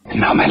And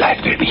now my life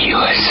will be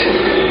yours.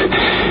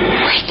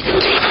 Wait.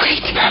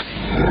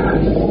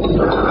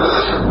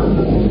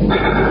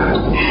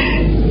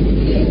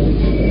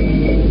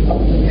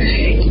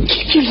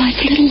 Keep your life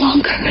a little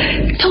longer.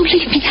 Don't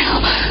leave me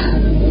now.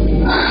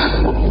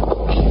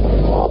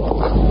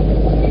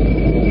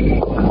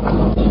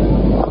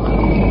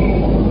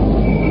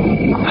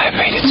 I've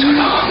waited so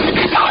long.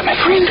 Now I'm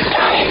afraid to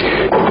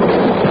die.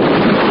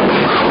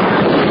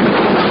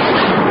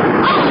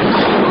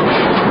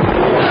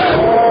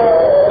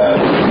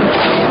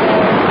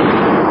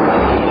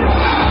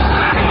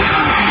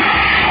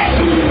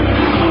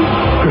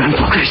 Run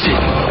for Christy.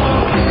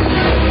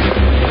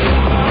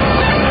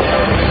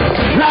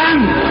 Run!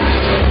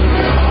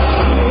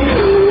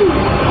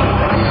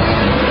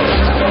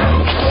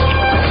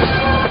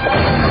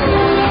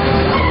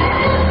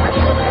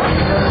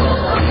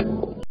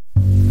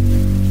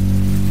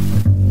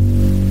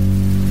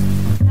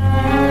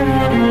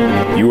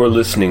 You are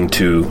listening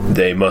to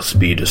They Must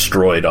Be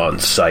Destroyed on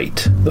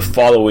Sight. The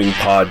following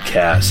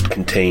podcast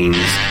contains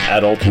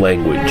adult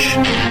language,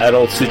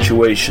 adult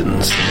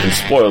situations, and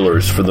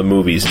spoilers for the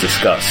movies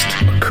discussed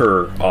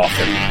occur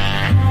often.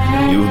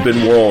 You've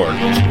been warned.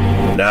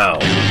 Now,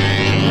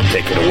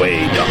 take it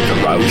away, Dr.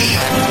 Rausch.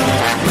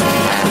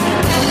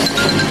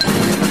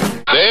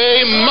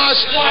 They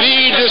must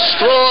be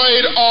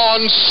destroyed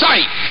on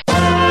sight.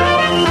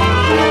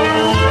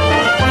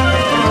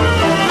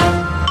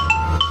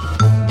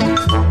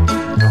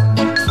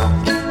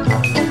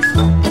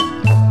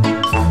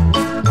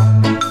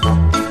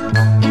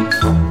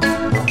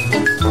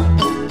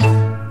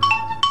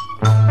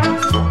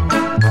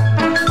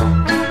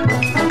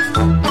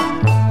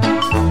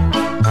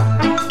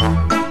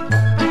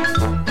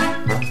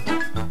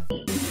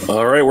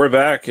 All right, we're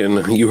back,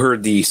 and you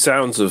heard the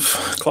sounds of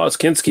Klaus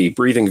Kinski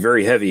breathing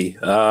very heavy.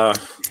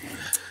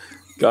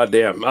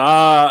 Goddamn.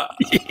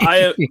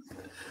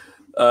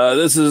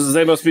 This is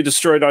They Must Be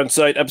Destroyed on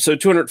Sight,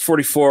 episode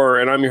 244,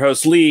 and I'm your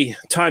host, Lee.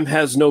 Time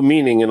has no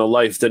meaning in a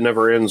life that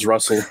never ends,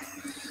 Russell.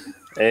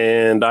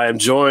 And I am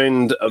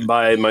joined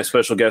by my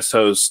special guest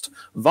host,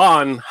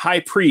 Vaughn, High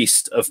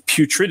Priest of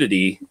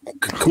Putridity,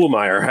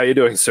 Kuhlmeyer. How you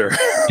doing, sir?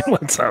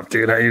 What's up,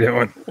 dude? How you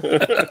doing?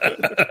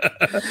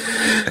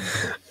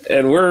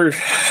 And we're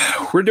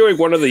doing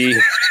one of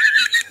the,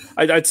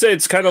 I'd say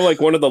it's kind of like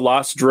one of the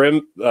lost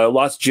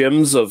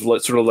gems of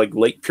sort of like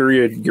late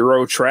period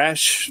Euro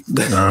trash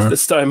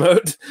this time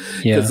out.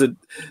 Yeah, because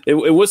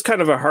it was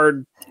kind of a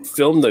hard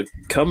film to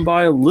come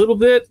by a little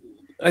bit,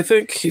 I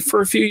think, for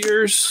a few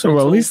years.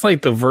 well, at least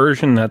like the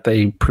version that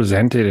they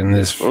presented in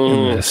this.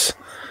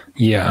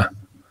 Yeah.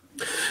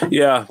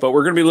 But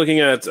we're going to be looking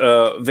at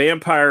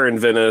Vampire in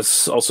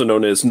Venice, also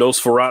known as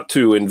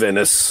Nosferatu in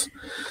Venice,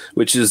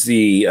 which is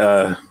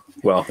the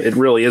well, it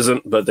really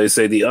isn't, but they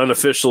say the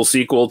unofficial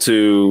sequel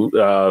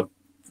to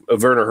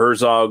Werner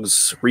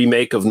Herzog's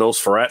remake of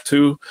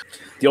Nosferatu.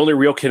 The only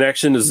real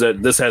connection is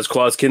that this has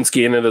Klaus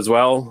Kinski in it as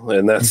well,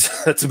 and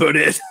that's about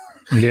it.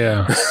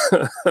 Yeah.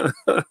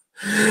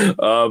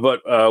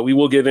 But we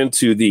will get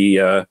into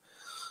the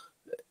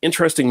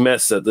interesting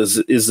mess that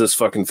this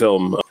fucking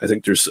film. I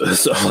think there's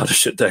a lot of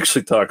shit to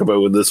actually talk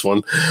about with this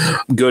one,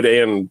 good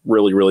and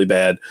really, really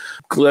bad.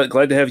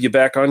 Glad to have you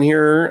back on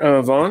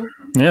here, Vaughn.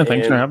 Yeah,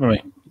 thanks for having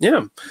me.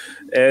 Yeah,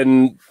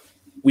 and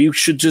we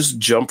should just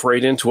jump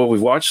right into what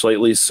we've watched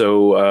lately.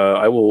 So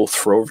I will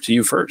throw over to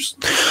you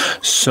first.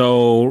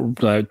 So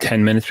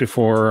 10 minutes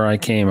before I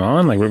came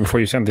on, like right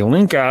before you sent the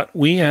link out,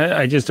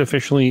 I just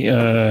officially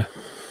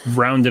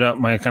rounded up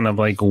my kind of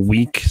like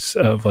weeks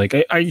of like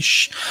I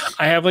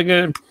have like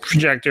a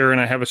projector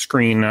and I have a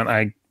screen and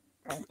I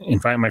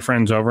invite my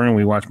friends over and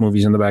we watch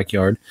movies in the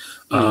backyard.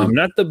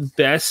 Not the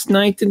best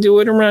night to do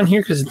it around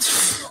here because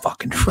it's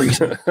fucking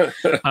freezing.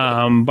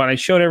 But I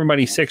showed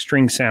everybody Six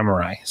String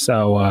Samurai.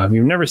 So if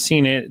you've never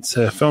seen it, it's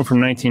a film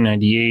from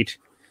 1998.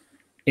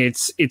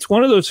 It's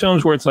one of those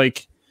films where it's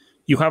like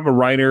you have a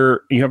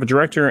writer, you have a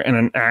director and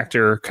an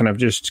actor kind of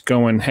just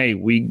going, hey,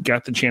 we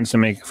got the chance to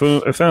make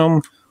a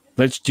film.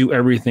 Let's do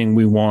everything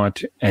we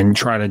want and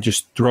try to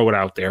just throw it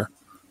out there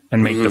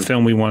and make the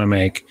film we want to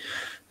make.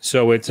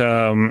 So it's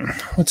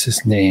what's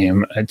his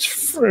name?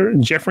 It's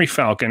Jeffrey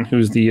Falcon,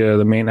 who's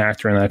the main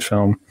actor in that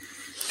film.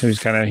 Who's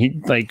kind of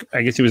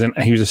I guess he was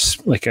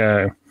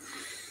a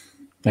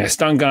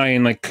stunt guy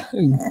in like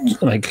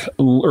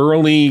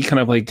early kind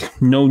of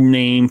like no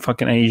name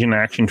fucking Asian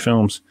action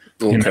films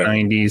in the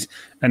 90s,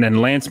 and then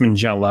Lance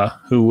Minghella,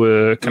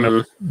 who kind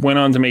of went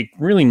on to make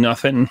really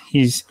nothing.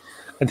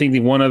 I think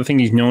the one other thing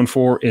he's known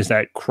for is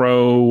that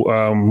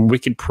Crow,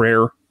 Wicked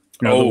Prayer.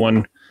 The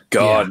one.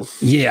 God.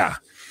 Yeah.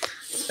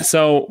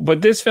 So,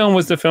 but this film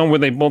was the film where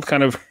they both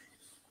kind of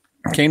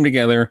came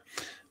together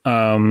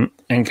and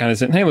kind of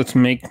said, hey, let's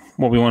make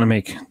what we want to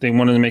make. They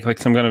wanted to make like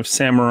some kind of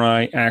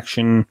samurai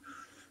action,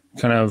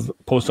 kind of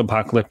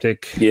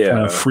post-apocalyptic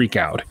kind of freak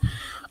out.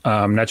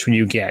 That's what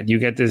you get. You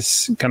get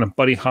this kind of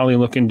Buddy Holly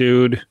looking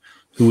dude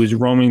who is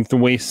roaming the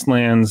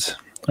wastelands.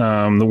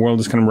 The world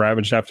is kind of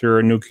ravaged after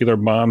a nuclear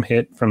bomb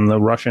hit from the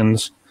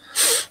Russians.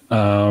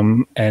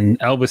 And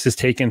Elvis is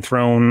taken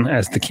throne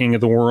as the king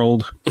of the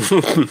world.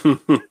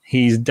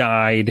 He's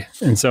died,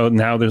 and so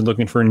now they're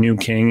looking for a new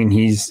king, and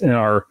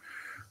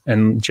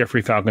and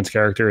Jeffrey Falcon's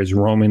character is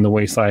roaming the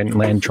wasteland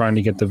land trying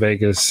to get to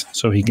Vegas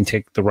so he can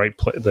take the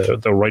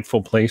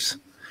rightful place.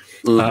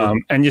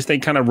 And just they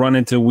kind of run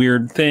into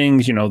weird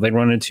things. You know, they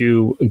run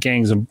into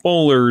gangs of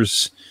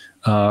bowlers,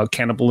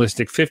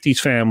 cannibalistic 50s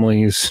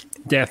families,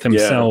 Death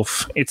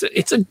himself. Yeah.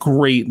 It's a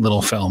great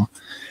little film,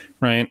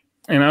 right?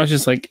 And I was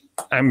just like,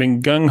 I've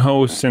been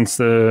gung-ho since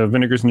the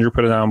Vinegar Syndrome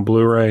put it out on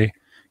Blu-ray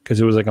because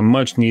it was like a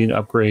much-needed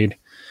upgrade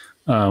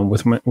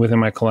within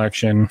my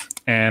collection.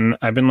 And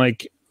I've been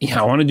like,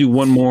 yeah, I want to do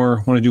one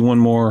more.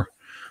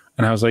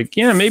 And I was like,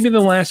 yeah, maybe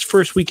the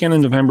first weekend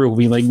in November will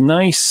be like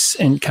nice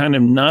and kind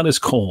of not as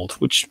cold,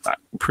 which I've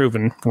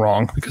proven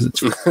wrong because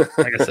it's,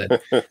 like I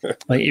said,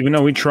 like even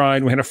though we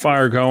tried, we had a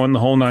fire going, the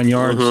whole 9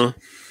 yards,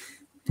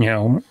 you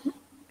know,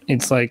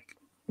 it's like,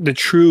 the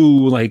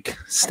true like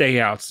stay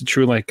outs, the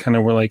true like kind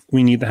of we're like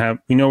we know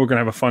we're gonna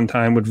have a fun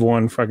time with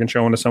one fucking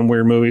showing us some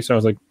weird movie. So I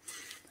was like,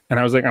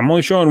 I'm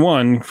only showing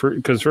one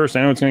because first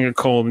I know it's gonna get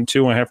cold, and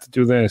two I have to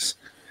do this.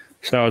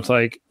 So it's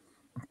like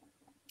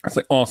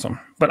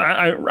awesome. But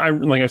I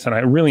like I said,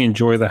 I really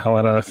enjoy the hell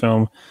out of the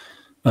film.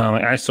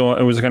 I saw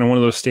it was kind of one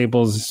of those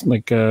staples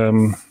like at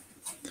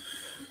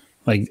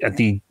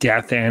the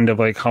death end of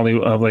like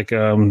Hollywood of like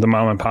the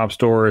mom and pop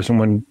stores,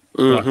 and when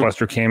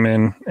Blockbuster came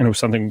in, and it was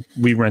something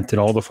we rented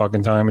all the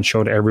fucking time and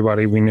showed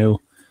everybody we knew.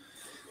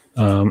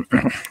 So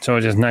it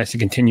was just nice to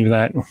continue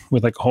that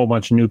with like a whole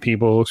bunch of new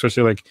people,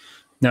 especially like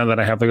now that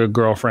I have like a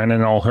girlfriend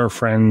and all her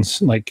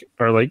friends like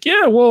are like,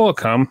 yeah, we'll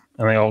come,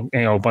 and they all,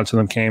 you know, a bunch of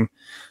them came.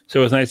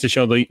 So it was nice to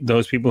show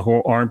those people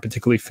who aren't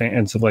particularly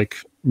fans of like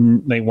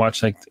they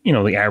watch like, you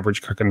know, the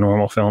average fucking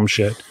normal film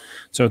shit.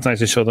 So it's nice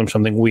to show them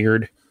something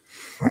weird.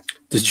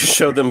 Did you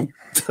show them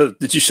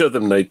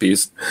Night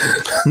Beast?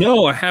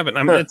 No, I haven't.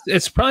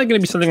 It's probably going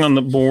to be something on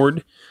the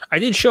board. I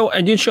did show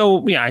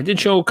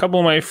a couple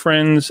of my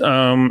friends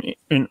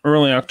in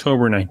early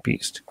October Night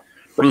Beast.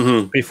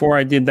 Before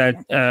I did that,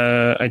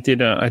 I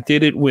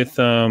did it with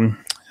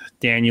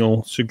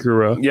Daniel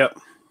Segura. Yep.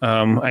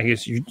 I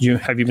guess you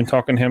have you been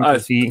talking to him?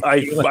 He I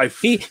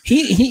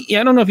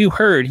don't know if you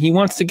heard. He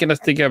wants to get us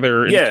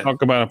together and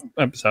talk about an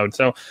episode.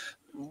 So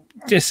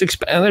just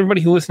everybody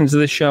who listens to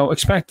this show,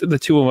 expect the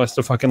two of us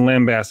to fucking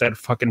lambast that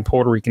fucking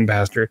Puerto Rican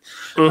bastard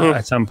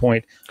at some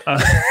point.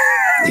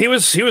 He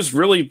was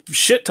really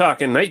shit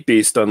talking Night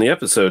Beast on the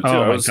episode too.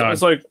 I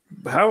was like,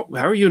 how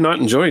are you not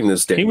enjoying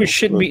this, Daniel? He was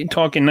shit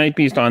talking Night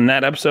Beast on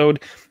that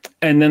episode,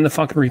 and then the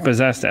fucking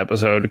Repossessed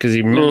episode because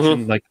he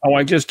mentioned like, oh,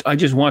 I just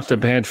watched a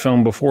bad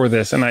film before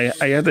this, and I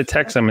had to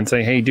text him and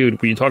say, hey,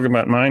 dude, were you talking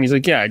about mine? He's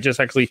like, yeah, I just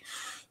actually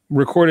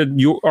recorded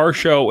our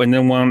show and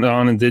then went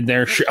on and did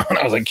their show, and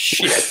I was like,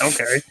 shit,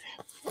 okay,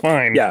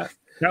 fine, yeah,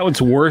 that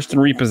was worse than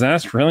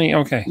Repossessed, really?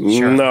 Okay,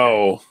 sure.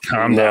 No,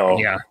 calm down,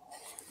 yeah,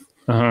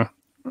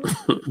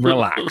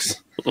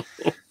 relax.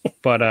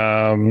 But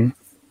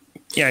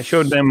yeah, I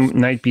showed them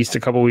Night Beast a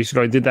couple weeks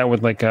ago. I did that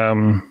with like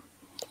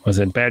was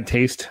it Bad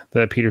Taste,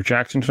 the Peter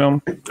Jackson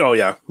film? Oh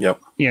yeah, yep.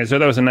 Yeah, so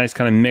that was a nice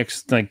kind of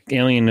mixed like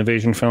alien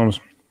invasion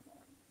films,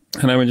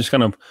 and I was just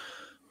kind of.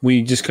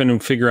 We just couldn't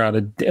figure out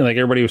like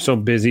everybody was so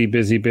busy.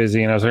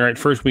 And I was like, all right,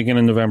 first weekend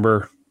in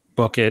November,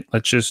 book it.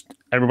 Let's just,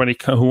 everybody,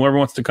 whoever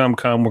wants to come.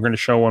 We're going to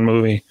show one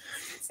movie.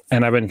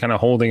 And I've been kind of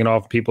holding it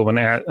off people. And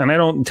I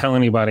don't tell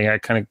anybody. I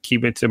kind of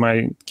keep it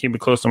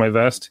close to my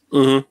vest.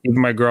 Even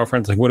my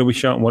girlfriend's like, what are we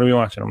showing? What are we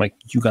watching? I'm like,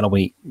 you got to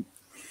wait.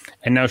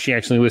 And now she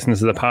actually listens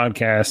to the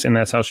podcast. And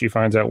that's how she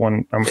finds out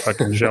when I'm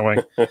fucking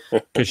showing.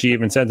 Because she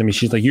even said to me,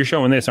 she's like, you're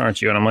showing this,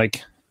 aren't you? And I'm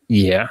like,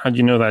 yeah. How'd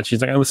you know that? She's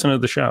like, I listen to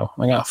the show.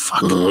 I'm like, oh,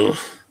 fuck.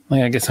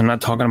 Like, I guess I'm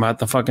not talking about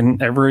the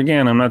fucking ever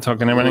again. I'm not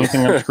talking about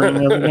anything on screen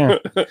ever again.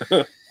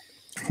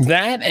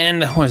 That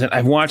and what was it?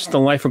 I've watched The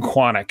Life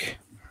Aquatic.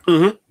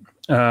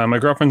 My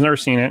girlfriend's never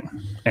seen it,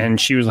 and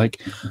she was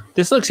like,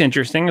 "This looks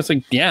interesting." It's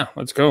like, yeah,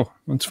 let's go.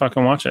 Let's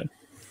fucking watch it.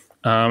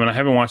 And I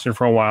haven't watched it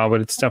for a while,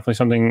 but it's definitely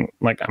something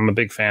like I'm a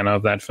big fan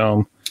of that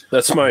film.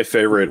 That's my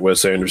favorite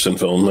Wes Anderson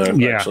film.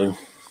 Actually,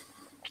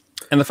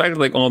 and the fact that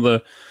like all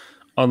the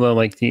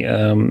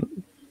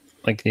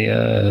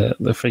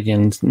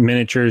freaking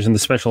miniatures and the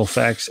special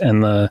effects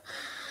and the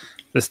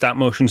stop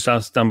motion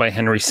stuff's done by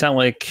Henry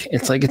Selick.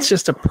 It's like it's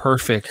just a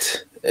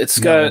perfect It's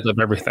got of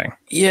everything.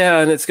 Yeah,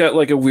 and it's got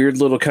like a weird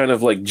little kind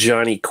of like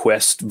Johnny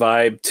Quest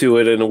vibe to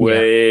it in a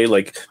way.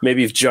 Like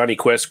maybe if Johnny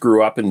Quest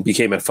grew up and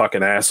became a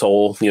fucking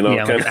asshole, you know,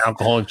 like an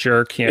alcoholic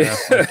jerk. Yeah,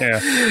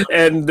 yeah.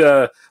 And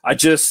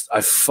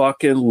I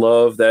fucking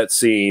love that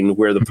scene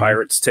where the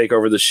pirates take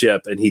over the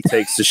ship and he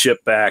takes the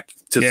ship back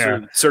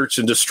to search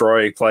and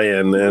destroy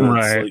plan. And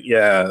it's like,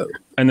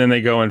 and then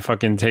they go and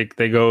fucking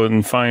they go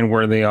and find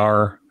where they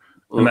are.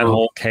 And that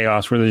whole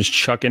chaos where they're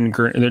chucking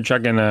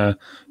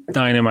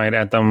dynamite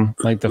at them,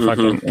 like the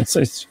fucking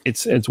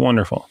it's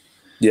wonderful.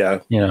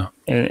 Yeah, you know,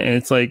 and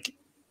it's like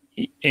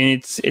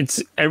it's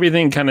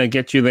everything kind of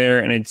gets you there,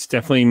 and it's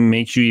definitely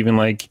makes you even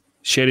like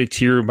shed a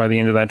tear by the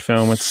end of that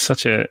film. It's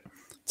such a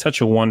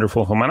such a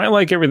wonderful film, and I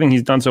like everything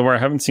he's done so far. I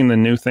haven't seen the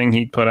new thing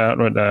he put out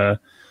with the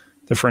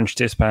French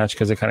Dispatch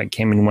because it kind of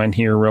came and went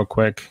here real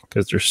quick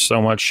because there's so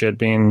much shit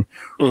being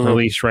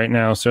released right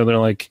now. So they're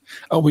like,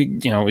 oh,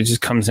 it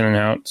just comes in and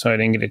out. So I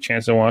didn't get a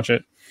chance to watch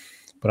it,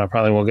 but I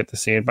probably will get to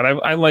see it. But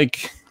I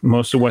like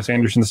most of Wes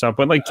Anderson stuff.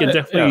 But like,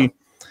 definitely,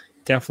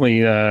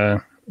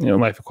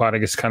 Life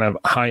Aquatic is kind of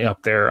high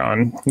up there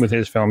with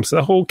his films. So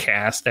the whole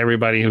cast,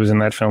 everybody who was in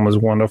that film was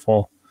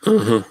wonderful.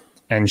 Mm-hmm.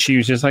 And she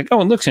was just like, oh,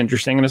 it looks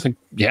interesting. And it's like,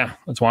 yeah,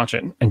 let's watch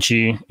it. And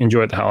she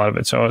enjoyed the hell out of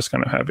it. So I was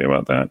kind of happy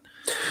about that.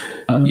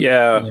 I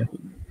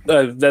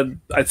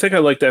think I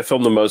like that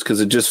film the most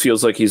because it just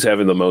feels like he's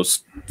having the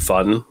most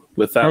fun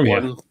with that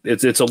one.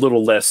 It's a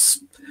little less,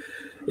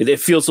 it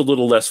feels a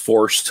little less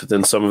forced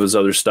than some of his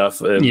other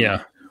stuff. And,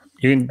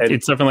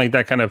 it's something like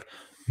that kind of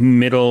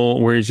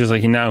middle where he's just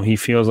like, now he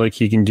feels like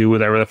he can do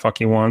whatever the fuck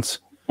he wants.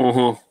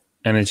 Mm-hmm.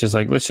 And it's just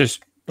like, let's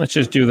just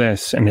do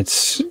this, and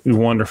it's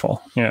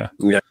wonderful. Yeah.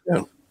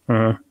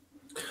 Uh-huh.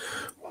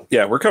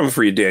 Yeah, we're coming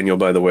for you, Daniel,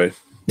 by the way.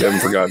 You haven't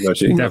forgotten about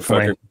you.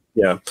 Definitely.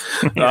 Yeah.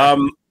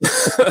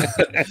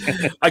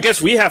 I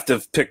guess we have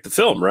to pick the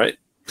film, right?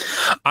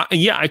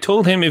 I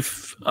told him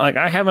if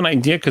I have an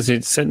idea because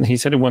he said he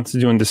wants to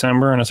do in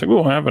December, and I was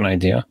like, I have an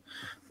idea.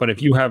 But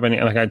if you have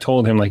any, I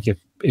told him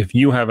if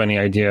you have any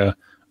idea,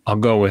 I'll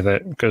go with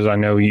it because I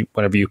know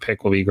whatever you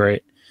pick will be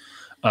great.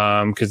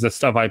 Because the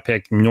stuff I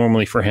pick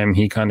normally for him,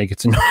 he kind of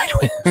gets annoyed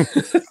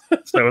with.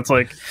 So it's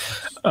like,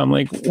 I'm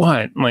like,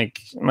 what?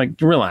 Like,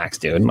 relax,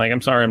 dude. Like,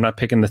 I'm sorry, I'm not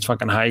picking this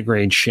fucking high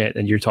grade shit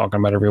that you're talking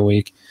about every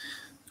week.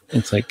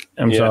 It's like,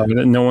 I'm sorry.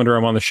 No wonder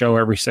I'm on the show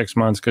every 6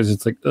 months because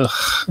it's like, ugh.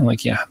 I'm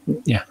like, yeah.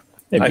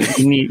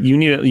 You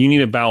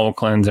need a bowel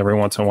cleanse every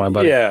once in a while,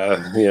 buddy.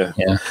 Yeah.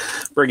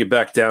 Bring it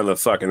back down to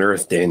fucking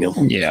earth, Daniel.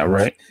 Yeah,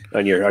 right.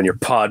 On your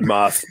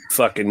Podmoth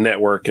fucking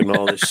network and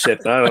all this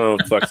shit. I don't know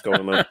what the fuck's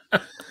going on.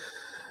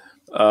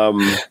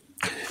 I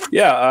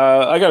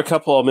got a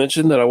couple I'll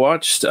mention that I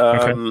watched.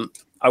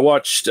 I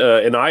watched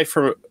An Eye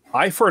for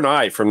an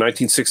Eye from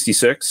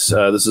 1966.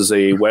 This is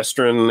a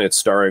Western. It's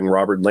starring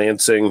Robert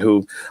Lansing,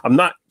 who I'm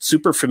not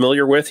super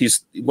familiar with.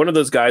 He's one of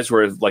those guys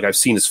where I've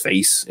seen his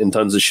face in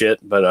tons of shit,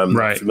 but I'm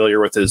not familiar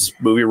with his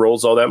movie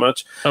roles all that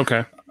much.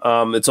 Okay.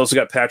 It's also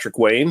got Patrick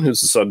Wayne,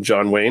 who's the son of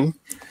John Wayne.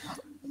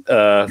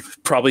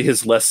 Probably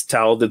his less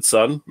talented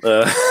son.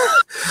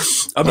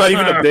 I'm not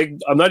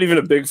even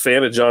a big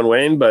fan of John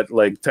Wayne, but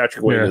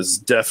Patrick Wayne is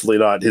definitely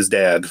not his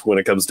dad when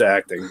it comes to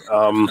acting.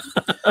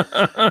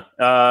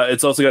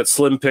 It's also got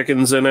Slim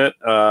Pickens in it.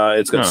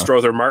 It's got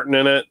Strother Martin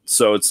in it,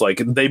 so it's like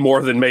they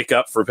more than make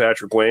up for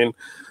Patrick Wayne.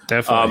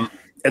 Definitely.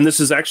 And this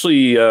is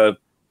actually a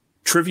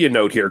trivia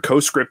note here,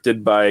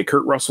 co-scripted by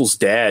Kurt Russell's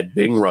dad,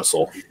 Bing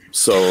Russell.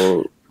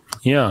 So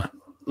yeah.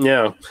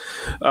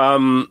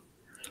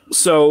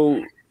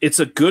 So it's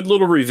a good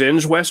little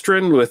revenge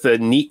Western with a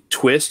neat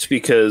twist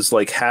because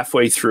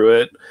halfway through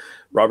it,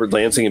 Robert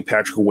Lansing and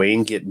Patrick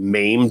Wayne get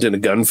maimed in a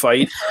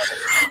gunfight.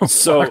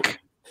 So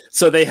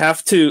they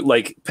have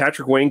to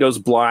Patrick Wayne goes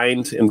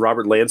blind and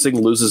Robert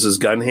Lansing loses his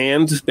gun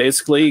hand.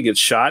 Basically, he gets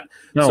shot.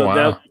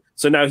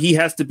 So now he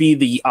has to be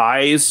the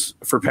eyes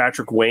for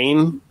Patrick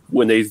Wayne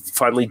when they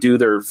finally do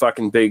their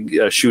fucking big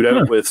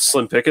shootout with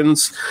Slim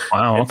Pickens.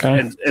 Wow.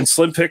 Okay. And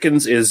Slim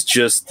Pickens is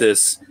just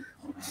this.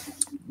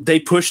 They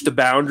pushed the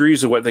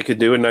boundaries of what they could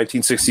do in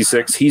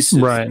 1966. He's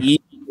just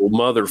evil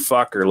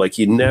motherfucker.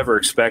 You never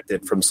expect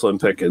it from Slim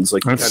Pickens. You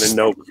kind of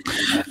know.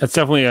 That's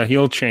definitely a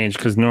heel change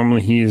because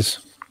normally he's,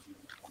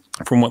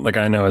 from what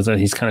I know, is that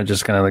he's kind of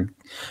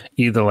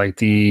either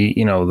the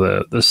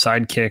the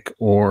sidekick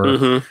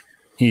or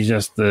he's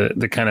just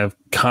the kind of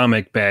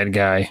comic bad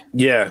guy.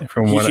 Yeah.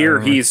 From what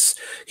he's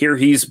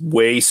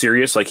way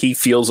serious. He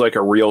feels like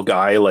a real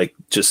guy.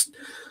 Just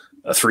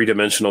a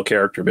three-dimensional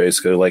character,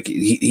 basically.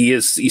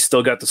 He's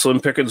still got the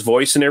Slim Pickens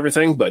voice and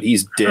everything, but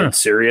he's dead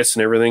serious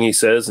in everything he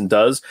says and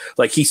does.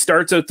 He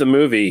starts out the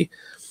movie,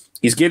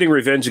 he's getting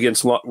revenge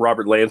against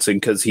Robert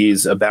Lansing because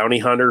he's a bounty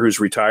hunter who's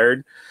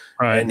retired,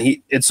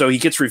 right? And so he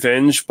gets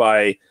revenge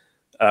by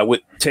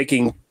with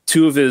taking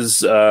two of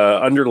his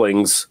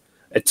underlings,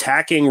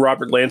 attacking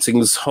Robert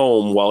Lansing's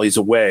home while he's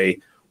away,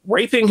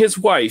 raping his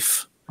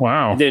wife,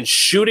 and then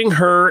shooting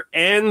her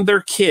and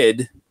their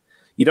kid.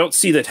 You don't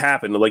see that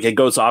happen. It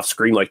goes off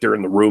screen, they're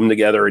in the room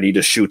together, and he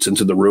just shoots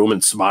into the room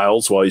and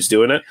smiles while he's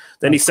doing it.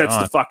 Then he sets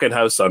the fucking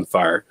house on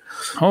fire.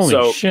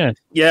 Holy shit!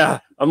 Yeah,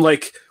 I'm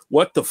like,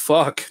 what the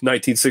fuck?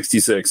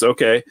 1966.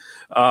 Okay,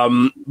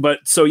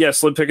 but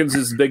Slim Pickens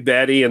is the big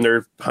baddie, and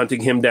they're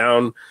hunting him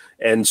down.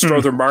 And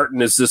Strother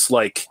Martin is this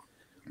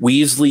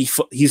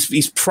Weasley.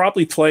 He's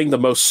probably playing the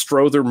most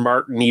Strother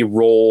Martin-y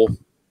role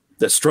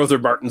that Strother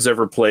Martin's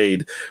ever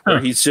played,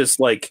 where he's just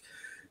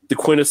the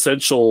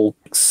quintessential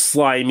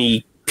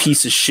slimy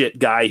piece of shit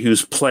guy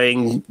who's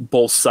playing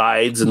both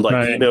sides and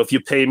if you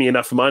pay me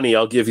enough money,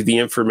 I'll give you the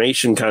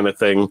information kind of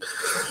thing.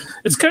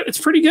 It's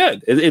pretty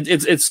good.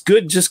 It's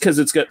good just because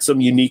it's got some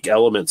unique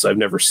elements I've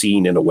never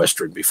seen in a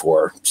Western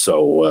before.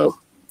 So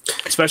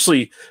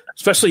especially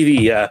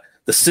the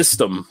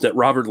system that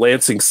Robert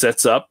Lansing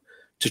sets up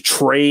to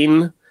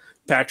train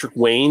Patrick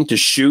Wayne to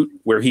shoot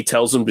where he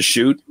tells him to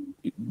shoot.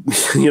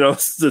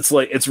 It's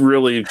like it's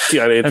really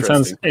kind of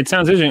interesting. It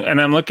sounds interesting.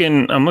 And I'm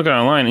looking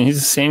online, and he's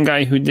the same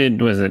guy who did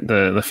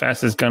the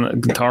fastest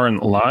guitar in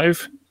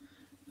live.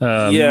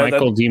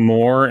 Michael D.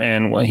 Moore,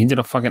 and he did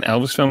a fucking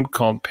Elvis film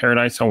called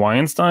Paradise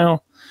Hawaiian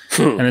Style,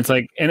 and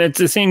it's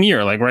the same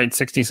year, like right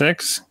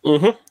 66.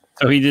 Mm-hmm.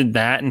 So he did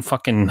that and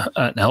fucking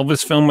an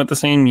Elvis film at the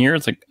same year.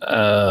 It's like,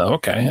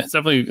 okay, it's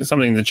definitely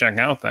something to check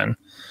out then,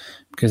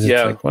 because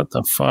it's like, what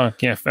the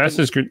fuck? Yeah,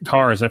 Fastest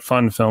Guitar is a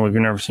fun film if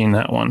you've never seen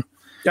that one.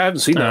 Yeah, I haven't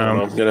seen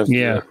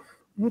that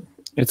one.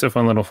 It's a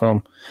fun little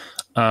film.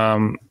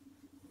 But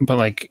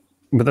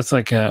that's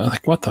like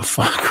what the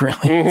fuck, really?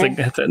 Mm-hmm. It's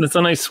like that's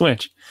a nice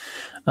switch.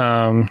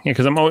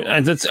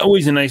 Because that's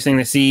always a nice thing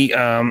to see.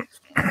 A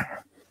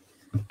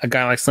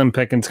guy like Slim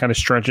Pickens kind of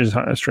stretches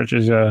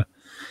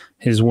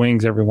his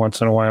wings every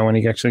once in a while when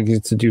he actually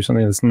gets to do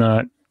something that's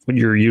not what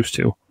you're used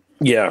to.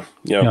 Yeah.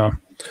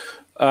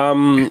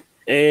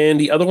 And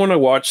the other one I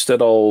watched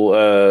that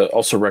I'll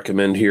also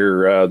recommend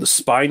here, The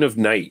Spine of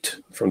Night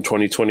from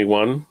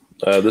 2021.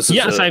 This is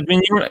a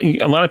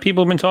lot of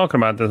people have been talking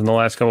about this in the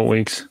last couple of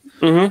weeks.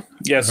 Mm-hmm.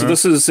 Yeah, so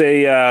this is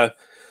a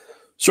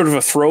sort of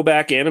a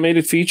throwback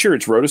animated feature.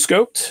 It's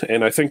rotoscoped,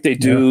 and I think they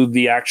do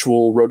the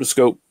actual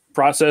rotoscope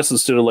process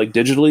instead of like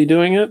digitally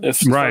doing it. As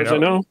far as I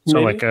know,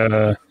 so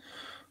maybe.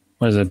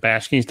 What is it,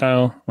 Bashki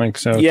style?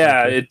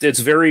 It's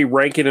very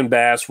Rankin and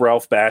Bass,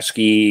 Ralph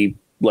Bashki,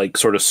 like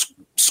sort of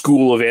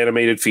school of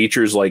animated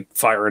features like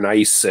Fire and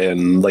Ice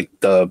and like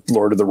the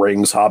Lord of the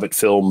Rings, Hobbit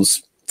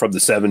films from the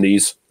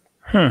 70s.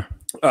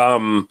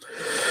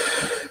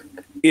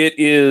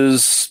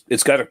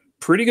 It's got a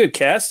pretty good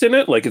cast in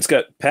it. Like it's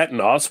got Patton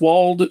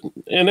Oswalt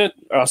in it,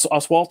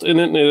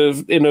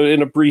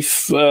 in a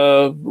brief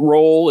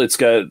role. It's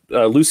got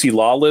Lucy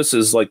Lawless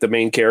is like the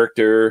main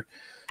character.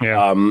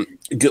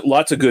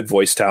 Lots of good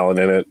voice talent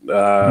in it.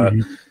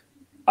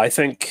 I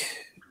think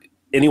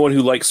anyone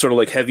who likes sort of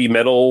like heavy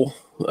metal,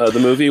 the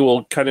movie,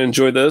 will kind of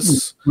enjoy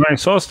this. When I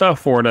saw stuff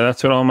for it,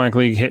 that's what all my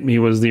league hit me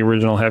was the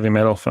original heavy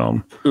metal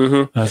film.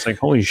 I was like,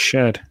 holy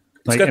shit.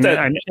 Like,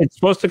 it's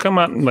supposed to come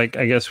out, like,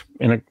 I guess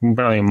in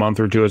probably a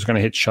month or two. It's going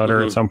to hit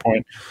Shudder at some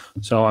point,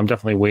 so I'm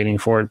definitely waiting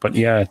for it. But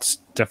yeah, it's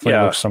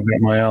definitely looks something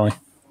up my alley.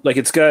 Like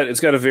it's got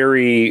a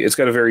very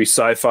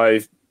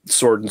sci-fi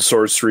sword and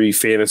sorcery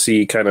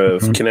fantasy kind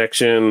of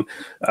connection.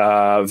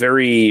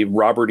 Very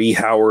Robert E.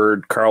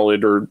 Howard, Carl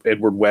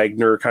Edward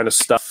Wagner kind of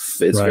stuff.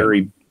 It's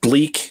very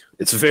bleak.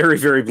 It's very,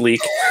 very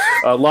bleak.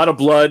 A lot of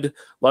blood, a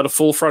lot of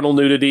full frontal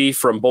nudity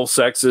from both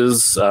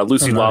sexes.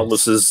 Lucy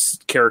Lawless's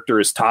character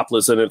is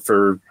topless in it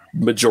for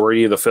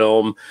majority of the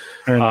film.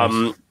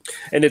 And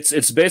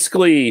it's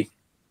basically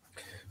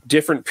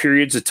different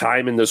periods of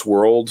time in this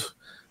world,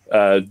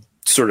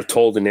 sort of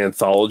told in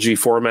anthology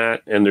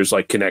format. And there's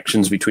like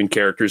connections between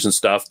characters and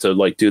stuff to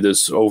like do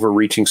this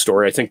overreaching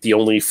story. I think the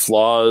only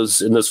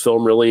flaws in this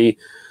film really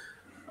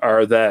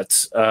are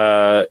that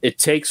it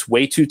takes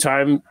way too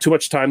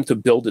much time to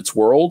build its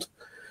world,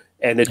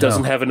 and it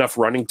doesn't have enough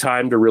running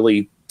time to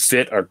really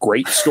fit a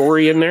great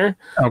story in there.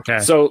 Okay.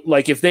 So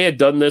like if they had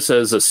done this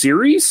as a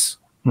series,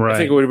 I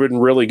think it would have been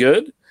really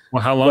good.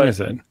 Well, how long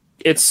is it?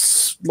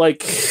 It's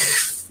like,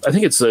 I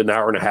think it's an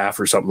hour and a half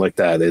or something like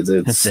that.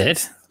 That's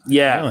it?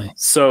 Yeah. Really?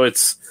 So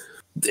it's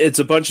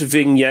a bunch of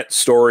vignette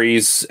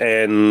stories,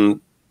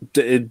 and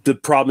the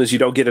problem is you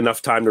don't get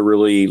enough time to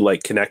really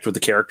like connect with the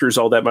characters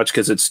all that much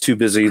because it's too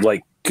busy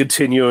like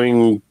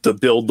continuing to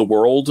build the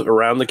world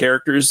around the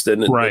characters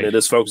than it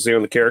is focusing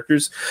on the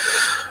characters.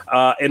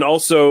 And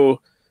also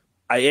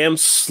I am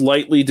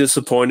slightly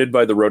disappointed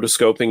by the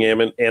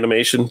rotoscoping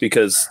animation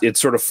because it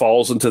sort of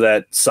falls into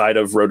that side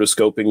of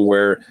rotoscoping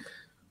where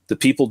the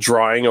people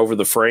drawing over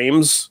the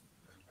frames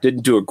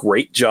didn't do a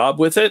great job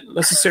with it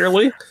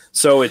necessarily.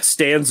 So it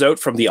stands out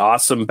from the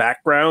awesome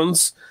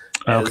backgrounds.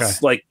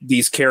 As like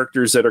these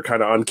characters that are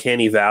kind of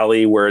uncanny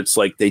valley where it's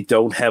like they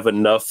don't have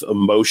enough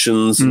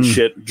emotions and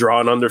shit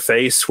drawn on their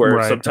face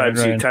where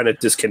sometimes you kind of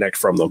disconnect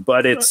from them,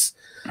 but it's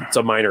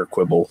a minor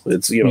quibble.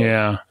 It's,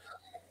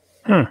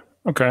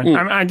 Okay.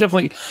 I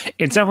definitely,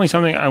 it's definitely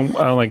something I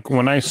like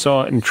when I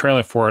saw it in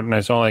trailer for it and I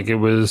saw like it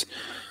was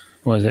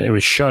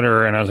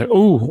Shudder and I was like,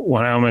 oh,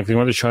 when I'm like,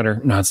 what is Shudder?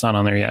 No, it's not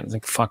on there yet. It's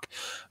like, fuck.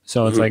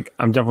 So it's like,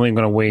 I'm definitely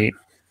going to wait.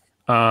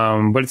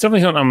 But it's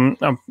definitely something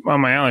I'm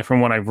on my alley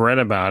from what I've read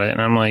about it. And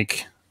I'm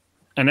like,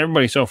 and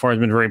everybody so far has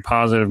been very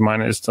positive.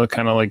 Mine is still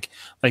kind of like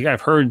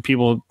I've heard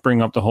people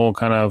bring up the whole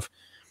kind of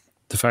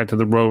the fact that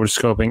the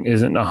rotoscoping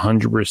isn't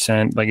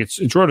 100%. Like it's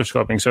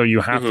rotoscoping. So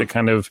you have to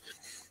kind of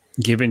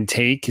give and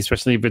take,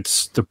 especially if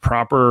it's the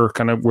proper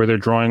kind of where they're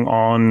drawing it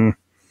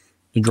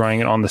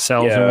on the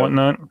cells and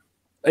whatnot.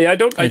 Yeah, I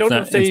don't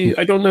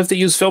know if they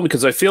use film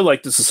because I feel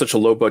like this is such a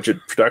low budget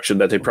production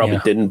that they probably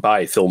didn't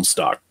buy film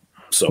stock.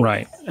 So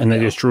and they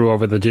just drew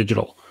over the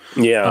digital.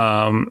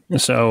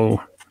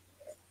 So,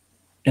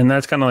 and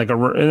that's kind of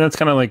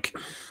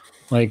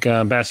like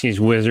Baski's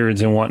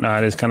Wizards and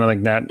whatnot is kind of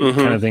like that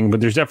kind of thing. But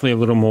there's definitely a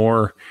little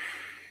more.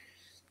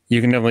 you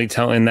can definitely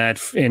tell in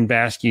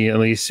Basky, at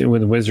least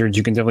with Wizards,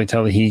 you can definitely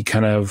tell that he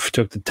kind of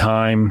took the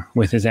time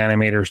with his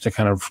animators to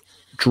kind of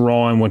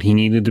draw on what he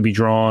needed to be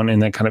drawn,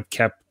 and that kind of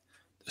kept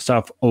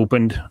stuff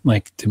opened,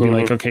 like to be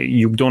like, okay,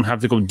 you don't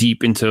have to go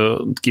deep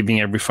into giving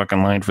every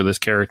fucking line for this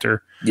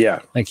character.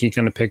 Yeah, like he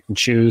kind of picked and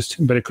chose,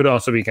 but it could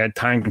also be kind of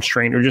time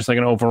constraint or just like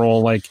an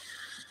overall like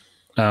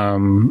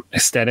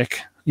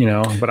aesthetic, you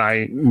know. But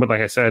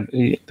like I said,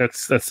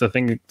 that's the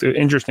thing. The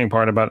interesting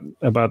part about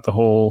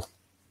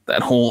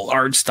that whole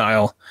art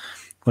style,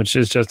 which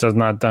is just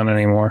not done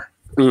anymore.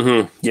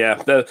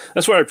 Yeah,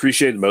 that's what I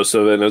appreciate most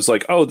of it. And it's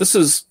like, oh, this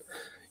is,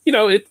 you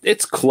know,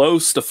 it's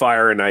close to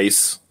Fire and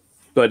Ice,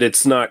 but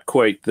it's not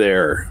quite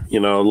there.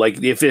 You know,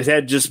 like if it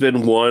had just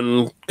been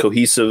one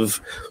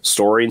cohesive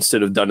story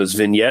instead of done as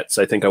vignettes,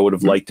 I think I would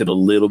have liked it a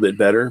little bit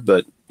better.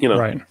 But, you know.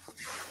 Right.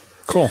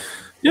 Cool.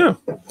 Yeah.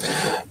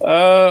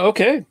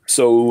 Okay.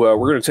 So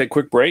we're going to take a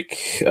quick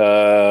break.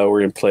 We're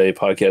going to play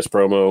podcast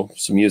promo,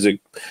 some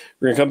music.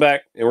 We're going to come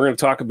back and we're going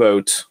to talk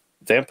about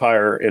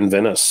Vampire in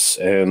Venice.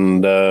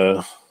 And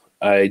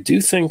I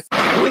do think...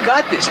 We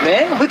got this,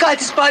 man. We got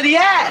this by the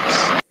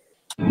ass.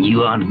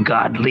 You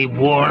ungodly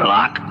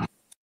warlock.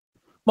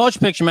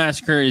 Motion Picture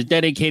Massacre is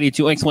dedicated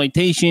to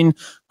exploitation,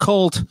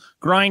 cult,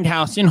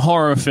 grindhouse, and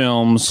horror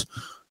films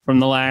from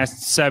the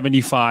last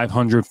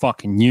 7,500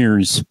 fucking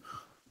years.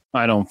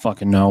 I don't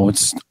fucking know.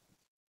 It's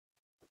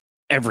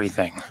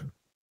everything.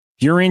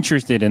 If you're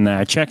interested in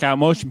that, check out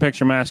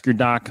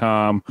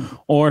motionpicturemassacre.com,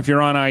 or if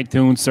you're on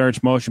iTunes,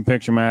 search Motion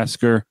Picture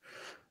Massacre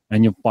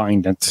and you'll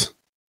find it.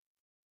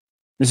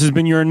 This has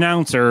been your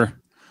announcer,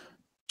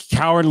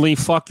 Cowardly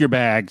Fuck Your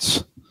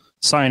Bags,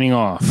 signing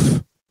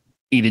off.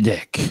 Eat a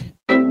dick.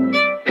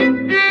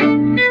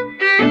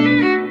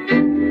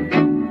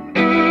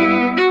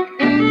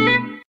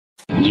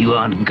 You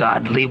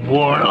ungodly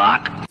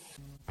warlock.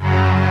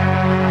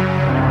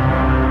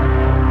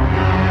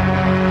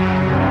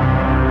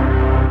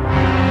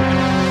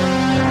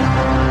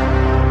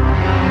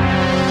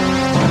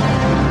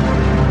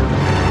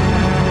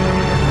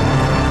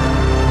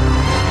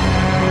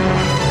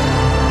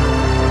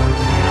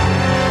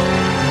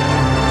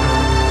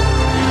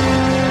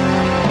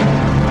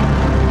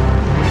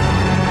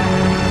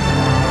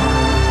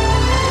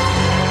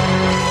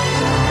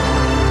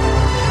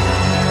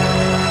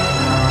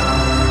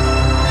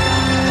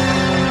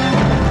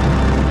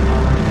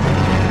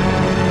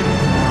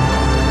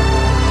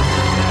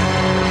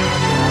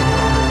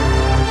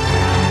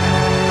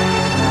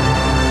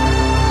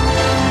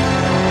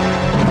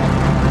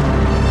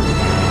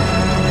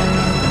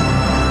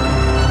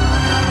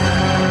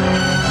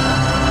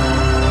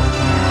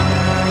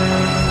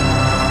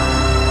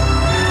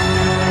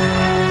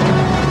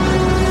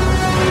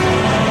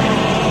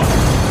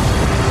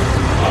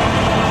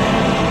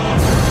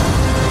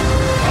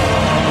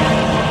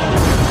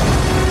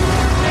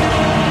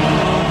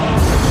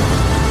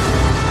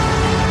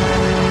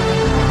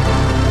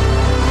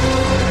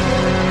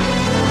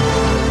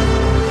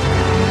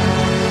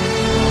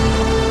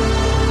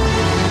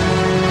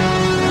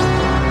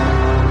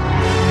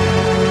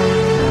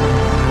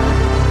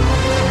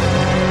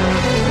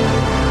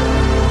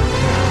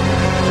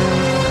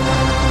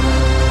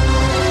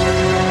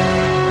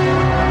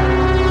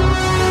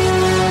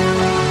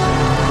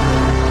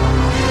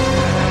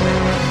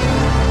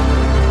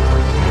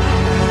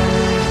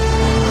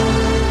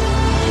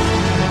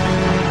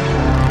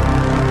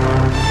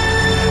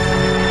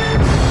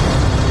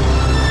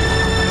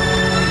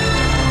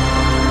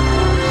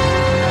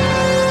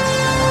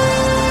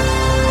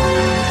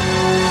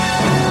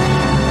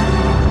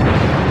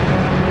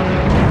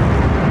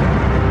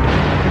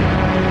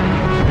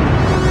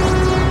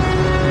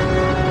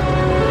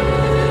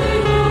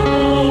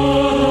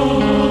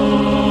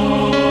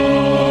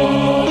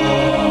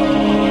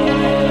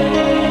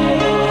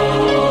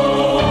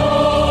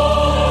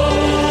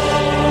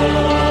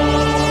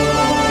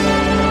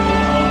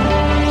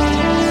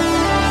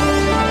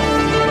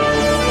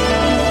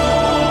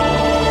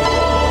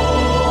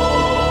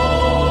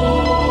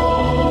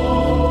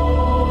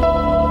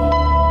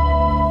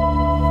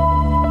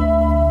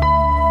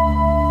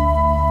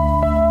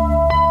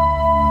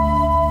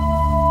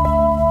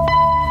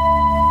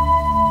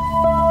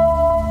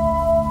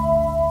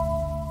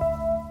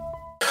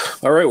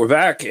 All right, we're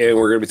back, and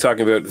we're going to be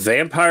talking about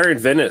Vampire in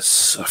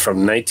Venice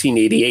from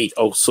 1988,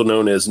 also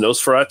known as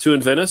Nosferatu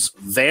in Venice,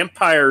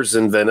 Vampires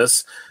in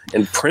Venice,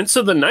 and Prince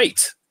of the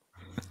Night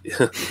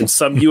in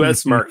some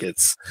U.S.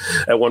 markets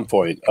at one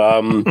point.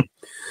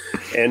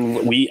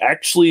 And we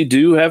actually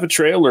do have a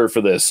trailer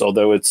for this,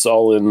 although it's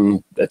all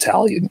in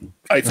Italian,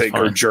 I think,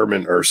 or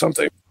German or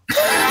something.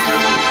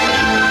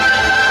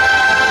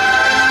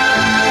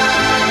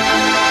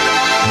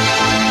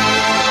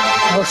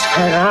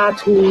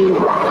 Nosferatu,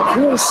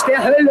 Fürst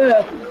der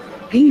Hölle,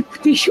 gib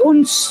dich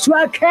uns zu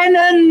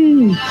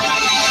erkennen!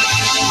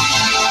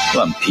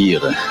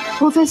 Vampire.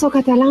 Professor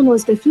Catalano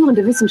ist der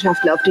führende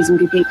Wissenschaftler auf diesem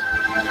Gebiet.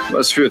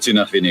 Was führt sie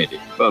nach Venedig?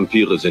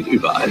 Vampire sind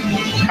überall.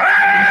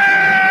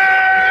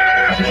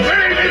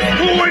 Willst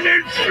du in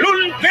den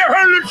Schlund der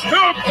Hölle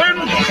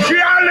Auswirken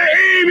für alle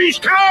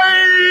Ewigkeit!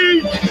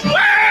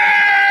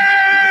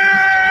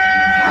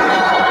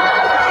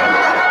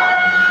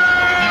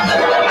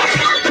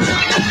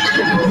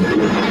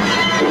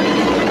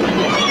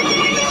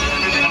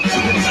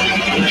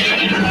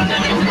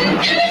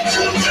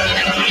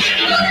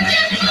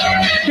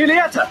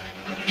 Gelehrter!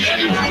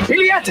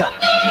 Gelehrter!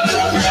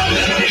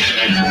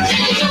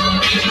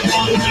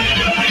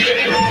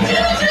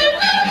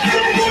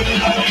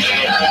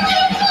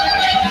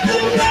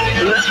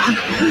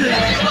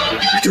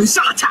 Du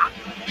Satan!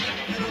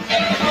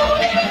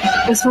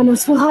 Das war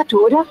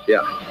Nosferatu, oder?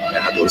 Ja,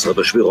 er hat unsere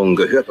Beschwörungen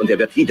gehört und er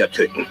wird wieder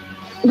töten.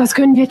 Was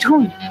können wir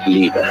tun?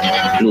 Liebe.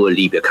 Nur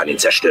Liebe kann ihn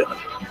zerstören.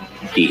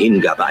 Die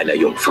Hingabe einer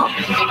Jungfrau.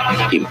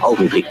 Im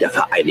Augenblick der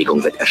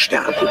Vereinigung wird er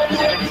sterben.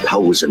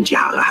 1000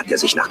 Jahre hat er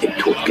sich nach dem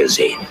Tod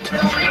gesehnt.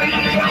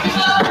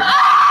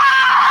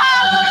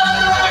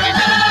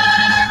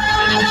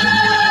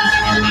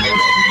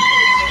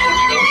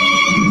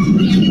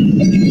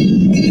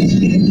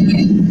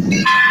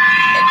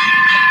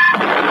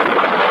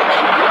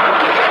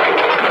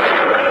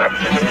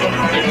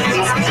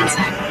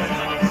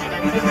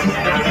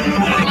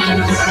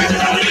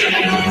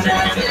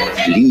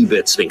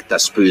 Liebe zwingt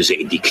das Böse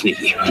in die Knie,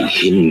 die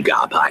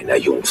Hingabe einer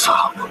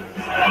Jungfrau.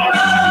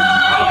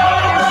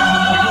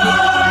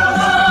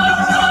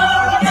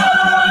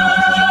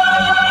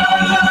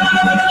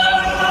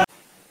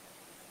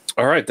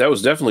 All right, that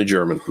was definitely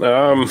German.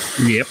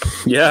 Yep.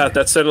 Yeah,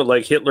 that sounded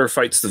like Hitler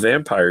fights the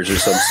vampires or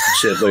some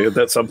shit like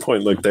at some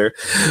point like there.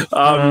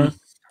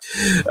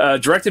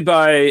 Directed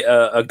by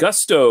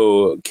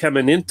Augusto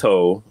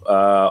Caminito,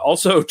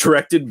 also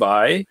directed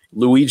by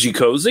Luigi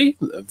Cozzi,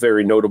 a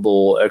very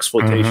notable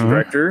exploitation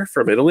director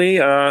from Italy.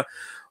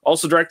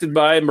 Also directed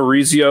by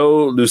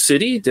Maurizio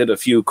Lucidi, did a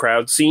few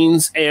crowd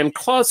scenes, and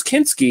Klaus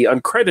Kinski,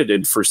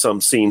 uncredited for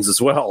some scenes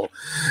as well.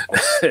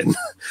 And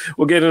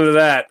we'll get into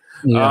that.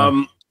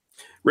 Yeah.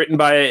 Written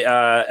by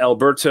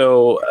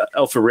Alberto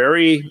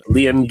Alfieri,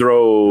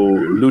 Leandro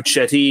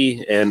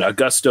Lucetti, and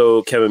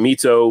Augusto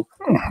Caminito.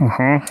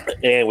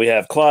 And we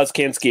have Klaus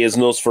Kinski as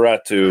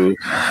Nosferatu,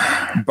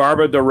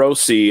 Barbara De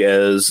Rossi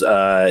as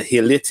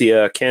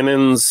Hilitia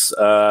Cannons,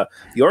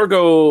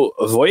 Yorgo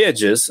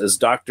Voyages as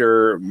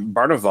Dr.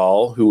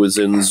 Barnaval, who was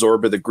in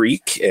Zorba the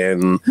Greek.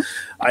 And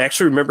I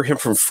actually remember him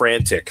from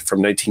Frantic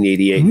from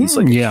 1988. He's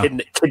like a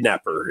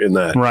kidnapper in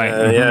that.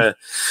 Right.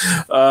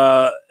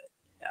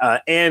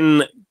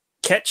 Anne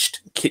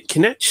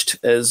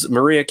Knecht as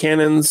Maria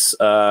Cannons,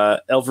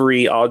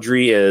 Elvery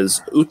Audrey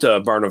as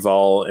Uta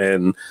Barnaval,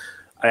 and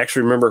I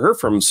actually remember her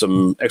from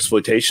some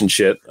exploitation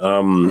shit.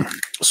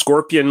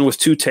 Scorpion with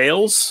Two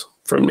Tails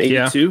from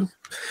 82,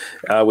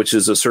 which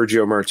is a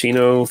Sergio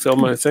Martino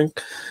film, I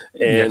think.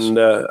 And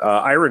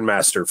Iron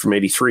Master from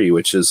 83,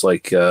 which is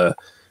like,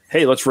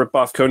 hey, let's rip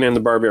off Conan the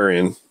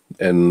Barbarian.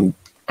 And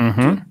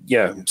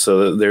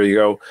so there you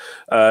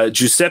go.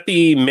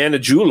 Giuseppe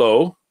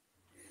Manigiulo,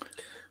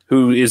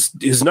 who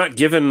is not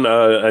given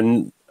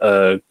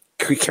a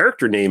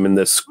character name in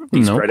these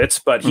credits,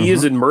 but he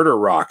is in Murder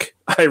Rock.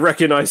 I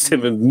recognized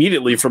him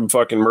immediately from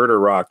fucking Murder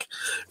Rock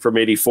from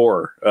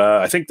 84.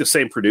 I think the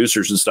same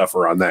producers and stuff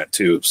are on that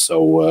too.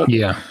 So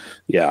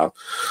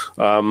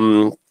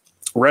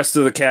rest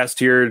of the cast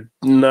here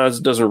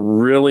doesn't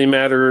really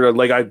matter.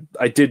 Like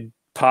I did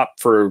pop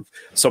for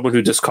someone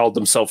who just called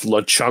themselves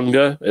La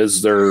Chunga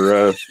as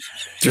their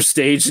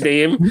stage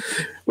name,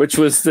 which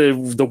was the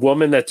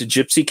woman at the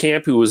gypsy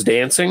camp who was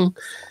dancing.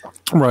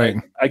 Right.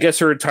 I guess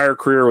her entire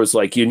career was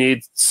like, you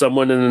need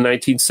someone in the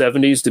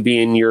 1970s to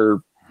be in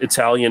your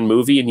Italian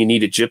movie, and you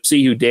need a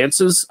gypsy who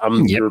dances.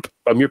 I'm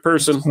your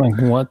person. Like,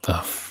 what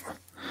the?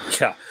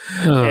 Yeah.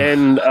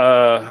 And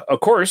of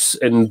course,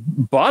 and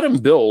bottom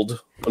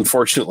build,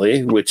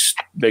 unfortunately, which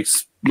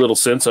makes little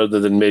sense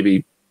other than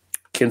maybe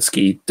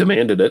Kinski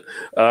demanded it.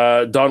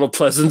 Donald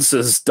Pleasance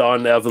as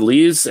Don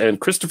Avalese, and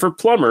Christopher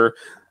Plummer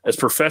as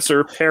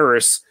Professor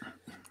Paris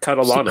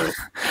Catalano.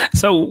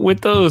 So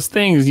with those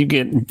things, you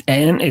get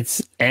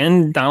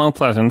and Donald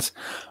Pleasance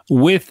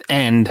with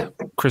and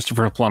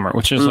Christopher Plummer,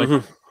 which is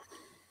like,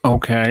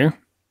 okay.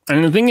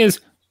 And the thing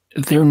is,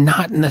 they're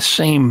not in the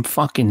same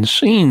fucking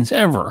scenes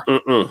ever.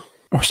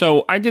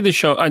 So I did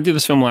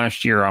this film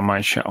last year on my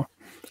show.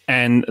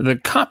 And the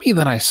copy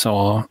that I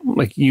saw,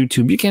 like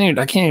YouTube,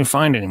 I can't even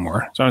find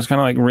anymore. So I was kind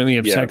of like really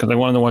upset because I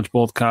wanted to watch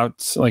both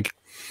cuts.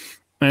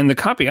 And the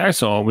copy I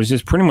saw was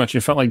just pretty much,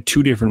 it felt like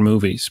two different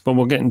movies. But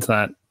we'll get into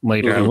that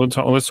later.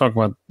 Let's talk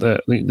about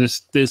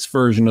this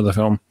version of the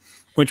film,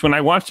 which when I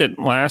watched it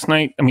last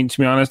night, I mean, to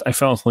be honest, I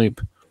fell asleep.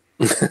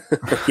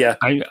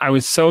 I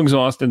was so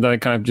exhausted that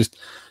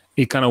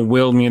it kind of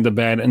willed me into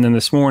bed. And then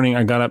this morning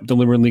I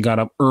deliberately got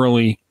up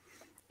early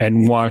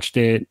and watched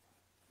it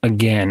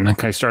again.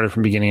 Like I started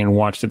from the beginning and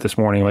watched it this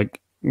morning,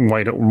 like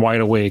wide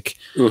awake.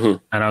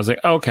 And I was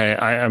like, okay,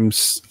 I'm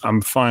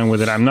fine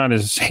with it. I'm not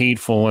as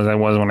hateful as I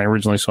was when I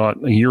originally saw it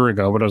a year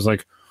ago, but I was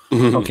like,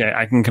 okay,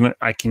 I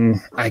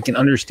can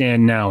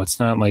understand now. It's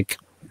not like,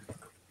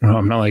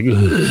 I'm not like,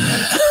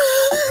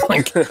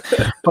 like,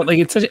 but like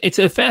it's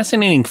a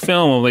fascinating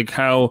film of like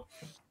how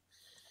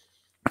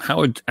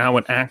how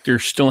an actor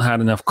still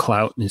had enough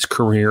clout in his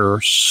career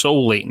so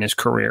late in his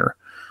career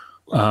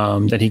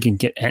that he can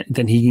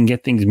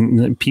get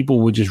things. People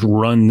would just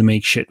run to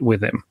make shit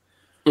with him.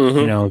 Mm-hmm.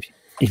 You know,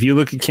 if you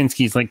look at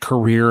Kinski's like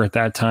career at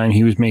that time,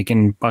 he was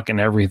making fucking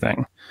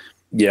everything.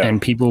 Yeah,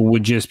 and people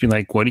would just be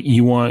like, "What do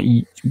you want?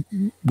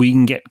 We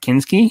can get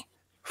Kinski.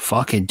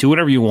 Fuck it, do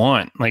whatever you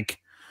want. Like,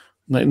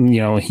 you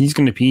know, he's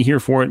going to be here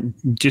for it.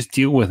 Just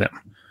deal with him."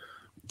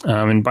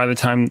 And by the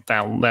time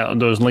that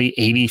those late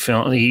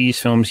 80s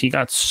films, he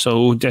got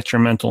so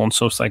detrimental and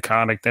so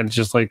psychotic that it's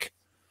just like,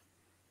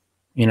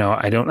 you know,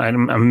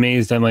 I'm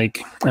amazed that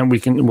like, and we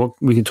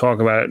can talk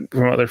about it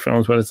from other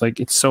films, but it's like,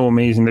 it's so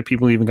amazing that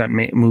people even got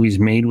movies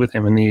made with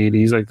him in the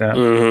 80s like that.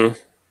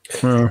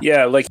 Mm-hmm.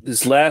 Yeah. Like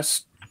his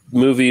last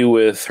movie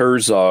with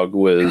Herzog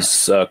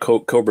was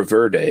Cobra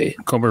Verde.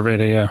 Cobra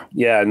Verde. Yeah.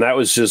 Yeah. And that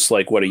was just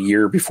like what, a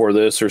year before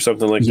this or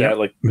something like that.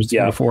 Like,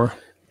 yeah. Before.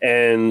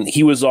 And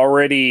he was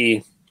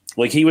already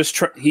like, he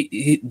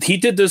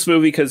did this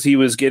movie because he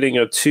was getting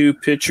a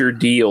 2-picture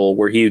deal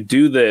where he would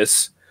do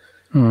this.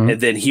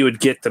 And then he would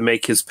get to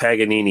make his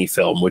Paganini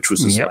film, which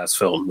was his last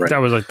film. Right? That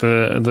was like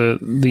the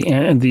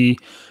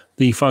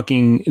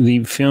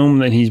film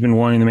that he's been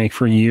wanting to make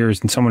for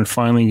years, and someone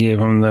finally gave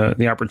him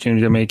the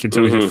opportunity to make it.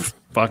 So he said,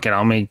 "Fuck it,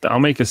 I'll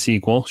make a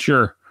sequel."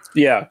 Sure.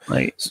 Yeah.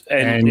 Like,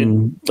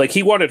 and like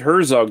he wanted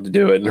Herzog to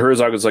do it, and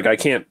Herzog was like, "I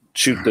can't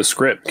shoot the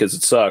script because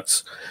it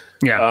sucks."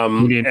 Yeah,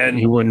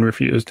 he wouldn't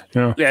refused.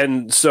 Yeah.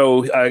 And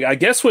so I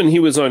guess when he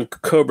was on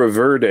Cobra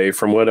Verde,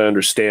 from what I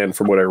understand,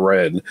 from what I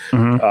read,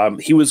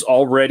 he was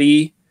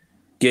already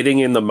getting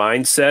in the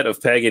mindset of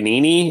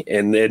Paganini,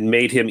 and it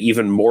made him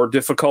even more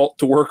difficult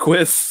to work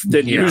with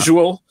than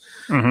usual.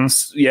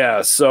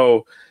 Yeah,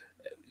 so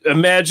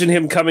imagine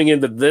him coming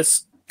into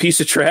this piece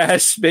of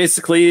trash,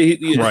 basically.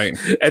 Right.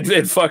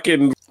 And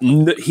fucking,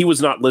 he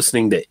was not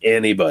listening to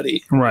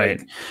anybody. Right.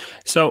 Like,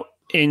 so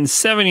in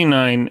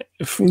 79,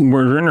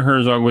 Werner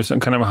Herzog was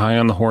kind of high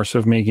on the horse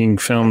of making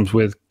films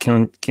with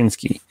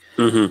Kinski.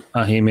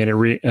 He made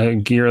a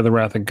Gear of the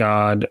Wrath of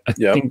God. I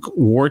think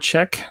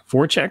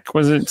Vorchek,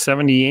 was it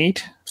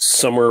 78?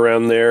 Somewhere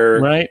around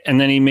there. Right.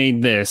 And then he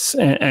made this.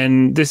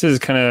 And this is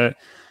kind of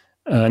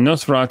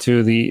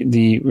Nosferatu,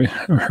 the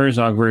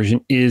Herzog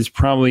version, is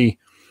probably,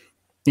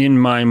 in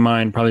my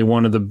mind, probably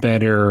one of the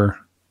better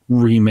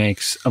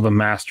remakes of a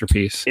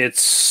masterpiece.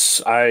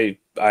 It's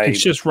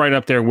just right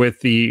up there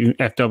with the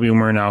F.W.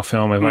 Murnau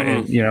film.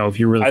 If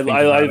you really,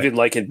 I even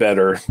like it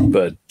better,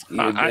 but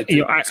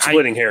it's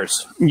splitting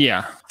hairs.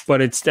 Yeah,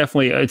 but it's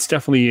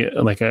definitely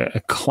like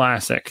a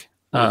classic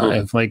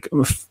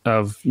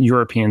of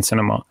European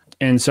cinema.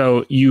 And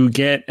so you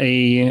get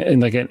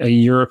a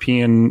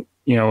European,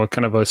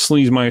 kind of a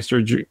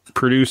sleazemeister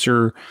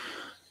producer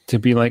to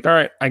be like, all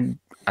right,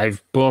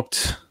 I've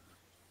booked,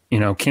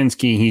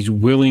 Kinski. He's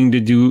willing to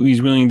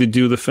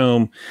do the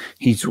film.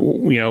 He's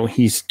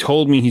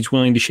told me he's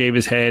willing to shave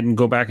his head and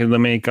go back into the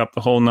makeup,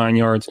 the whole 9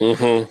 yards.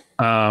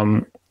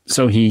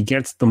 So he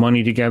gets the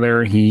money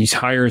together. He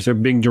hires a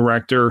big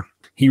director.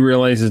 He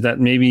realizes that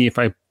maybe if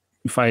I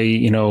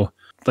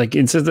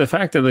it's just the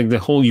fact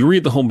that you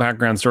read the whole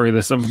background story of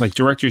this, stuff like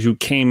directors who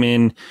came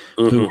in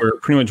who were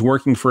pretty much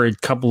working for a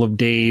couple of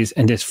days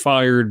and just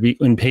fired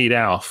and paid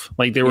off.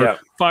 Like they were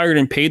fired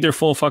and paid their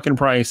full fucking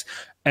price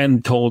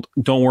and told,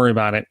 don't worry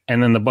about it.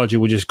 And then the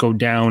budget would just go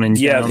down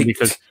and down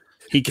because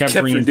he kept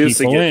bringing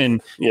people in.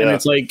 And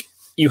it's like,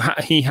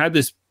 he had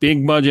this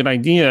big budget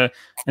idea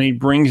and he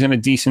brings in a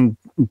decent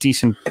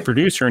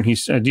producer and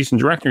he's a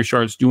decent director. He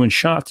starts doing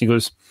shots. He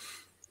goes,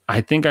 I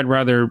think I'd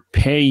rather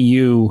pay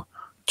you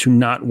to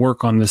not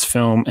work on this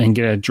film and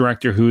get a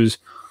director who's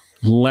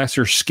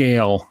lesser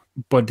scale,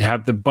 but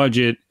have the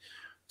budget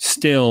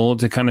still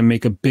to kind of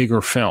make a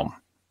bigger film.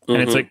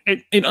 And it's like,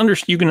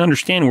 you can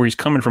understand where he's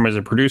coming from as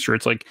a producer.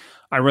 It's like,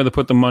 I'd rather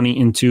put the money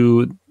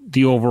into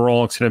the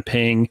overall instead of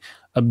paying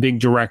a big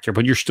director,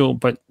 but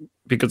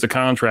because of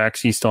contracts,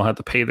 he still had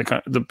to pay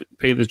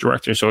pay this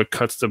director. So it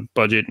cuts the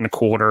budget in a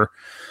quarter.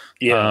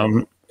 Yeah.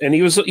 And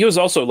he was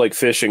also like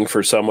fishing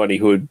for somebody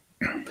who would,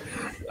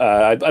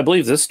 I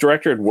believe this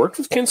director had worked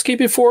with Kinski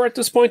before at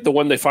this point, the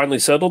one they finally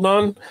settled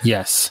on.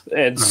 Yes.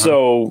 And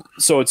so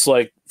it's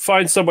like,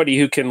 find somebody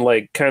who can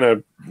like kind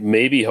of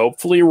maybe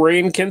hopefully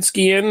rein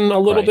Kinski in a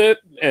little bit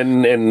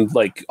and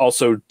like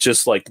also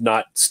just like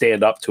not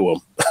stand up to him.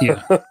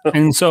 Yeah.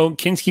 And so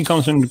Kinski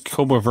comes from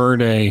Cobra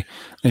Verde.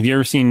 Have you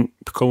ever seen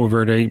Cobra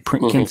Verde?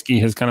 Kinski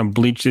has kind of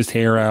bleached his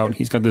hair out.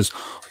 He's got this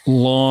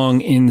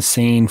long,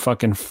 insane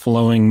fucking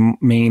flowing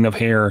mane of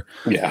hair.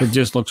 Yeah. It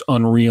just looks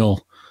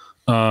unreal.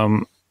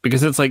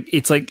 Because it's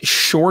like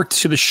short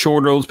to the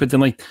shoulders, but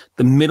then like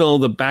the middle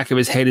of the back of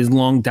his head is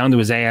long down to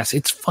his ass.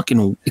 It's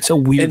a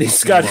weird. And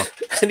he's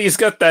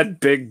got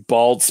that big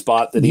bald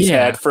spot that he's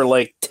had for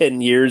like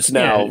 10 years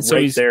now. So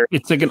right there.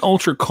 It's like an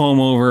ultra comb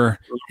over.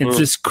 It's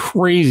this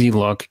crazy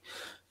look.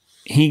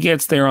 he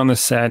gets there on the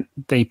set.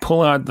 They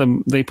pull out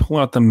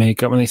the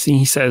makeup, and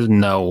he says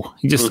no.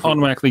 He just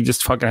automatically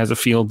just fucking has a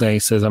field day.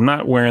 Says, I'm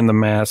not wearing the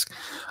mask.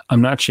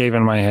 I'm not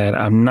shaving my head.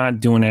 I'm not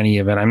doing any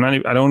of it.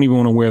 I don't even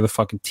want to wear the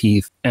fucking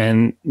teeth.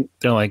 And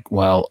they're like,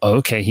 well,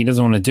 okay, he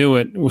doesn't want to do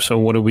it. So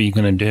what are we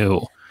going to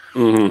do?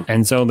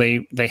 And so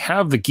they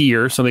have the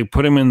gear. So they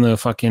put him in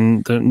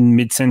the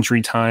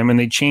mid-century time, and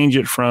they change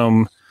it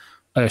from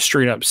a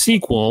straight up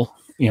sequel,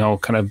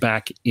 kind of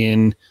back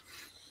in,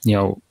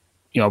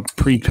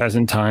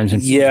 pre-peasant times.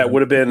 And it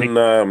would have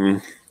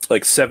been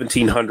like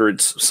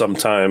 1700s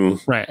sometime.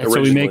 Right. And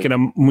so we make it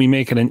an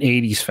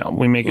 80s film.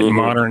 We make it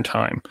modern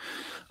time,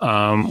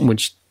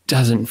 which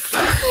doesn't.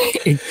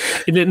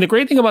 The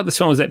great thing about this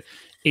film is that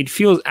it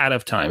feels out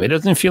of time. It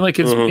doesn't feel like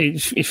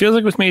it's. It feels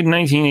like it was made in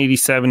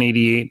 1987,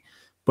 88,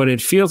 but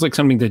it feels like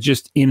something that's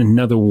just in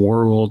another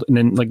world, and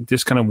then like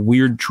this kind of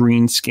weird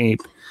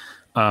dreamscape,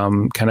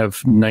 kind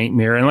of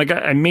nightmare. And like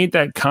I made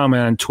that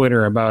comment on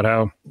Twitter about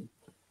how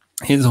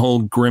his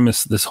whole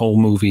grimace, this whole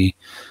movie,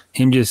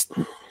 him just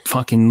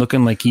fucking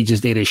looking like he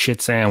just ate a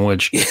shit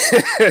sandwich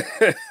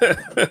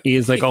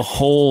is like a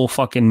whole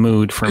fucking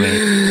mood for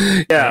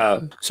me. Yeah.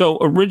 So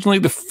originally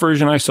the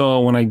version I saw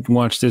when I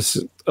watched this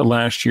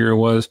last year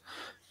was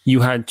you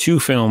had two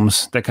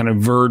films that kind of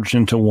verged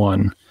into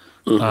one.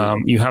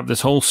 You have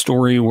this whole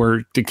story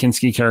where the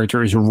Kinski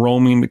character is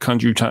roaming the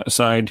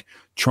countryside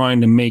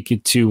trying to make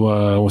it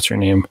to what's her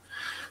name?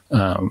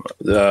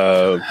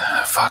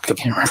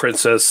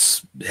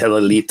 Princess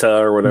Helelita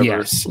or whatever.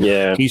 Yes.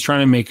 Yeah. He's trying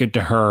to make it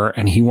to her,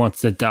 and he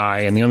wants to die,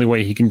 and the only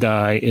way he can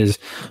die is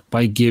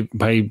by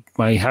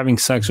having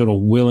sex with a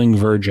willing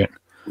virgin.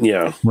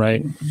 Yeah.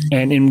 Right.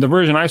 And in the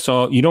version I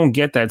saw, you don't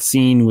get that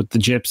scene with the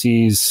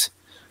gypsies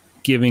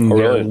giving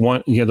the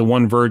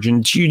one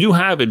virgin. You do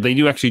have it. They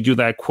do actually do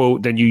that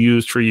quote that you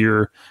used for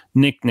your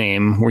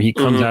nickname, where he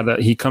comes out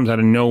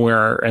of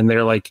nowhere, and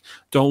they're like,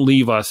 "Don't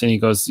leave us," and he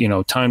goes,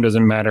 "Time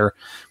doesn't matter."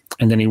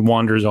 And then he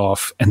wanders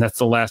off, and that's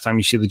the last time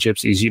you see the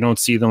gypsies. You don't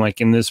see them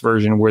like in this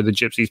version where the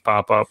gypsies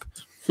pop up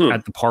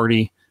at the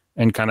party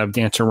and kind of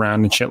dance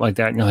around and shit like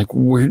that. And you're like,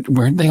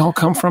 where'd they all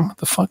come from? What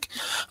the fuck?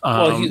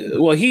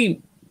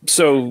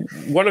 So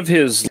one of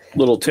his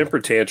little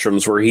temper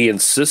tantrums where he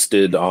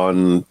insisted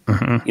on,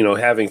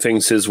 having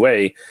things his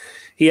way,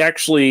 he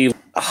actually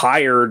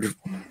hired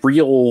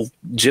real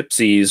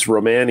gypsies,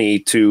 Romani,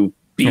 to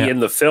be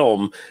in the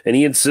film, and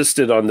he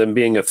insisted on them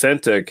being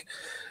authentic.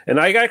 And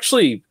I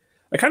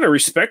kind of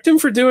respect him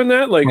for doing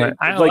that.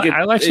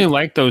 I actually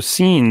like those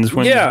scenes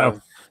when you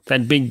have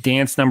that big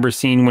dance number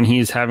scene when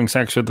he's having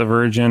sex with the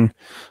virgin,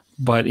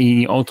 but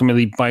he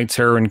ultimately bites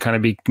her and kind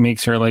of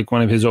makes her like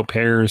one of his au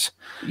pairs.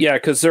 Yeah,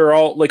 because they're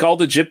all like all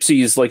the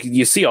gypsies. Like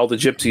you see, all the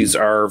gypsies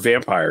are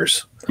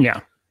vampires.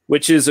 Yeah,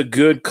 which is a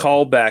good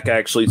callback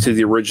actually to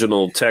the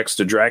original text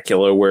of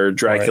Dracula, where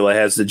Dracula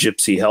has the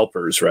gypsy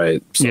helpers,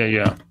 right? So,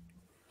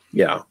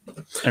 yeah.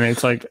 And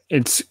it's like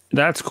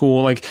that's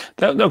cool. Like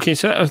that. Okay,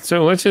 so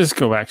let's just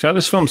go back. So how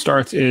this film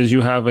starts is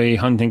you have a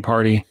hunting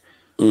party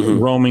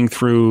roaming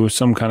through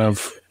some kind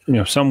of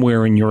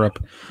somewhere in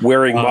Europe,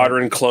 wearing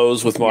modern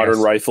clothes with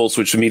modern rifles,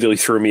 which immediately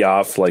threw me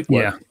off. Like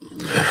what?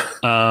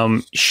 Yeah,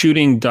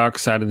 shooting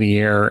ducks out of the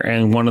air,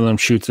 and one of them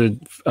shoots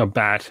a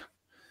bat.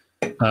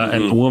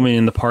 And the woman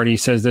in the party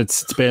says that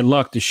it's bad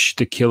luck to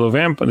kill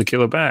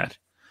a bat.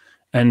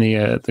 And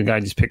the guy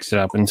just picks it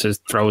up and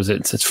throws it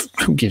and says,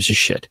 who gives a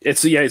shit?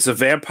 It's a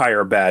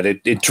vampire bat.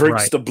 It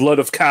drinks the blood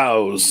of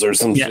cows or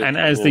something. Yeah, and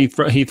as he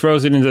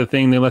throws it into the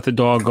thing, they let the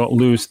dog go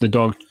loose. The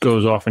dog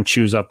goes off and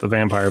chews up the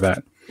vampire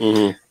bat.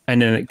 And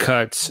then it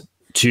cuts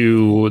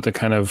to the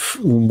kind of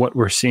what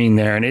we're seeing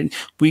there. And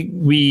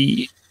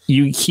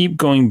you keep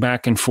going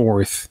back and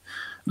forth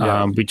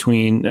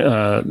between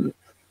the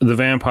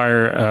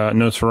vampire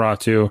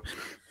Nosferatu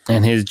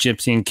and his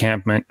gypsy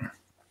encampment,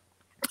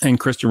 and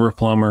Christopher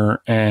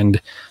Plummer and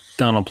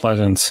Donald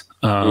Pleasance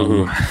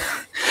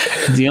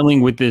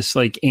dealing with this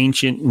like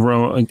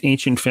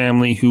ancient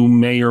family who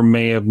may or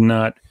may have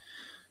not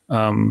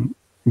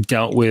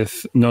dealt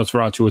with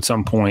Nosferatu at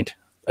some point.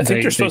 I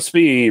think they're supposed to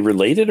be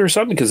related or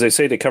something, because they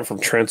say they come from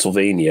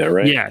Transylvania,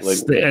 right?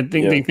 Yes,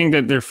 they think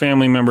that their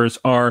family members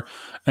are,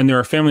 and there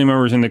are family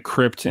members in the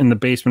crypt in the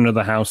basement of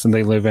the house that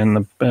they live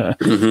in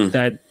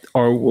that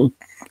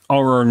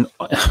are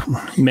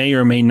may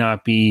or may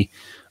not be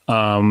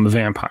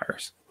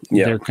vampires.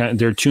 Yeah,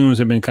 their tombs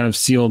have been kind of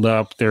sealed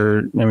up.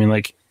 They're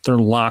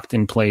locked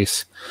in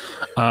place.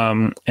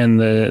 And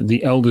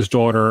the eldest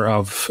daughter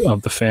of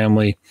the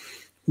family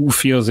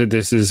feels that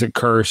this is a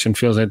curse and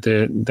feels that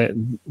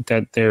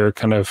they're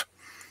kind of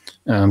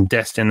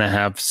destined to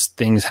have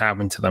things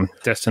happen to them.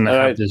 Destined to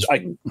have this.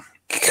 I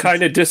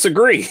kind of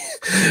disagree.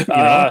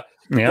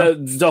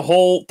 The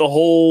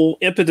whole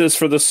impetus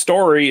for the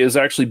story is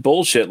actually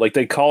bullshit. Like,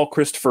 they call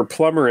Christopher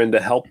Plummer in to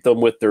help them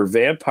with their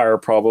vampire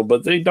problem,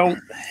 but they don't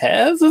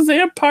have a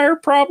vampire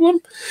problem,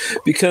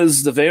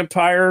 because the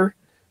vampire,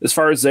 as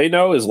far as they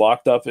know, is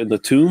locked up in the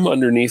tomb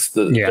underneath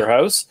their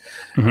house.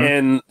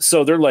 And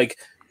so they're like,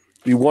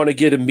 we want to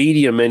get a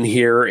medium in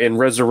here and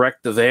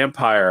resurrect the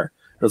vampire.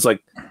 was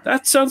like,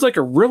 that sounds like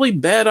a really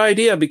bad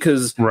idea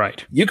because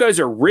you guys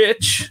are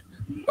rich.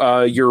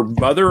 Your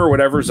mother or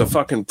whatever is a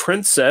fucking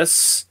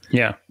princess.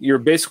 Yeah. You're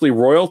basically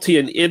royalty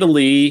in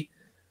Italy.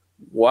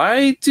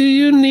 Why do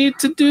you need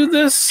to do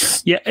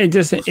this? Yeah,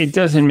 it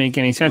doesn't make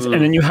any sense.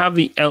 And then you have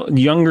the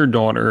younger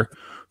daughter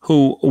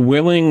who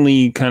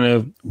willingly kind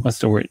of, what's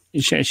the word?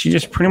 She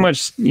just pretty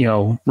much,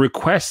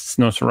 requests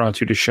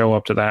Nosferatu to show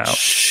up to the house.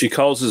 She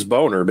calls his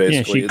boner,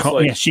 basically.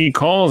 She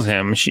calls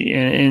him.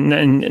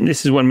 And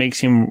this is what makes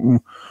him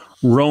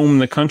roam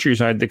the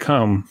countryside to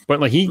come.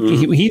 But like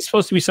he's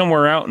supposed to be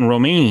somewhere out in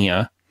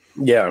Romania.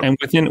 Yeah. And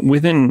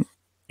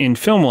in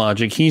film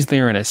logic, he's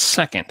there in a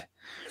second.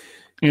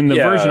 In the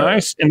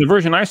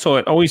version I saw,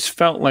 it always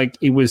felt like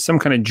it was some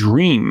kind of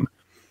dream.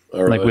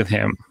 Like with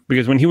him,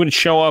 because when he would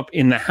show up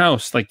in the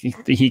house, like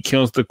he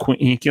kills the queen,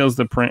 he kills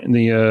their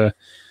grandmother,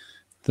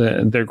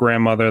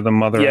 the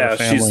mother of the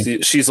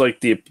family. she's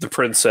like the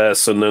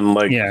princess, and then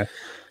like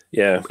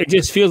it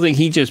just feels like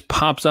he just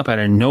pops up out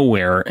of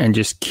nowhere and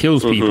just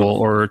kills people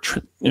or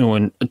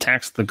and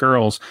attacks the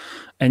girls,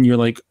 and you're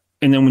like,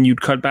 and then when you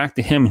cut back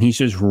to him, he's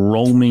just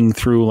roaming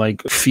through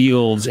like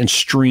fields and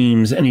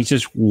streams, and he's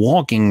just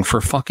walking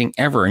for fucking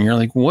ever, and you're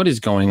like, what is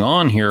going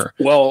on here?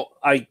 Well,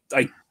 I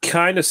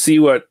kind of see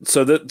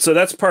so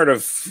that's part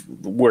of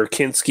where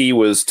Kinski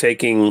was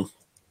taking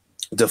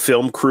the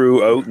film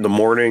crew out in the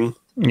morning,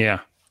 and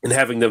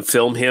having them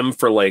film him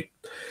for like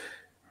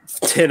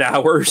 10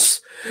 hours,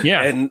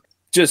 and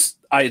just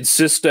I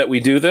insist that we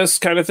do this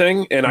kind of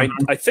thing, and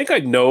I think I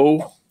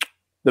know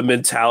the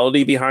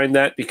mentality behind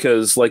that,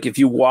 because like if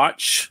you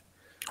watch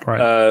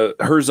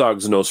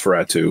Herzog's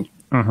Nosferatu,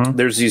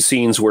 there's these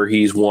scenes where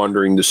he's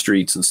wandering the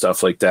streets and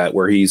stuff like that,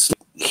 where he's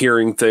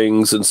hearing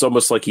things, and it's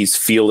almost like he's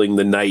feeling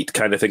the night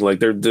kind of thing. Like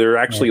they're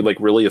actually like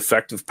really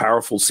effective,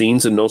 powerful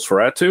scenes in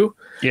Nosferatu.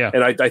 Yeah.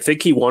 And I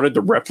think he wanted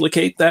to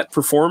replicate that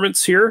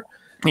performance here.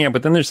 Yeah,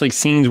 but then there's like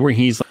scenes where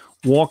he's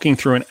walking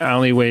through an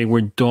alleyway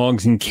with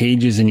dogs in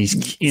cages, and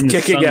he's in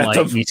the sunlight,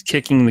 and he's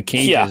kicking the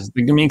cages. Yeah.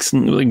 It makes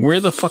like, where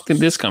the fuck did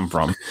this come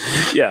from?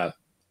 Yeah.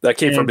 That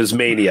came from his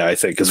mania, I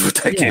think, is what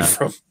that came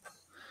from.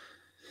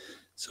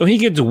 So he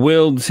gets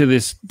willed to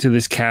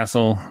this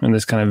castle and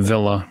this kind of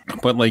villa,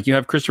 but like you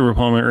have Christopher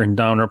Plummer and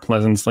Donald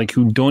Pleasance, like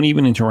who don't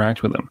even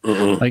interact with him.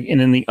 Like,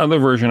 and in the other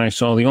version I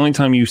saw, the only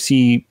time you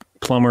see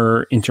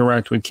Plummer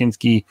interact with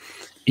Kinski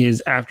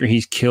is after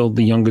he's killed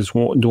the youngest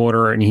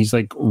daughter, and he's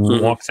like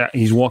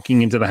he's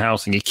walking into the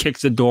house, and he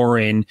kicks the door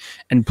in,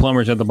 and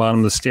Plummer's at the bottom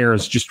of the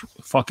stairs, just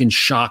fucking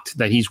shocked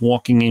that he's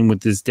walking in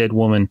with this dead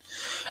woman.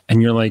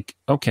 And you're like,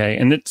 okay.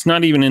 And it's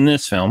not even in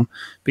this film,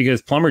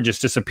 because Plummer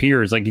just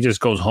disappears. Like he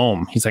just goes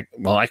home. He's like,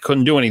 well, I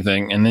couldn't do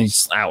anything. And then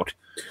he's out.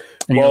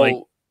 And you're like,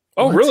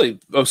 oh, really?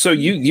 Oh, so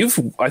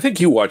I think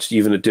you watched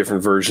even a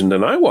different version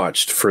than I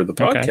watched for the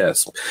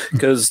podcast,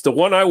 because the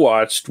one I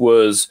watched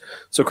was,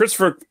 so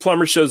Christopher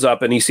Plummer shows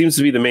up, and he seems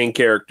to be the main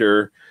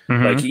character.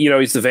 Like,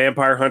 he's the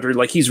vampire hunter.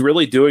 Like he's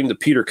really doing the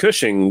Peter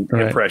Cushing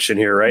impression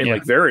here, right? Yeah.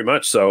 Like very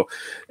much so.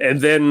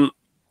 And then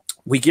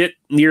we get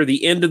near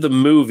the end of the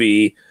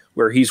movie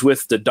where he's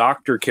with the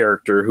doctor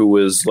character, who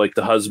was like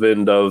the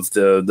husband of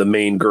the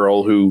main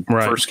girl who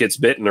first gets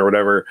bitten or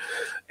whatever.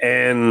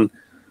 And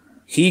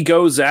he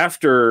goes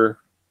after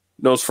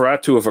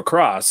Nosferatu of a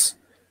cross,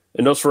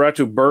 and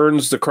Nosferatu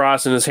burns the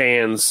cross in his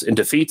hands and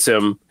defeats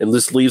him, and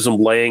just leaves him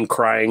laying,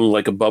 crying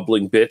like a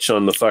bubbling bitch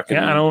on the fucking.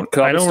 Yeah, I don't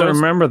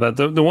remember that.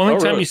 The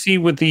only time you see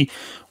with the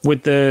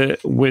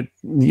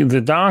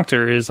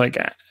doctor is like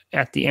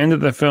at the end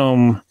of the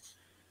film,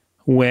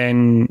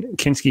 when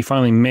Kinski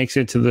finally makes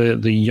it to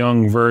the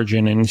young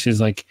virgin, and she's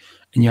like,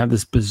 and you have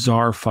this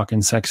bizarre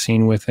fucking sex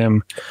scene with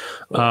him.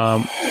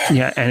 And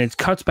it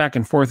cuts back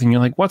and forth, and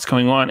you're like, what's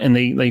going on? And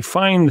they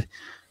find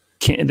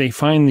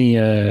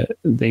the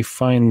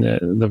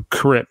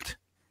crypt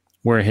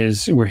where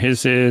his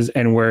is,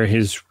 and where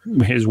his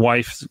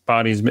wife's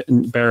body's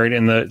buried,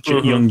 and the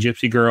young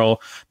gypsy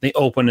girl. They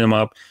open him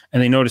up,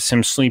 and they notice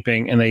him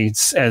sleeping, and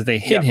as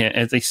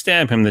they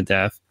stab him to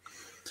death,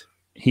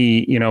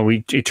 he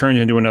turns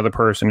into another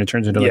person. It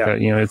turns into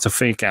it's a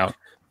fake out.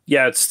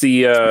 Yeah, it's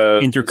the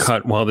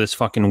intercut while this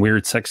fucking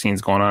weird sex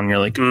scene's going on. And you're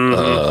like,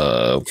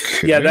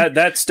 okay. Yeah,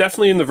 that's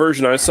definitely in the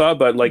version I saw.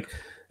 But like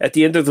at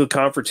the end of the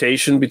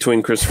confrontation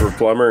between Christopher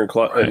Plummer and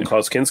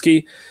Klaus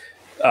Kinski,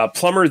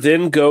 Plummer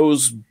then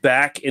goes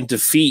back in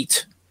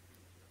defeat,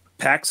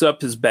 packs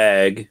up his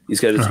bag. He's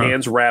got his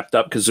hands wrapped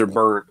up because they're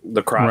burnt.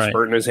 The cross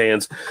burnt in his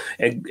hands,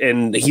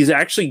 and he's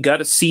actually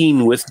got a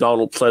scene with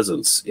Donald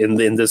Pleasance in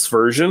this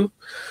version.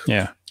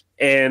 Yeah.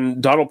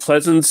 And Donald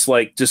Pleasance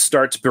like just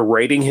starts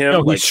berating him.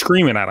 No, he's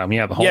screaming at him.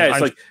 Yeah, the whole it's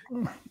like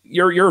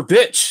you're a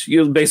bitch.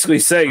 You basically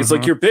say it's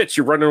like you're a bitch.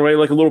 You're running away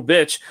like a little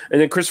bitch.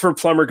 And then Christopher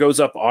Plummer goes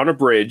up on a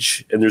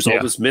bridge, and there's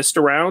all this mist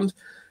around,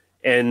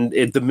 and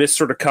the mist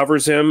sort of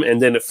covers him,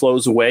 and then it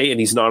flows away, and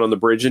he's not on the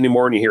bridge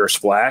anymore. And you hear a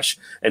splash,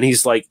 and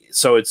he's like,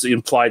 so it's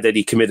implied that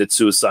he committed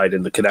suicide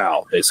in the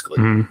canal, basically.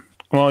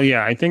 Mm-hmm. Well,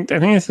 yeah, I think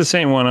it's the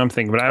same one I'm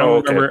thinking, but I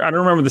don't remember. I don't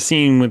remember the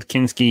scene with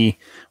Kinski,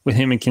 with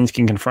him and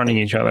Kinski confronting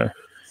each other.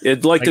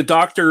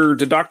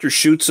 The doctor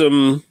shoots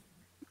him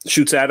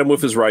shoots at him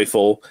with his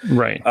rifle.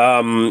 Right.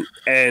 And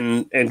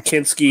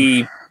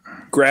Kinski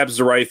grabs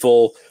the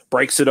rifle,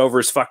 breaks it over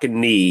his fucking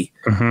knee,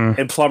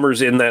 and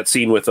Plummer's in that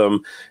scene with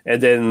him.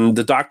 And then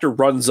the doctor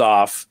runs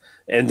off.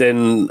 And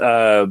then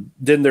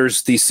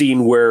there's the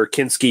scene where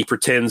Kinski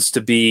pretends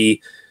to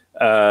be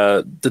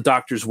the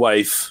doctor's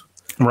wife.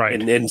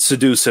 Right. And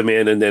seduce him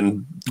in and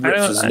then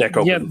rips his neck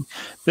open.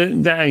 I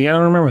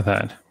don't remember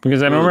that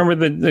because I don't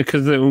remember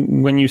because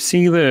when you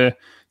see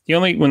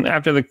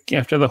after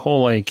the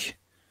whole like,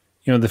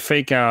 you know, the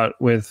fake out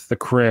with the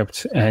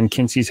crypt and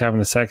Kinski's having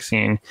the sex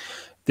scene,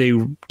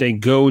 they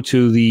go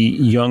to the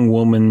young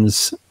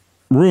woman's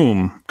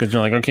room because they're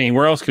like, okay,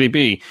 where else could he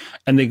be?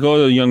 And they go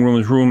to the young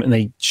woman's room and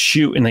they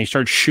shoot and they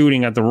start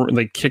shooting at the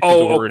they kick the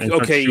door. And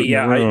okay,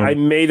 yeah, I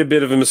made a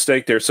bit of a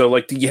mistake there. So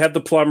like you have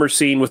the Plummer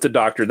scene with the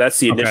doctor. That's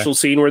the initial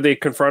scene where they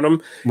confront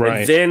him,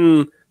 right? And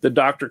then the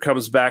doctor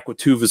comes back with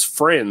two of his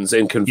friends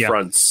and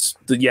confronts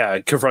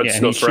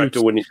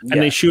Nosferatu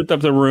and they shoot up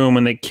the room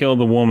and they kill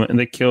the woman and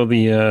they kill the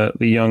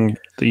young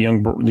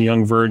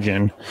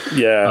virgin.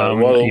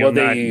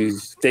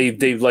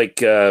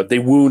 They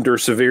wound her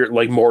severe,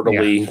 like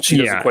mortally. She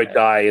doesn't quite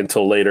die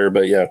until later,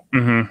 but yeah.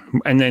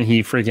 And then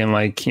he freaking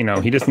like, you know,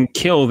 he doesn't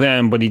kill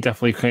them, but he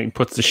definitely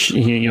puts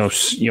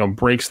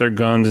breaks their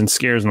guns and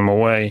scares them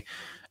away.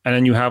 And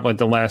then you have like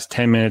the last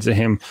 10 minutes of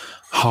him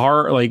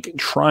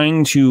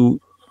trying to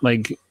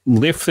like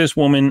lift this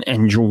woman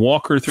and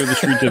walk her through the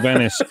streets of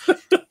Venice,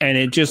 and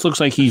it just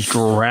looks like he's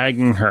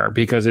dragging her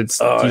because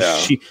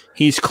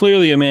he's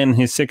clearly a man in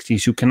his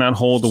 60s who cannot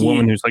hold a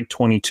woman who's like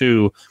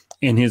 22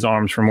 in his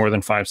arms for more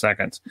than 5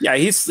 seconds. Yeah,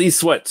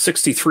 he's what,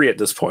 63 at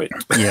this point.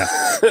 Yeah.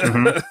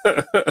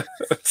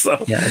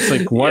 So yeah, it's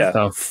like what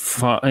the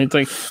fuck? It's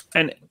like,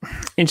 and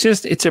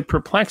it's a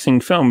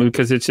perplexing film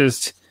because it's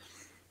just,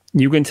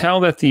 you can tell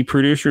that the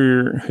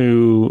producer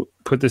who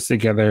put this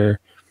together.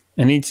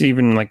 And it's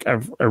even like I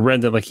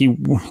read that like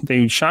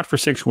they shot for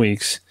 6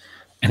 weeks,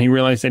 and he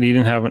realized that he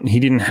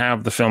didn't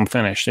have the film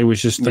finished. It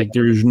was just like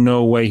there's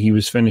no way he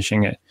was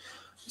finishing it.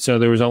 So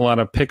there was a lot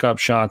of pickup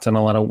shots and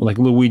a lot of like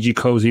Luigi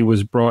Cosi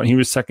was brought. He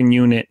was second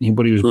unit,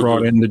 but he was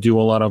brought in to do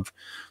a lot of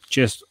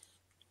just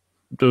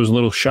those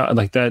little shots,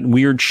 like that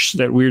weird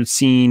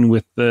scene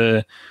with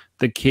the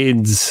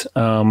kids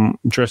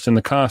dressed in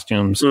the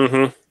costumes.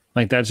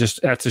 Like that's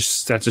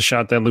a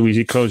shot that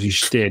Luigi Cosi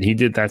did. He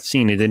did that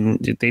scene. They didn't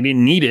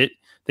need it.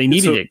 They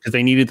needed it because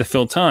they needed to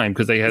fill time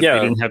because they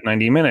didn't have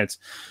 90 minutes,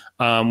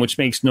 which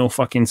makes no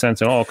fucking sense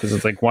at all. Because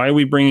it's like, why are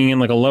we bringing in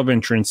like a love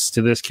entrance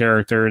to this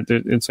character?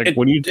 It's like,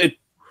 what do you do?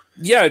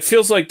 Yeah, it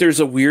feels like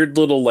there's a weird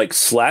little like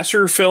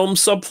slasher film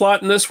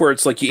subplot in this where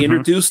it's like you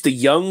introduce the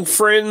young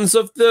friends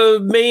of the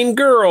main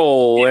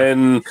girl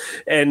and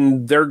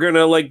they're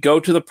gonna like go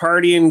to the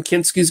party and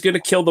Kinski's gonna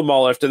kill them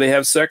all after they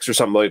have sex or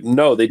something. Like,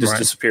 no, they just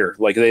disappear.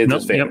 Like they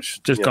just vanish.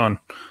 Gone.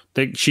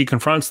 She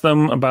confronts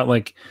them about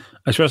like,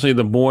 especially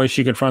the boy.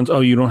 She confronts, oh,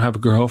 you don't have a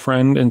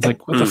girlfriend, and it's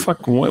like, what the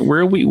fuck?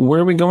 Where are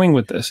we going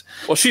with this?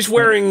 Well, she's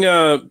wearing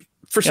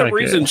for some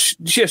reason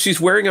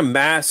she's wearing a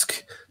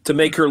mask to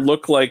make her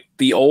look like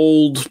the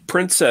old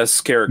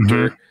princess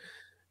character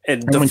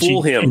and to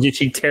fool him. And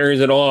she tears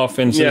it off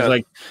and she's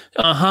like,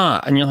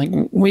 and you're like,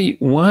 wait,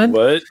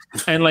 what?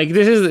 And like,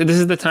 this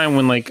is the time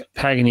when like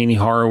Paganini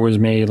horror was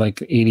made,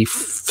 like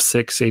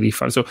 86,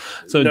 85. So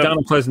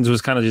Donald Pleasence was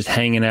kind of just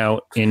hanging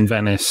out in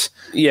Venice.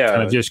 Yeah.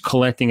 Kind of just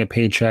collecting a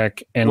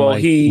paycheck and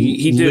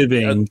he did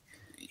living.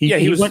 He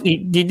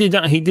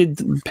did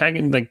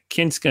Pagan, like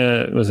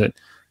Kinska, was it?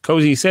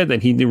 Cosi said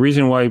that the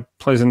reason why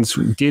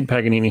Pleasence did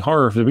Paganini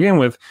horror to begin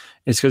with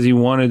is because he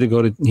wanted to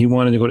go to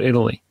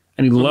Italy,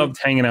 and he loved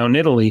hanging out in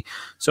Italy.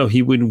 So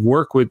he would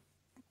work with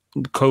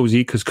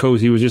Cosi because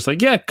Cosi was just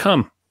like, yeah,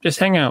 come, just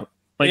hang out.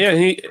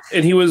 Like,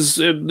 he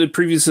was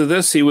previous to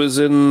this, he was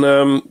in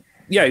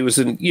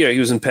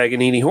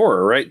Paganini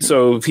horror, right?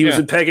 So he was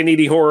in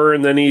Paganini horror,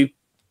 and then he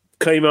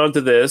came on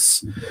to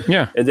this,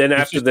 and then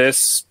after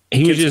this,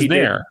 he was just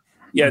there.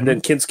 And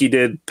then Kinski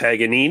did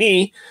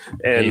Paganini,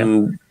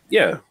 and.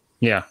 Yeah.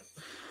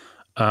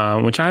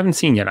 Which I haven't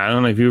seen yet. I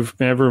don't know if you've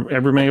ever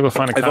been able to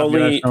find a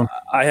copy.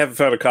 I haven't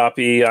found a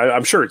copy.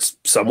 I'm sure it's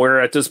somewhere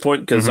at this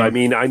point because I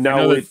mean I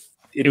know it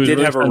did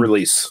have a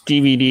release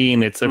DVD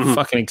and it's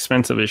fucking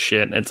expensive as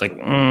shit. It's like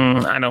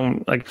I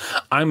don't like.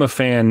 I'm a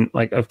fan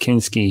like of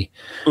Kinski,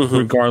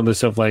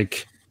 regardless of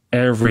like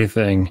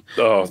everything.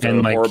 Oh,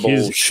 the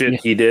horrible shit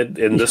he did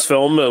in this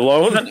film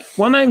alone.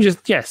 Not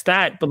just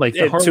that, but like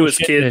the horrible to his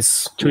shit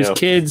kids, his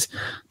kids,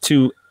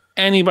 to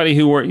anybody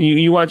who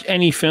you watch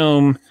any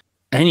film,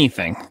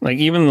 anything like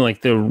even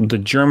like the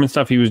German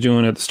stuff he was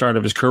doing at the start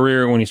of his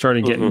career when he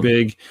started getting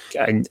big.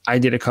 I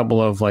did a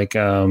couple of like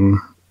World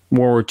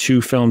War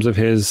II films of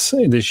his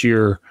this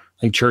year,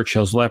 like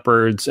Churchill's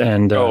Leopards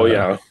and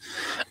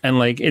and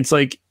like it's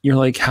like you're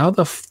like, how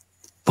the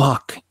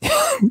fuck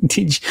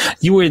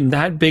you were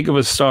that big of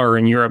a star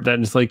in Europe that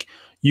it's like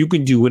you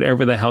could do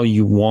whatever the hell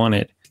you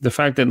wanted. the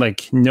fact that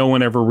like no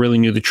one ever really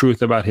knew the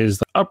truth about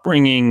his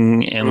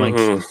upbringing, and like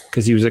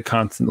because he was a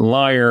constant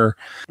liar.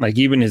 Like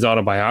even his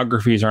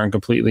autobiographies aren't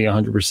completely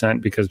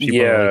 100% because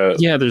people are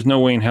like, there's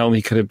no way in hell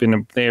he could have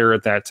been there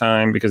at that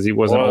time because he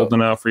wasn't old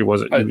enough or he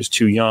was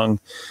too young.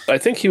 I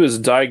think he was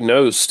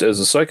diagnosed as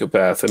a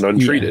psychopath and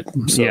untreated.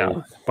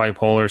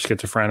 Bipolar,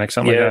 schizophrenic,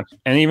 something like that.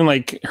 And even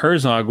like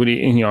Herzog would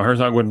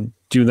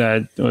do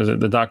that. Was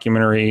it the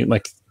documentary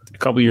like a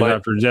couple years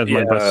after his death?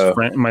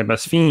 My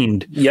best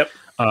fiend. Yep.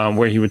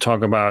 Where he would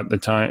talk about the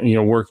time,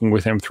 working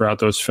with him throughout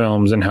those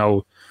films and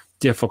how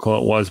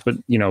difficult it was. But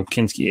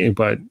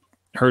but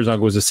Herzog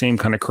was the same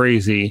kind of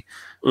crazy,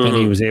 and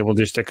he was able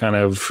just to kind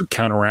of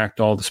counteract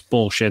all this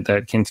bullshit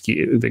that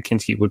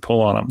Kinski would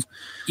pull on him.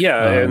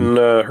 Yeah, and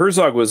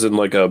Herzog was in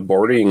like a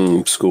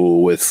boarding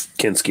school with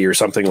Kinski or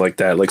something like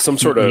that, like some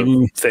sort of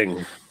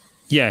thing.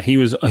 Yeah, he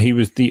was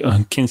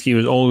Kinski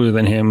was older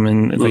than him,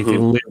 and like they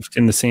lived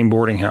in the same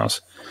boarding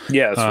house.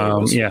 Yeah,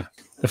 that's yeah.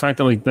 The fact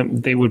that like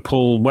they would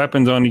pull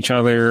weapons on each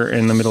other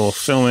in the middle of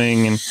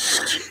filming, and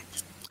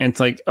it's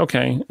like,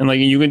 okay, and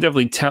like you can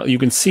definitely tell, you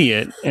can see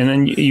it, and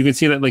then you can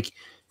see that like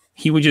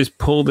he would just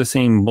pull the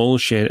same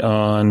bullshit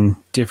on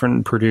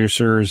different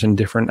producers and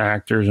different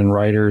actors and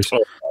writers,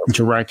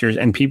 directors,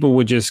 and people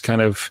would just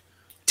kind of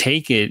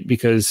take it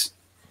because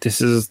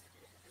this is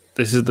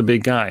the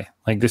big guy,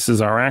 like this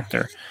is our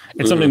actor.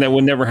 It's something that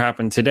would never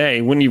happen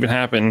today. Wouldn't even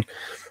happen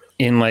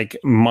in like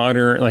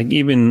modern, like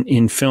even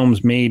in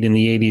films made in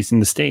the 80s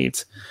in the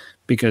States,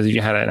 because if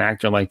you had an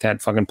actor like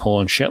that fucking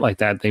pulling shit like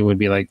that, they would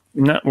be like,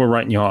 no, we're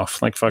writing you off.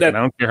 Like, fuck it, I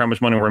don't care how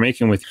much money we're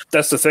making with you.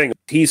 That's the thing.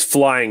 He's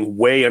flying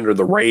way under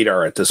the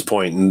radar at this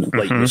point in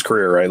late in his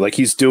career, right? Like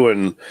he's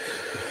doing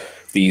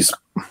these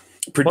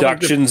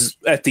productions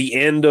at the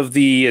end of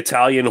the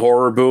Italian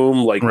horror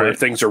boom, like where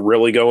things are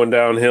really going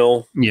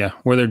downhill. Yeah,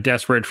 where they're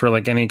desperate for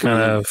like any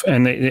kind of,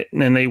 and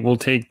they will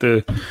take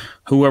the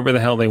whoever the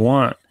hell they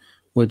want.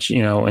 Which,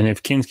 and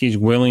if Kinski's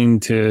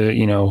willing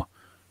to,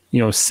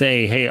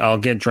 say, hey, I'll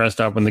get dressed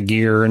up in the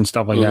gear and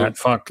stuff like that.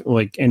 Fuck,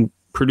 like, and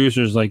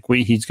producers like,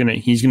 wait, he's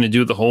gonna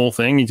do the whole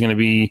thing. He's gonna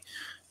be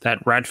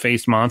that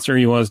rat-faced monster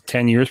he was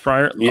 10 years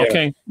prior. Yeah.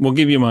 Okay, we'll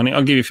give you money.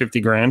 I'll give you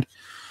 $50,000.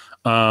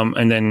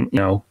 And then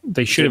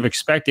they should have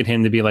expected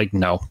him to be like,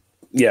 no.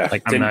 Yeah,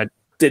 like I'm not.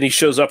 Then he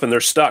shows up and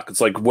they're stuck.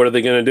 It's like, what are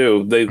they gonna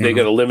do? They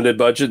got a limited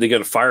budget. They got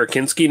to fire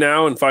Kinski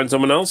now and find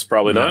someone else?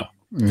 Probably not.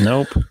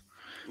 Nope.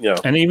 Yeah,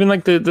 and even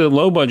like the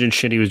low budget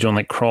shit he was doing,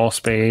 like Crawl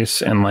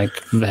Space and like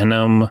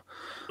Venom,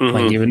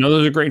 like even though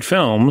those are great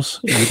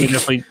films, you can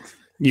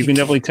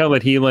definitely tell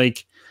that he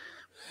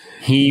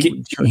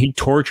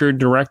tortured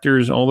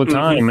directors all the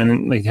time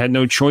and like had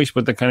no choice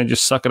but to kind of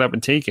just suck it up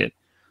and take it.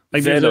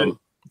 Like Venom.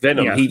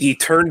 Yeah. He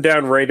turned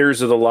down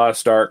Raiders of the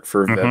Lost Ark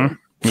for Venom.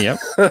 Yep,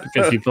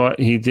 because he thought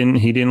he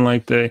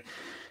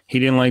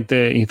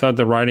thought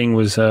the writing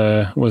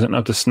wasn't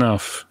up to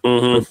snuff.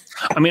 I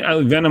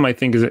mean, Venom, I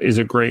think is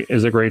a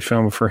great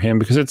film for him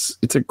because it's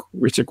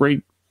a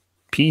great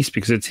piece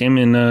because it's him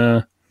in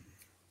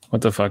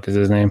what the fuck is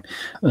his name?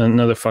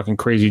 Another fucking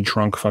crazy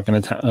drunk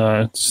fucking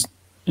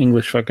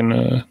English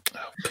fucking.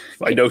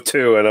 I know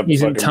too, and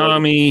he's in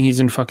Tommy. He's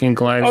in fucking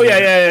Gladiator. Oh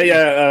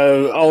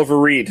yeah. Oliver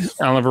Reed,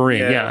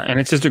 yeah. And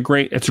it's just a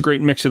great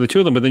mix of the two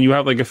of them. But then you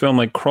have like a film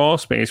like Crawl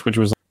Space, which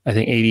was I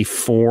think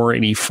 84,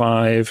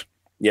 85.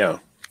 Yeah,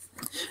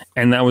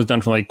 and that was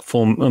done for like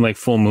Full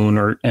Moon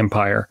or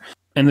Empire.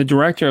 And the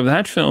director of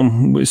that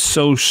film was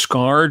so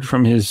scarred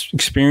from his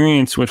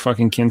experience with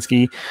fucking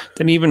Kinski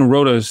that he even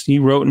wrote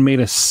and made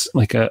a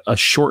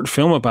short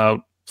film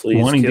about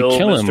wanting to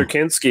kill Mr. him.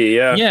 Kinski,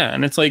 yeah. Yeah,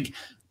 and it's like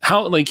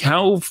how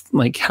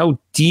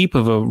deep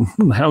of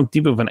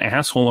an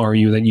asshole are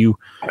you that you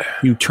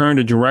turned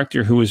a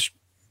director who was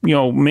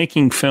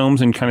making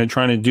films and kind of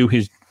trying to do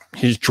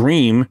his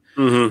dream.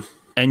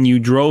 And you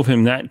drove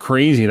him that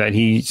crazy that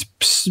he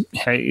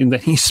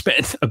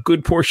spent a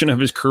good portion of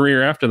his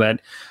career after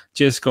that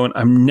just going,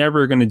 I'm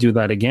never going to do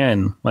that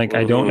again. Like,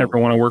 I don't ever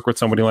want to work with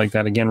somebody like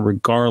that again,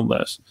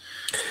 regardless.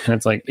 And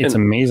it's like, it's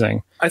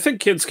amazing. I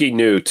think Kinski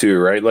knew too,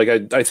 right?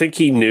 Like, I think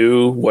he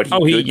knew what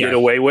he could get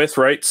away with,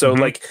 right? So,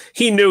 like,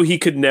 he knew he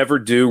could never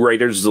do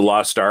Raiders of the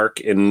Lost Ark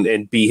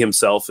and be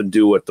himself and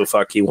do what the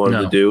fuck he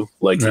wanted to do.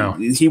 Like,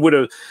 he would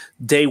have,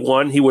 day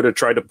one, he would have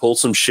tried to pull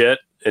some shit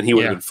and he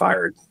would have been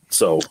fired.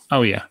 So,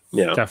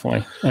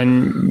 definitely.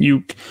 And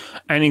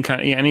any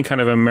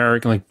kind of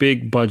American, like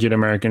big budget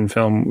American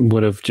film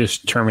would have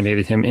just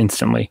terminated him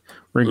instantly,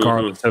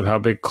 regardless of how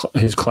big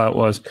his clout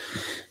was,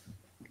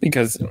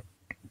 because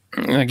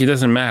like it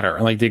doesn't matter.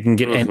 Like they can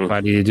get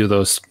anybody to do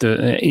those.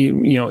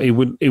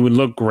 It would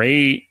look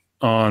great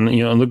on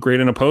look great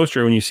in a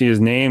poster when you see his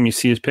name, you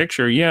see his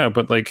picture. Yeah,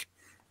 but like.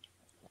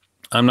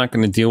 I'm not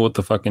going to deal with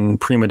the fucking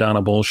prima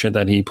donna bullshit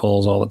that he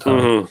pulls all the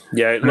time.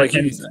 Yeah, like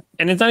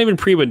and it's not even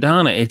prima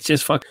donna. It's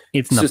just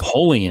it's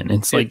Napoleon.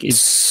 It's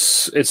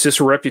just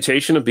a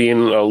reputation of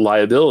being a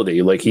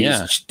liability. Like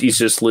he's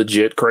just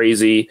legit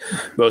crazy.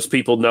 Most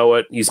people know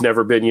it. He's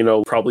never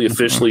been probably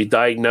officially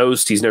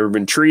diagnosed. He's never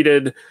been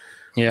treated.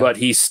 Yeah. But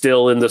he's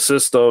still in the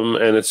system,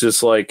 and it's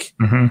just like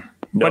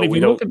But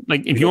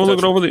if you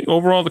look at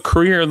overall the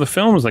career of the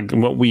films, like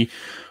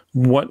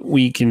what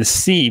we can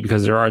see,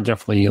 because there are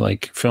definitely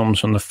like films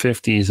from the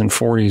 50s and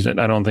 40s that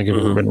I don't think have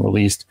ever been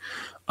released,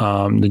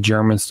 the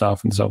German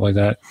stuff and stuff like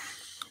that.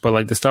 But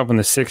like the stuff in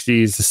the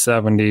 60s, the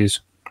 70s,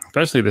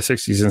 especially the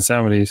 60s and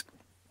 70s,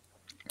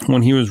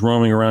 when he was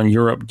roaming around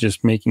Europe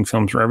just making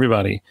films for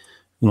everybody,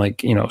 like,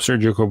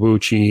 Sergio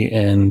Corbucci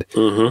and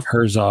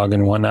Herzog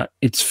and whatnot,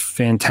 it's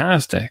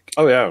fantastic.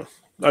 Oh yeah.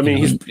 I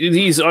mean,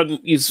 he's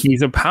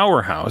a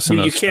powerhouse.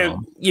 You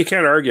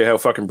can't argue how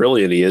fucking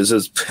brilliant he is.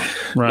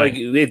 Right. Like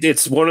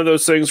it's one of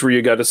those things where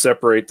you got to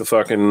separate the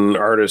fucking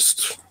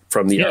artist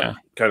from the art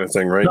kind of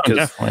thing, right? No,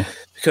 definitely.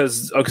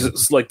 Because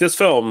it's like this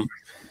film,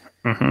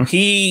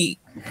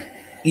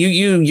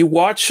 you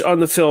watch on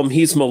the film,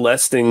 he's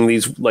molesting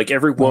these, like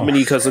every woman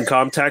he comes in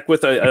contact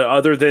with,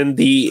 other than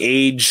the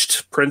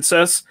aged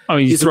princess. Oh,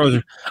 he throws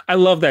her. I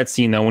love that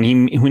scene though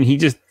when he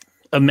just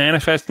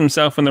manifests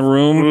himself in the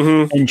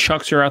room and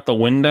chucks her out the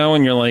window,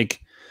 and you're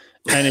like,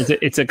 and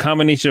it's a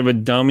combination of a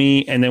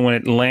dummy, and then when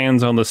it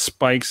lands on the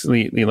spikes,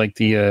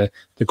 the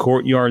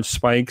courtyard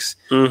spikes,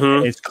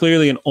 it's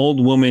clearly an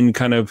old woman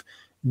kind of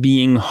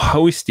being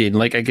hosted,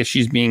 like I guess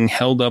she's being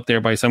held up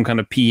there by some kind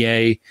of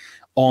PA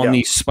on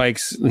these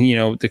spikes,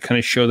 to kind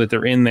of show that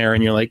they're in there,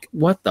 and you're like,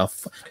 what the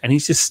and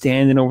he's just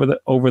standing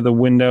over the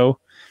window,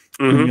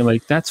 and you're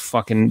like, that's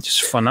fucking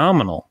just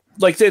phenomenal.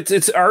 Like it's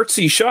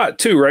artsy shot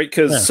too, right?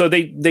 Because so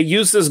they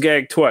use this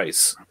gag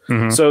twice.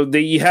 So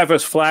you have a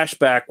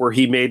flashback where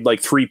he made like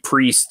 3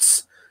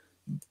 priests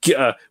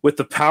with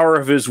the power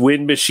of his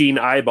wind machine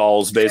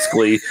eyeballs,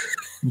 basically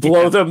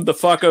blow them the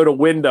fuck out a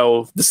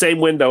window, the same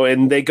window,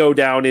 and they go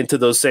down into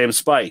those same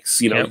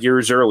spikes,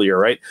 years earlier,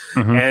 right?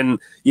 And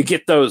you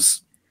get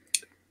those.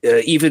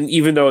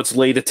 Even though it's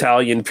late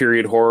Italian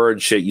period horror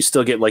and shit, you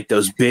still get like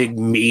those big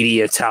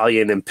meaty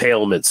Italian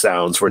impalement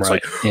sounds where it's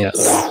like.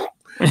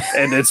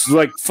 And it's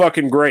like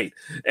fucking great.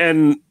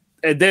 And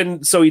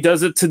then so he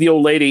does it to the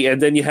old lady,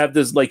 and then you have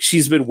this, like,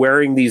 she's been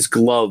wearing these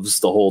gloves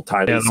the whole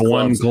time. Yeah, the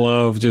one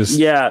glove just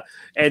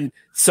and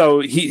so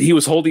he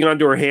was holding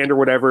onto her hand or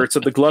whatever, so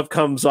the glove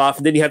comes off,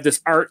 and then you have this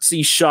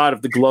artsy shot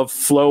of the glove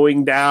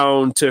flowing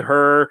down to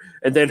her,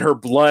 and then her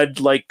blood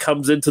like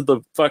comes into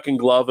the fucking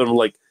glove, and I'm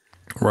like,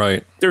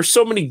 right, there's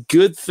so many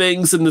good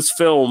things in this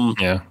film.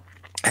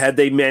 Had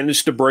they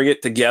managed to bring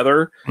it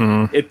together,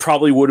 it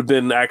probably would have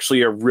been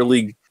actually a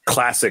really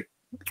classic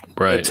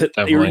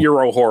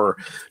Euro horror,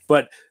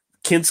 but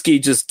Kinski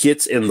just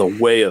gets in the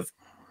way of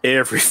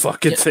every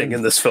fucking thing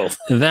in this film.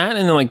 That,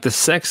 and like the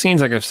sex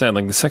scenes, like I've said,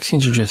 like the sex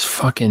scenes are just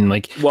fucking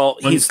like. Well,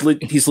 he's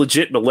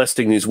legit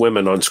molesting these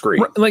women on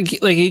screen. Like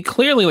he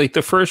clearly, like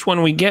the first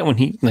one we get when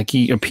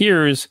he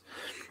appears,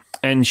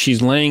 and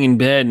she's laying in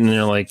bed, and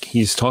they're like,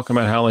 he's talking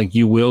about how like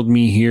you willed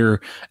me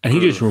here, and he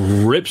just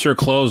rips her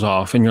clothes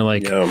off, and you're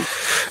like,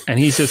 and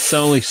he's just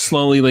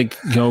slowly like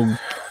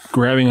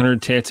grabbing on her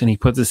tits, and he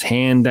puts his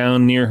hand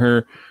down near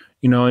her,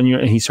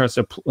 and he starts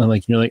to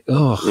like, you're like,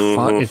 oh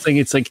fuck.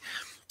 It's like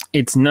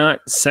it's not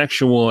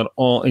sexual at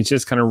all. It's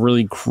just kind of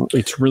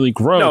it's really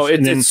gross. No,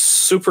 it's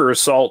super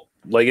assault.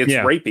 Like it's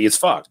rapey as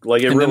fuck.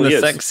 Like it really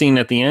is. The sex scene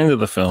at the end of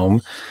the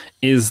film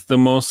is the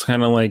most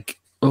kind of like,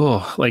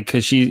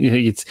 because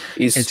he's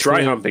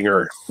dry humping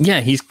her.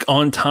 Yeah, he's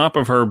on top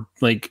of her,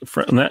 like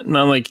not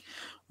like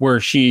where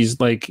she's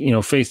like,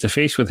 face to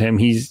face with him.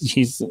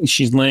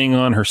 She's laying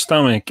on her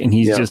stomach, and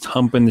he's just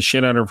humping the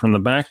shit out of her from the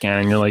back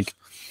end, and you're like,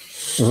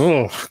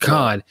 oh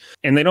god.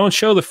 And they don't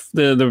show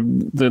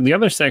the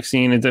other sex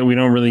scene that we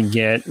don't really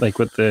get, like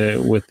with the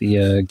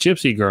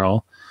gypsy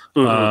girl.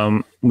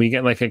 We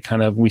get like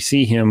we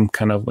see him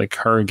kind of like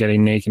her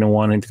getting naked and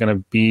wanting to kind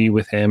of be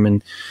with him,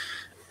 and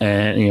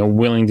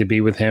willing to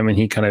be with him, and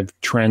he kind of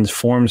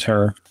transforms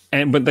her.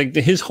 But like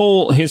his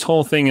whole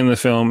thing in the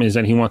film is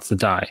that he wants to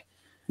die.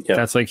 Yeah.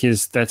 That's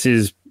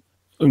his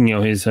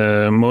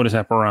modus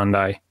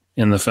operandi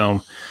in the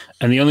film.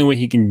 And the only way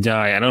he can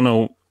die, I don't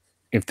know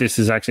if this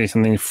is actually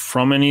something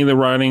from any of the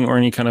writing or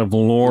any kind of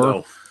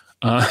lore.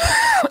 No.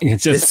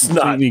 It's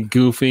completely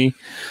goofy.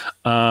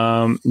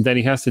 That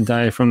he has to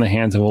die from the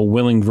hands of a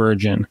willing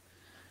virgin.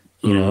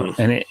 And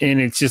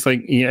it's just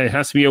like, it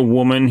has to be a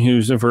woman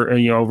who's a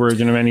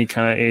virgin of any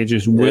kind of age,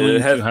 is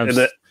willing to have.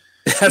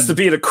 It has to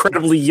be an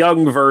incredibly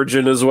young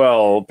virgin as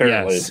well,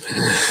 apparently.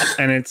 Yes.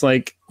 And it's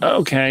like,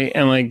 okay.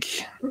 And like,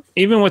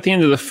 even with the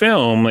end of the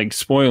film, like,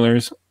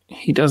 spoilers,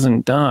 he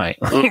doesn't die.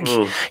 Like,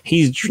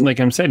 he's,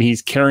 like I said,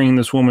 he's carrying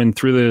this woman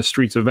through the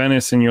streets of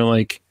Venice, and you're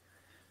like,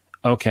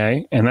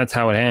 okay. And that's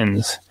how it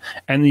ends.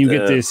 And you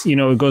get this,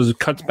 it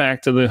cuts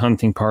back to the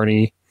hunting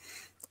party.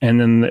 And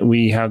then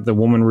we have the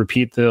woman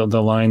repeat the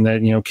line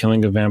that,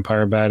 killing a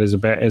vampire bat is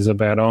a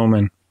bad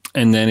omen.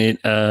 And then it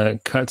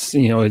cuts,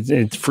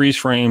 it freeze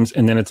frames,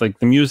 and then it's like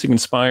the music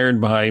inspired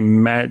by was it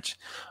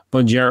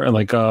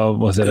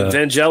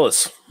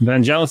Vangelis?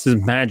 Vangelis is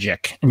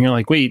magic, and you're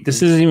like, wait,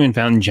 this isn't even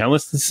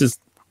Vangelis. This is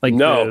like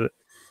this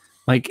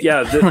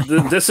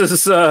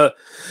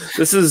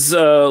is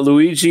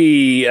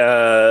Luigi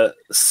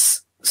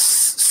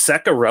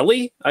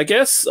Ceccarelli, I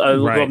guess.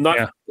 Right,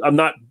 I'm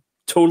not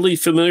totally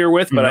familiar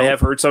with, but I have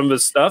heard some of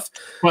his stuff.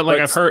 But like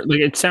I've heard, like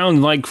it sounds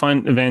like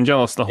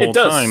Vangelis the whole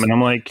time, and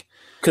I'm like,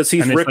 because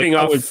he's ripping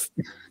off.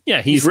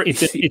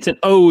 It's an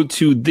ode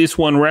to this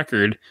one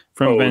record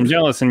from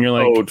Vangelis, and you're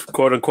like,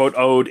 quote unquote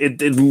ode.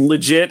 It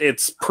legit.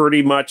 It's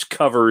pretty much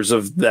covers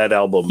of that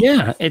album.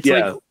 Yeah, it's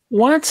like,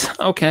 what?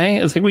 Okay,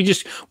 it's like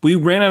we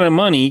ran out of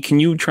money. Can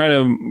you try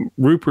to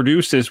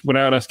reproduce this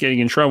without us getting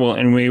in trouble?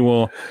 And we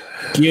will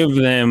give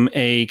them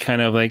a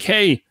kind of like,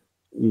 hey,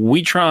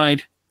 we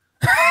tried.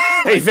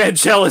 Hey,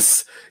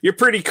 Vangelis, you're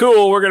pretty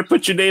cool. We're gonna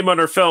put your name on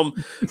our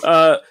film.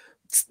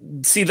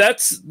 See,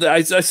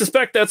 I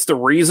suspect that's the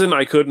reason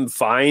I couldn't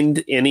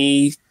find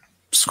any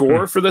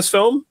score for this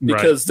film,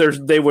 because there's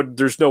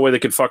no way they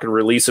could fucking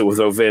release it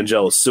without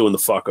Vangelis suing the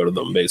fuck out of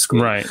them,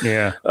 basically. Right.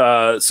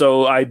 Yeah.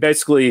 So I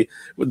basically,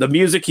 the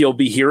music you'll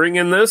be hearing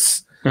in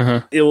this,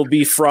 it will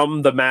be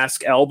from the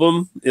Mask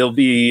album. It'll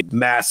be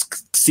Mask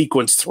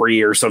Sequence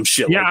 3 or some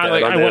shit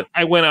like that.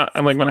 I went out,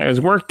 I'm like, when I was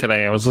work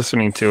today, I was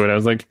listening to it. I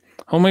was like,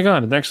 oh my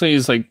God, it actually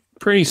is like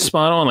pretty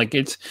spot on. Like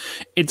it's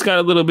got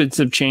a little bits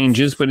of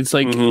changes, but it's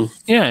like,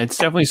 yeah, it's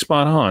definitely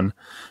spot on.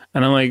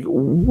 And I'm like,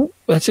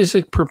 that's just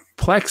like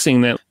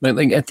perplexing that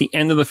like at the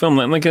end of the film,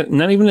 like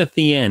not even at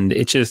the end,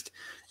 it's just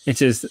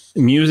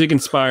music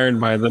inspired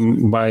by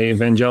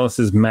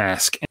Vangelis's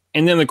Mask,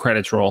 and then the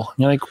credits roll. And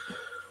you're like,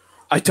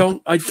 I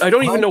don't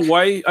even know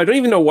why. I don't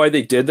even know why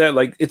they did that.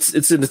 Like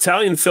it's an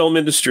Italian film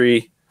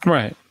industry,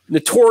 right?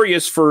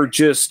 Notorious for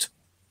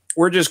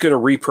we're just going to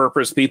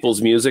repurpose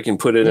people's music and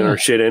put it in our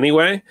shit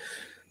anyway.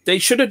 They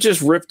should have just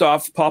ripped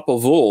off Papa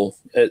Vool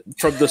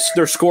from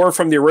their score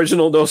from the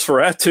original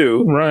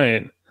Nosferatu.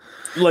 Right.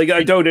 Like,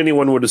 I doubt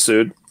anyone would have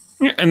sued.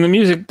 Yeah, and the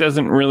music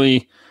doesn't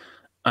really,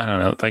 I don't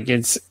know, like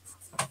it's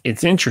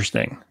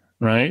interesting,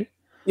 right?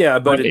 Yeah,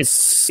 but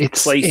it's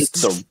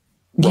placed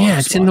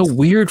it's in the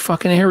weird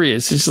fucking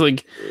areas. It's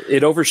like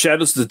it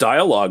overshadows the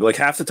dialogue. Like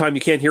half the time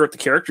you can't hear what the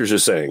characters are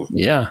saying.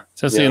 Yeah.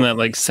 Especially in that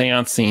like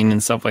seance scene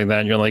and stuff like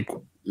that. You're like,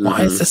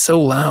 why is this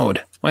so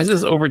loud? Why is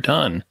this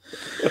overdone?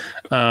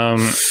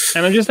 And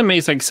I'm just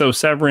amazed. Like, so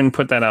Severin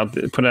put it out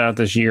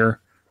this year,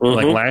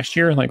 like last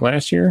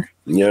year.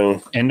 Yeah.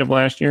 End of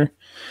last year.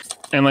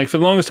 And like for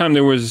the longest time,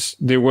 there was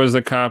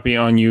a copy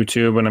on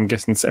YouTube, and I'm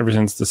guessing ever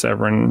since the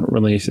Severin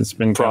release, it's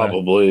been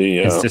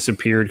it's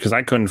disappeared because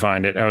I couldn't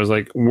find it. I was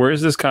like,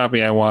 where's this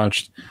copy I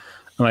watched?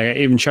 And like I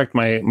even checked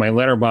my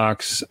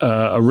Letterboxd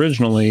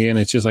originally, and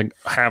it's just like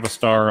half a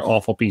star,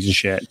 awful piece of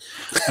shit.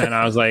 And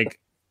I was like,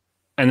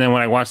 and then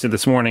when I watched it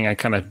this morning, I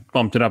kind of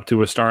bumped it up to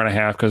 1.5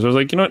 stars because I was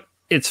like, you know what?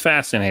 It's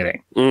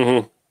fascinating.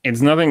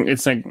 It's nothing.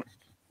 It's like,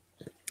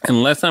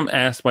 unless I'm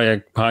asked by a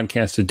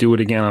podcast to do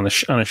it again on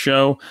a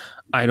show,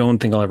 I don't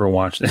think I'll ever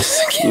watch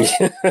this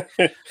again.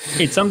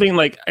 It's something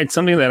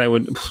that I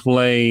would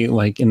play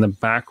like in the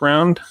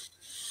background.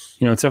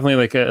 You know, it's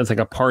definitely it's like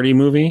a party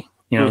movie.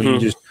 You know, you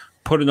just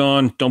put it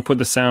on, don't put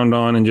the sound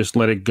on, and just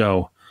let it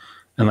go.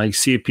 And like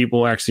see if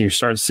people actually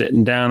start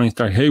sitting down and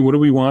start, hey, what are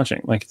we watching?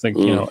 Like it's like,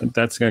 you know,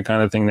 that's the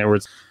kind of thing that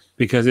was,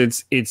 because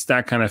it's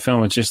that kind of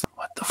film. It's just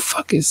what the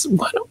fuck is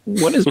what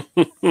is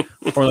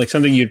or like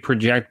something you'd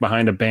project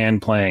behind a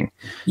band playing.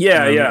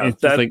 Yeah,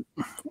 it's like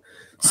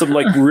some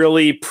like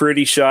really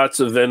pretty shots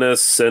of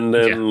Venice, and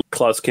then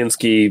Klaus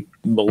Kinski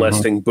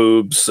molesting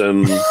boobs,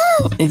 and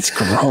it's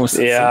gross.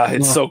 Yeah,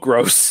 it's so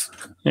gross.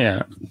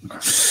 Yeah.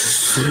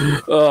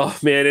 Oh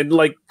man, and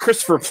like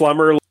Christopher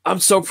Plummer, I'm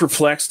so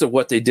perplexed at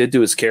what they did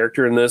to his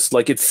character in this.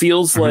 Like it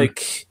feels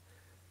like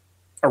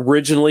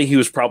originally he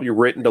was probably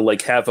written to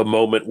like have a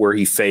moment where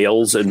he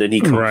fails and then he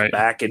comes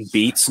back and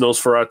beats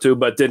Nosferatu,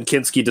 but then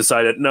Kinski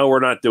decided, no, we're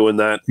not doing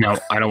that. No,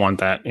 I don't want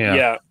that.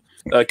 Yeah.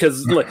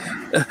 Because like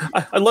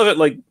I love it.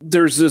 Like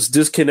there's this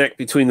disconnect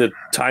between the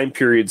time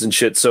periods and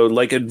shit. So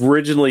like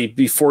originally,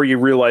 before you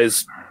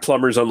realize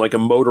Plummer's on like a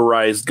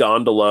motorized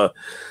gondola,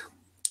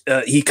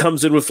 he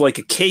comes in with like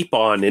a cape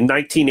on in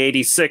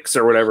 1986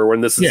 or whatever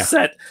when this is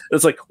set.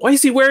 It's like, why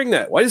is he wearing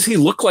that? Why does he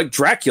look like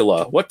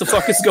Dracula? What the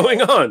fuck is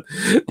going on?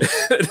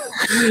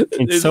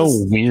 It's so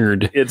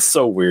weird. It's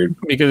so weird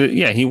because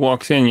he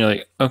walks in, you're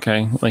like,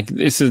 okay, like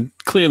this is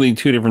clearly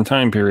two different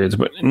time periods,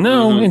 but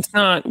no, it's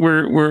not.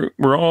 We're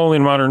all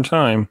in modern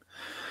time.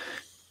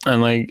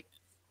 And like,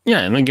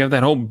 and like you have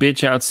that whole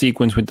bitch out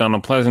sequence with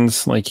Donald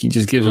Pleasance, like he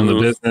just gives him the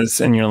business,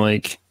 and you're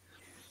like,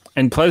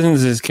 and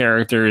Pleasance's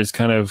character is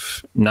kind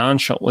of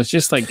nonchalant. It's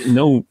just like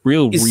no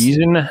real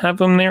reason to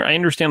have him there. I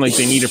understand like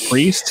they need a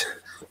priest,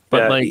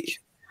 but like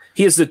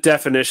he is the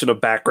definition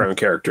of background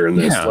character in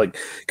this. Like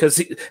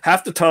because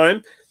half the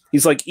time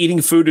he's like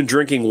eating food and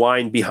drinking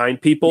wine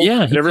behind people.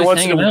 Yeah, and every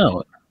once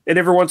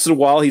in a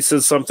while he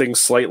says something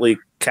slightly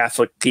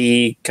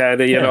Catholic-y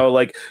kind of, you know,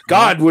 like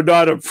God would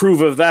not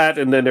approve of that,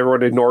 and then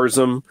everyone ignores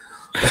him.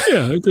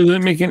 Yeah, it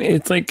doesn't make it.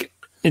 It's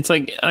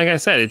like I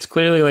said, it's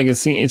clearly like a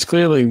scene. It's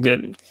clearly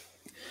that.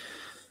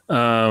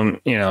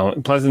 You know,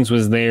 Pleasance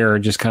was there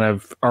just kind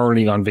of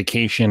already on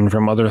vacation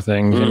from other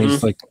things. And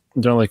he's like,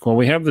 they're like, well,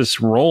 we have this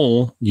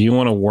role. Do you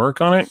want to work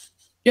on it?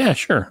 Yeah,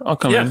 sure. I'll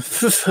come in.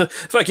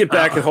 If I get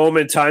back at home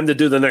in time to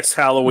do the next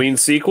Halloween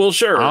sequel,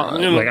 sure.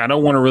 Like, I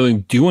don't want to really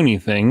do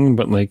anything,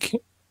 but like,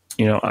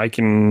 I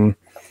can.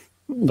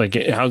 Like,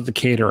 how's the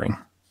catering?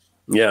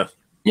 Yeah.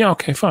 Yeah.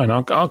 Okay. Fine.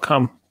 I'll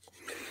come.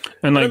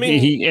 And like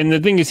the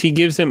thing is, he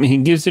gives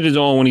it his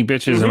all when he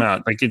bitches him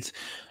out. Like,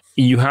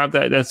 you have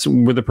that. That's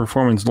where the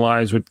performance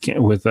lies with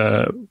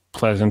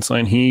Pleasance.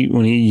 And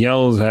when he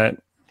yells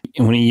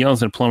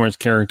at Plummer's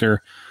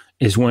character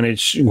is when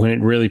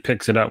it really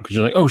picks it up, because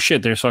you're like, oh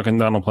shit, there's fucking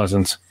Donald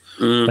Pleasance.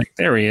 Like,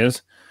 there he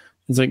is.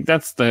 It's like,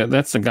 that's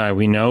the guy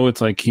we know.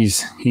 It's like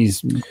he's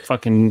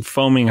fucking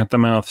foaming at the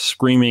mouth,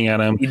 screaming at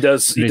him. He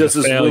does his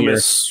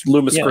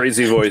Loomis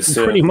crazy voice.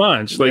 Pretty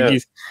much.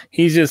 Like,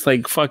 he's just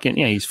like fucking,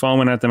 he's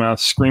foaming at the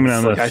mouth, screaming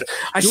at him.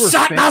 I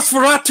shot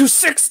Nosferatu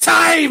 6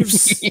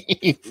 times.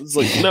 It's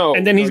like, no.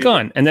 And then he's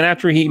gone. And then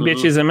after he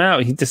bitches him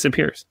out, he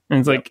disappears. And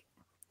it's like,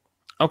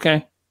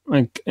 okay.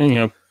 Like,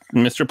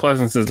 Mr.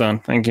 Pleasance is done.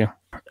 Thank you.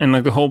 And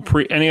like the whole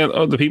any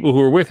of the people who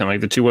were with him, like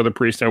the 2 other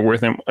priests that were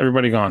with him,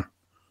 everybody gone.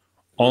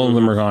 All of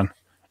them are gone.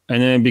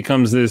 And then it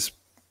becomes this,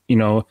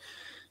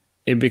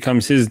 it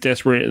becomes his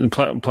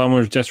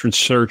Plummer's desperate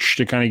search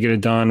to kind of get it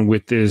done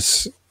with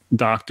this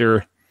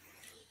doctor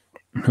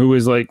who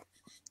is like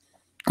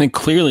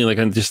clearly like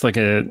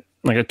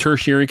a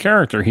tertiary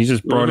character. He's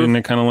just brought in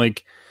to kind of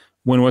like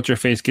when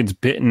What's-Her-Face gets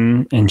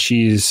bitten and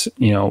she's,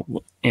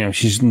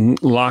 she's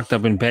locked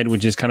up in bed,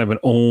 which is kind of an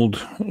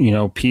old,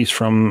 piece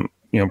from,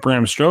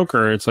 Bram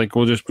Stoker. It's like,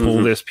 we'll just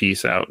pull this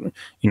piece out,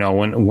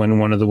 when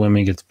one of the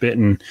women gets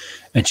bitten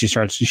and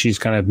she's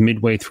kind of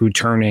midway through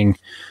turning.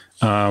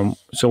 So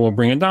we'll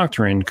bring a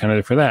doctor in kind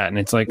of for that. And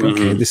it's like,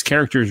 okay, this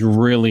character is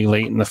really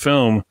late in the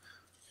film.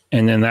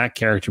 And then that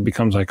character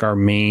becomes like our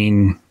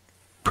main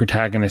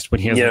protagonist,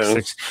 but he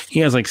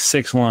has like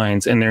 6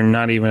 lines and they're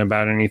not even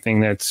about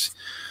anything that's,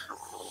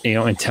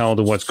 intel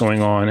to what's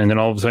going on. And then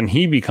all of a sudden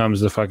he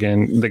becomes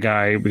the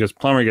guy because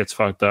Plummer gets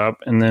fucked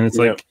up. And then it's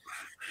like,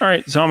 all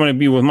right, so I'm going to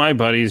be with my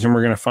buddies and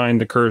we're going to find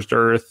the cursed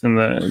earth and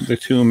the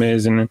tomb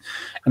is. And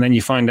then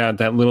you find out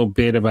that little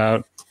bit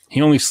about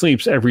he only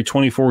sleeps every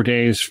 24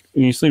 days.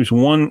 He sleeps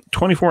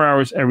 24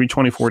 hours every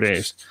 24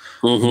 days.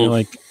 You're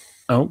like,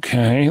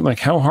 okay, like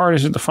how hard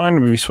is it to find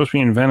him if he's supposed to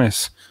be in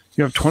Venice?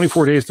 You have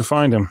 24 days to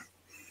find him.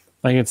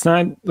 Like, it's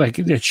not like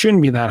it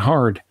shouldn't be that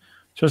hard.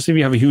 Especially if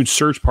you have a huge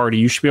search party,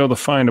 you should be able to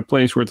find a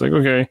place where it's like,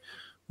 okay,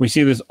 we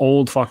see this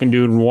old fucking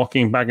dude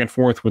walking back and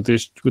forth with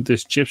this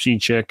gypsy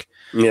chick.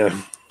 Yeah.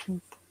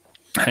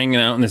 Hanging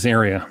out in this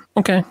area.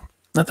 Okay.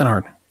 Not that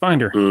hard.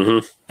 Find her.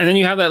 And then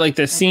you have that, like,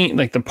 the scene,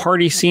 like the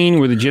party scene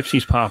where the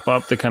gypsies pop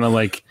up to kind of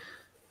like,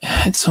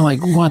 it's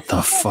like, what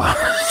the fuck?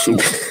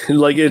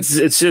 Like,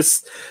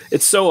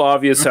 it's so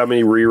obvious how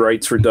many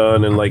rewrites were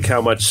done and like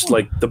how much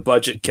like the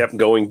budget kept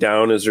going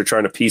down as they're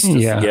trying to piece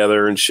this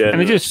together and shit.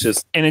 And it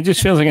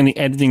just feels like in the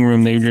editing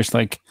room they were just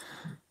like,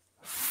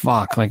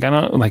 fuck,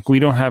 like we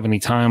don't have any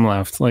time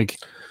left. Like,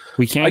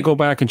 we can't go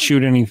back and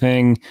shoot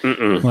anything.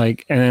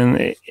 Like, and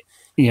then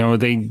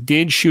they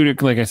did shoot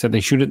it. Like I said, they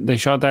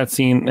shot that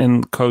scene,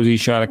 and Cozy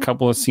shot a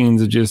couple of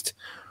scenes of just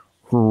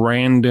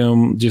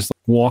random, just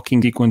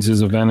walking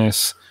sequences of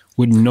Venice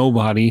with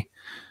nobody.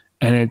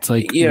 And it's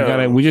like,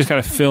 we just got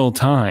to fill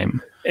time.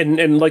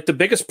 And like the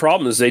biggest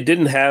problem is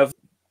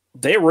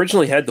they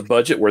originally had the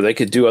budget where they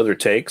could do other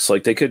takes.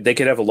 Like they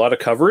could have a lot of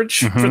coverage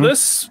for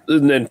this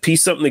and then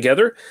piece something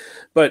together.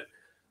 But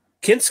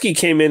Kinski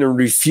came in and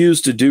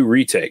refused to do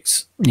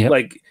retakes.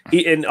 Like,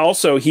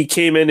 he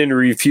came in and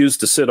refused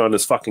to sit on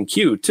his fucking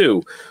queue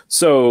too.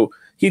 So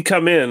he'd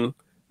come in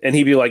and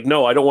he'd be like,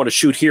 no, I don't want to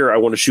shoot here. I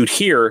want to shoot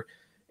here.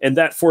 And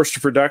that forced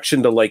the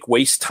production to like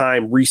waste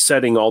time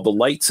resetting all the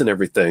lights and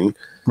everything.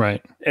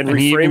 Right. And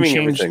reframing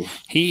everything.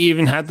 He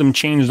even had them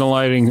change the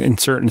lighting in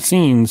certain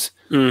scenes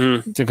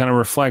to kind of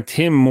reflect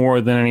him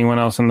more than anyone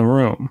else in the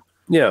room.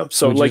 Yeah.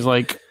 So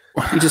like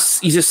he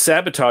just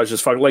sabotaged this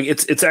fucking, like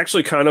it's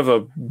actually kind of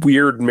a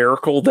weird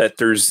miracle that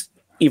there's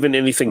even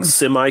anything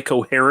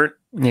semi-coherent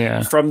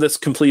from this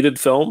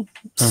completed film.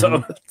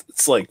 So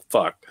it's like,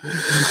 fuck.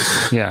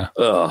 Yeah.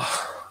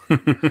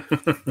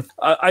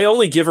 I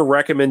only give a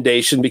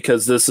recommendation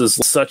because this is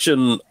such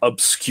an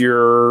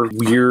obscure,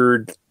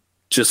 weird,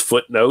 just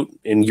footnote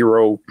in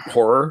Euro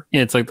horror.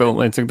 Yeah, it's like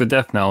the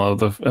death knell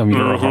of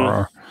Euro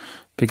horror.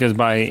 Because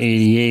by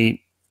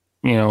 '88,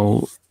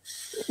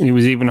 it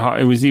was even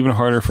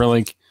harder for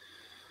like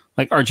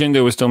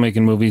Argento was still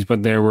making movies,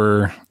 but there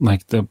were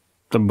like the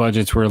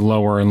budgets were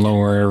lower and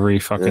lower every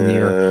fucking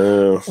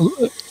year.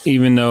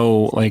 Even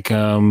though like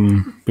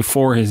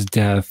before his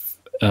death,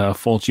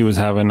 Fulci was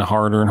having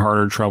harder and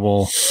harder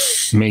trouble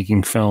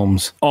making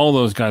films. All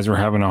those guys were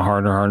having a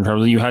harder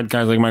trouble. You had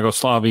guys like Michael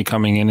Slavy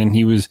coming in, and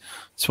he was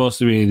supposed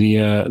to be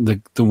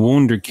the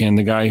wunderkind,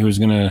 the guy who was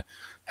going to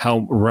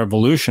help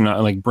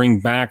revolutionize, like bring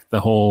back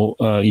the whole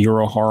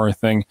Euro horror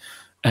thing.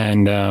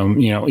 And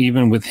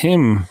even with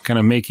him kind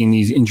of making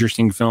these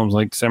interesting films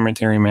like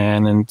Cemetery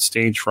Man and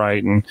Stage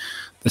Fright and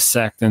The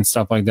Sect and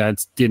stuff like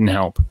that, didn't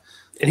help.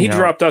 And he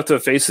dropped off the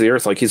face of the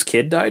earth, like his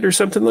kid died or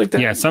something like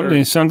that. Yeah,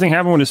 something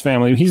happened with his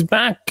family. He's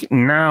back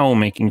now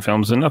making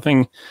films, and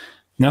nothing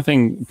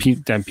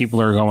that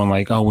people are going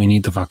like, oh, we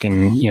need to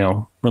fucking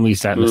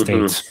release that in the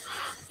States.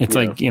 It's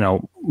like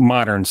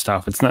modern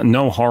stuff. It's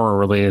no horror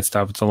related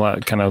stuff. It's a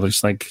lot kind of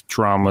just like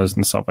dramas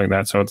and stuff like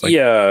that. So it's like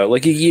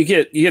like you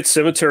get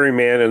Cemetery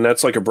Man, and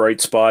that's like a bright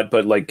spot.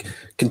 But like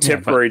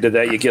contemporary to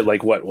that, you get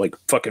like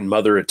fucking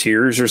Mother of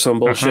Tears or some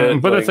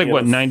bullshit. But it's like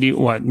what 90?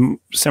 What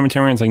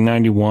Cemetery Man's like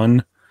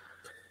 91.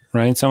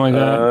 Right, something like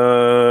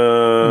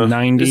that.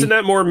 90. Isn't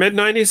that more mid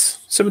 90s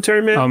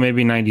Cemetery Man? Oh,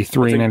 maybe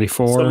 93,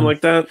 94, something like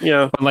that.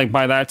 Yeah, but like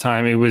by that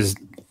time, it was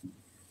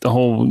the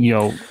whole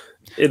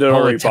it had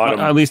already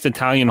bottomed. At least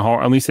Italian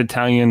horror, at least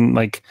Italian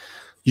like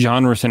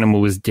genre cinema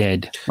was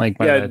dead. Like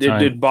by that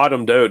time. It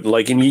bottomed out.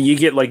 Like, and you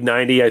get like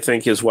 90, I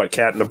think, is what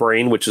Cat in the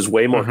Brain, which is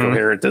way more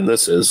coherent than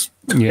this is.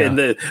 Yeah,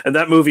 and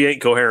that movie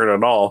ain't coherent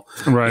at all.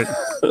 Right.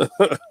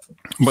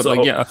 But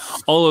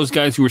all those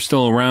guys who were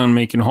still around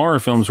making horror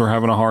films were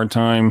having a hard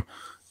time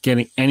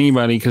getting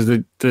anybody because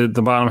the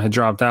bottom had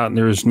dropped out and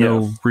there was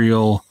no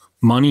real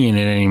money in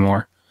it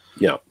anymore.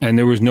 Yeah. And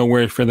there was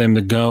nowhere for them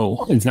to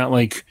go. It's not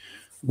like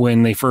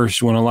when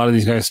a lot of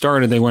these guys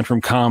started, they went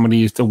from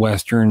comedies to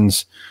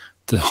westerns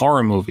to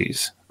horror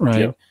movies, right?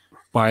 Yeah.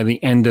 By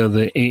the end of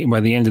the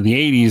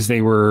 80s,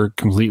 they were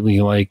completely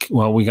like,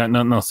 well, we got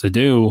nothing else to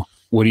do.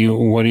 What do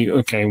you,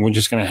 okay, we're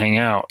just going to hang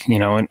out,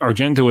 and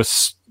Argento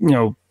was,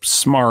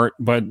 smart,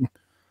 but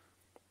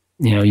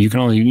you can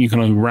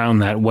only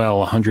round that well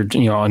 100,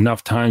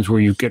 enough times where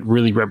you get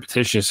really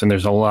repetitious and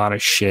there's a lot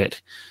of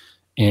shit.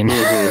 And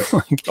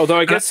although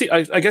I guess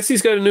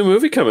he's got a new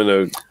movie coming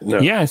out. No.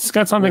 Yeah, it's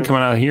got something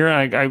coming out here.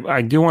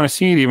 I do want to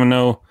see it, even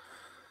though.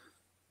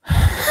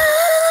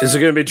 Is it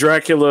going to be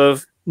Dracula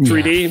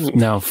 3D? Yeah,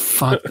 no,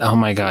 fuck. Oh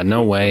my god,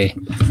 no way.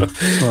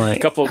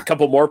 Like,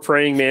 couple more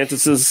praying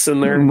mantises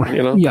in there,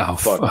 Yeah,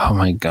 oh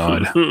my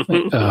god.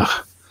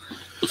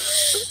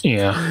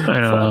 Yeah, I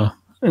don't know.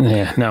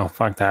 Yeah, no,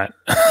 fuck that.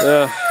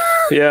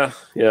 Yeah.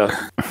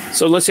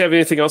 So unless you have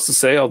anything else to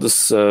say, I'll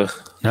just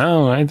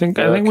no, I think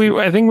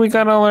we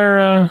got all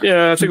our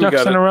ducks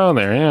in a row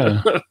there.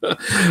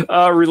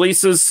 Yeah.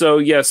 Releases. So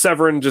yeah,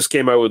 Severin just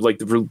came out with like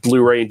the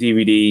Blu-ray and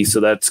DVD, so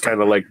that's kind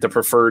of like the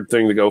preferred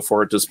thing to go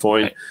for at this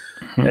point.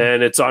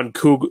 And it's on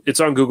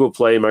Google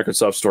Play,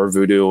 Microsoft Store,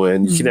 Vudu,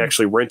 and you can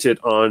actually rent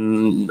it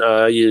on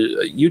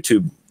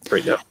YouTube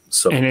right now.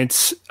 So and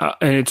it's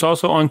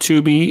also on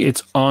Tubi.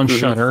 It's on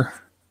Shudder.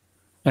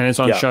 And it's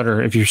on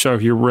Shudder. If you're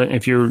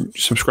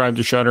subscribed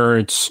to Shudder,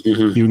 it's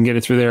you can get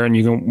it through there, and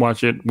you can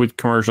watch it with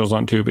commercials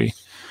on Tubi.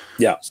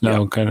 Yeah.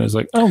 So kind of is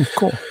like, oh,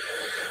 cool.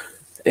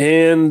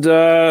 And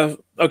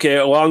okay,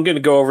 well, I'm going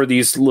to go over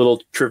these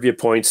little trivia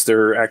points.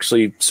 They're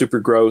actually super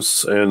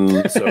gross,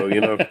 and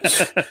so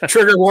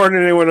trigger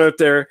warning anyone out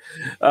there.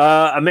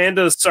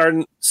 Amanda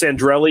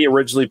Sandrelli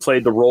originally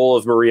played the role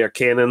of Maria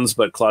Cannons,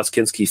 but Klaus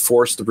Kinski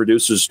forced the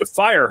producers to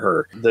fire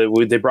her.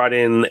 They brought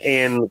in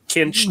Anne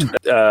Kinch,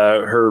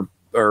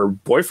 her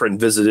boyfriend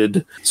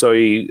visited, so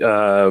she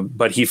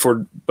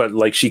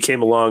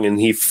came along and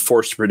he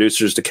forced the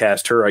producers to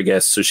cast her, I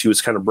guess. So she was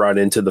kind of brought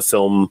into the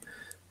film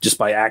just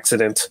by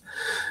accident.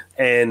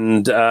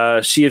 And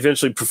she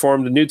eventually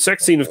performed a nude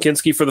sex scene of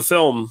Kinski for the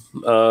film,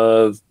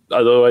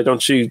 although I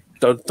don't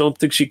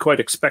think she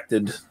quite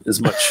expected as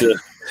much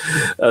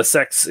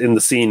sex in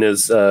the scene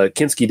as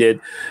Kinski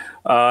did.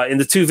 In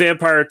the two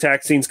vampire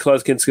attack scenes,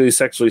 Klaus Kinski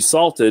sexually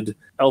assaulted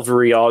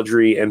Elvery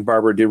Audrey and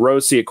Barbara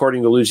DeRossi.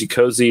 According to Luigi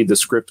Cozzi, the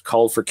script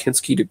called for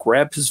Kinski to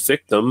grab his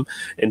victim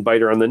and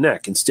bite her on the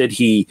neck. Instead,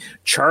 he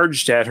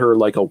charged at her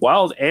like a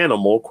wild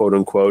animal, quote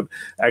unquote,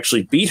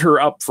 actually beat her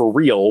up for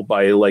real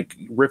by like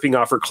ripping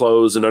off her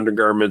clothes and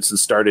undergarments and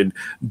started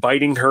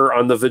biting her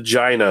on the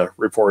vagina,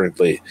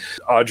 reportedly.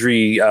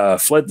 Audrey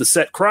fled the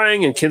set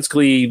crying, and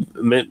Kinski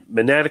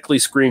maniacally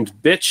screamed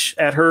bitch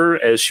at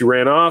her as she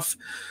ran off.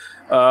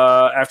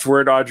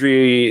 Afterward,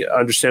 Audrey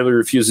understandably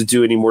refused to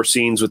do any more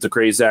scenes with the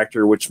crazed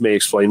actor, which may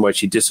explain why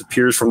she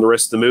disappears from the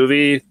rest of the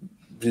movie.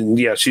 And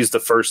yeah, she's the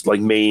first like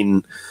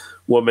main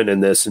woman in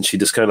this, and she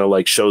just kind of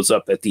like shows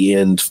up at the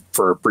end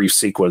for a brief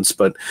sequence.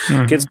 But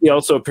Kinski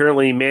also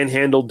apparently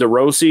manhandled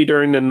DeRossi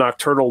during the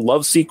nocturnal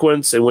love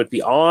sequence and went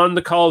beyond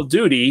the call of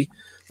duty.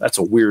 That's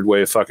a weird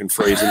way of fucking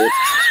phrasing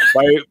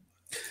it.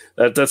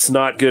 That's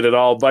not good at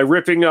all. By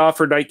ripping off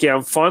her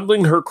nightgown,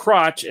 fondling her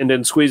crotch, and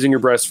then squeezing her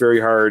breast very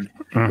hard,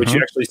 which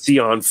you actually see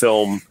on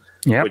film.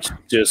 Yeah, which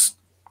just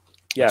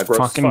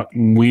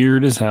fucking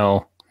weird as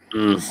hell.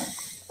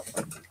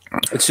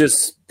 It's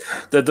just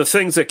the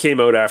things that came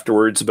out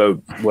afterwards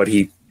about what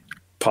he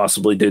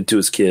possibly did to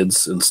his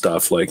kids and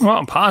stuff. Like,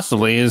 well,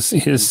 possibly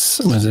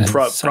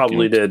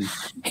probably did.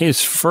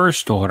 His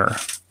first daughter.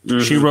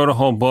 She wrote a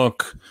whole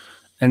book.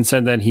 and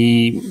said that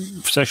he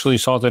sexually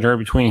assaulted her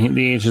between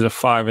the ages of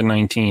 5 and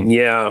 19.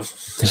 Yeah,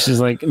 this is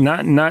like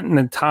not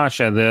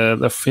Natasha,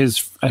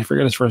 his I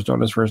forget his first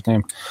daughter's first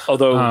name.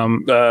 Although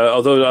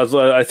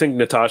I think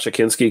Natasha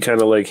Kinski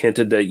kind of like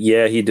hinted that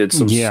he did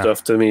some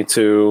stuff to me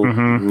too.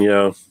 Mm-hmm.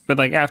 Yeah, but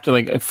like after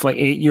like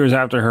 8 years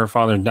after her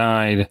father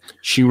died,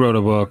 she wrote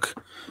a book.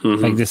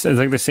 Mm-hmm. Like this is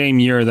like the same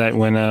year that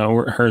when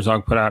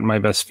Herzog put out My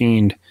Best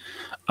Fiend.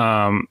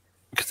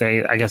 Because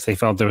I guess they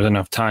felt there was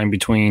enough time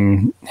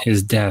between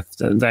his death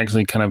to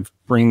actually kind of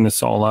bring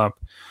this all up.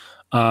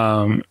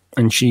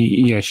 And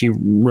she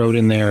wrote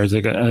in there as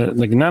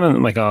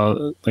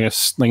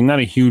not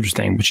a huge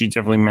thing, but she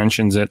definitely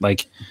mentions it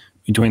like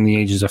between the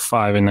ages of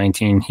 5 and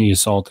 19, he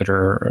assaulted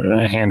her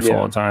a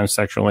handful of times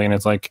sexually, and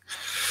it's like.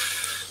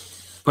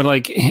 But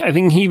like, I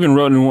think he even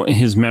wrote in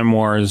his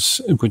memoirs,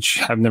 which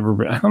have never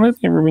been, I don't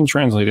think they've ever been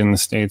translated in the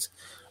States.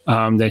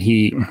 That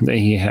he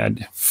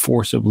had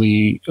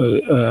forcibly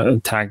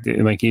attacked,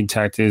 like he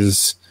attacked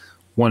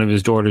one of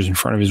his daughters in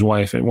front of his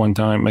wife at one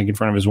time, like in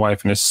front of his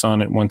wife and his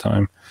son at one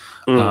time.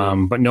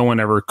 But no one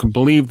ever could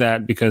believe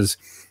that because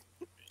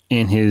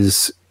in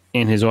his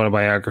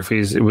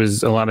autobiographies, it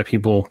was a lot of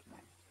people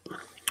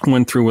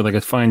went through with like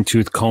a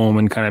fine-tooth comb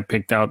and kind of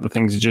picked out the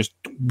things that just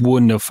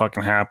wouldn't have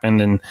fucking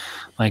happened, and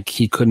like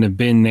he couldn't have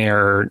been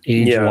there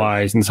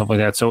age-wise and stuff like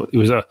that. So it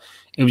was a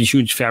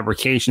huge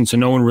fabrication, so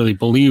no one really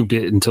believed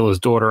it until his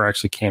daughter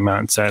actually came out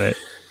and said it.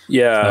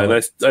 Yeah, and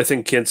I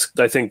think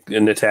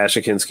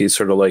Natasha Kinski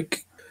sort of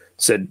like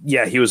said,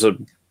 he was a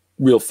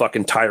real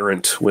fucking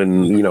tyrant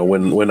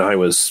when I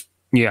was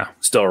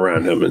still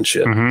around him and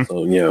shit.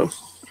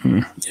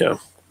 Mm-hmm. So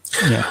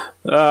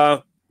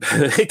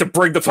I hate to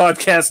bring the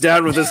podcast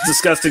down with this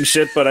disgusting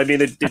shit, but I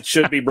mean it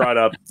should be brought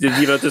up.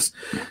 He's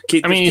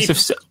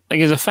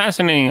a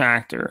fascinating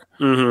actor,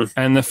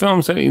 and the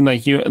films that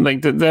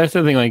that's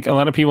the thing. Like a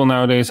lot of people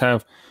nowadays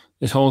have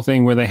this whole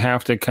thing where they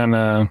have to kind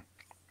of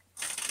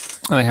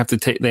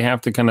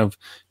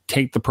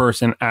take the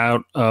person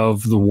out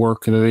of the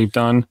work that they've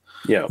done.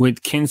 Yeah,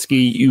 with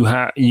Kinski, you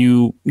have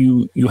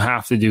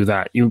to do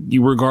that.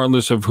 You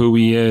regardless of who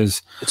he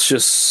is. It's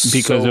just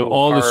because of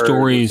all the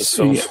stories.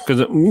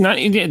 Because not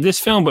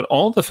this film, but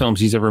all the films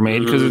he's ever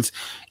made. Because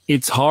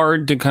it's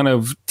hard to kind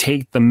of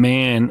take the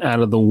man out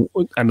of the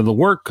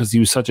work because he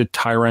was such a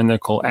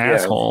tyrannical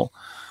asshole.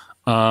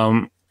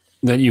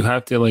 That you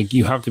have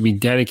to be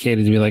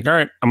dedicated to be like, all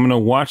right, I'm gonna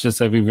watch this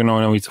stuff even though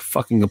I know he's a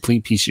fucking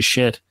complete piece of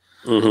shit.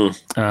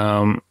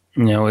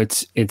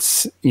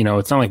 It's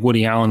not like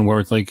Woody Allen where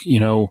it's like,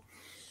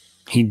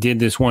 he did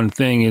this one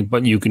thing,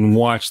 but you can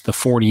watch the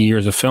 40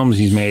 years of films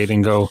he's made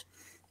and go,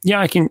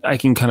 I can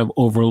kind of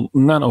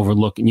not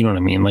overlook it. You know what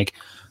I mean?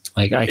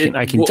 I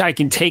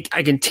can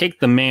take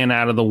the man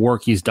out of the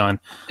work he's done.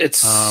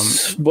 It's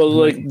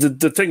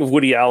the thing with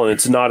Woody Allen,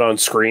 it's not on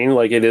screen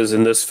like it is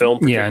in this film,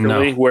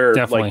 particularly where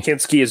definitely. Like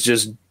Kinski is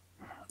just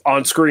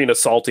on screen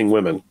assaulting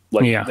women.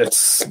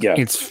 It's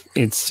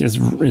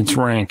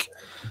rank.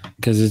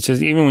 Because it's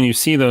just, even when you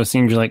see those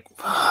scenes, you're like,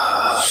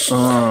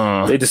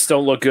 they just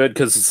don't look good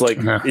because it's like,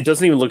 it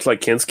doesn't even look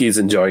like Kinski's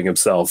enjoying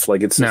himself.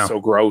 Like, it's just so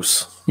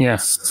gross.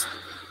 Yes.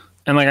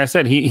 And like I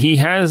said, he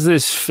has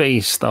this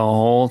face the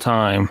whole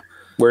time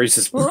where he's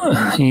just,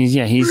 he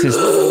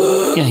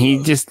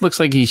just looks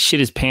like he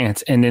shit his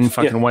pants and then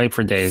fucking wipe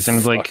for days. And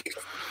it's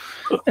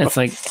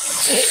like,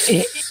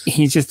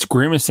 he's just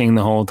grimacing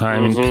the whole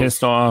time and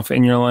pissed off.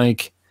 And you're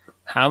like,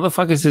 how the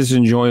fuck is this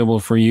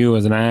enjoyable for you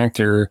as an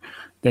actor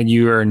that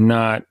you are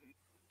not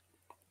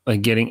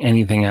like getting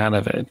anything out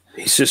of it?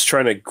 He's just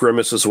trying to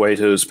grimace his way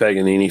to his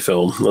Paganini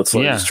film. That's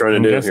what he's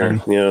trying to do here.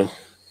 Yeah.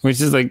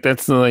 Which is like,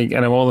 that's like,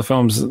 out of all the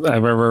films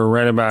I've ever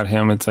read about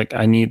him, it's like,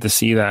 I need to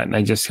see that. And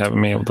I just haven't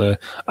been able to,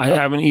 I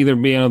haven't either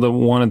been able to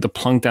wanted to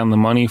plunk down the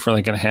money for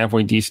like a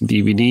halfway decent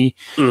DVD.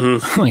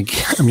 Like,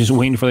 I'm just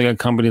waiting for like a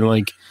company to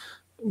like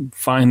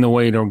find the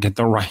way to get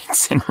the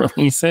rights and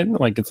release it.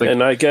 Like, it's like,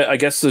 and I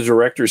guess the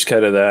director's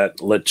cut of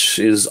that, which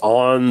is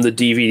on the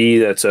DVD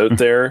that's out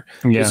there,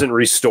 isn't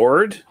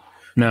restored.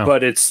 No,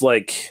 but it's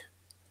like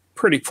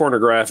pretty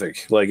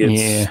pornographic. Like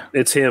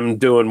it's him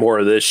doing more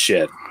of this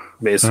shit,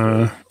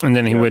 basically. And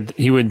then he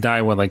would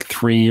die like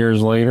 4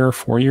 years later,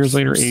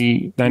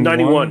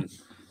 91.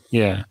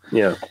 Yeah.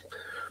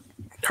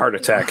 Heart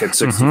attack at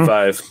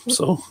 65.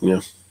 So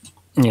yeah,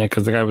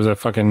 because the guy was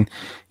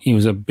he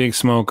was a big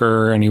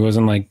smoker, and he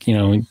wasn't like,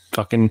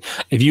 fucking,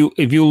 if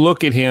you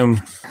look at him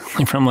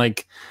from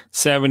like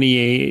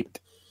 78,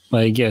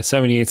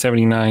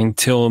 79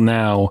 till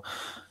now,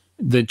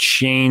 the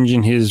change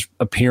in his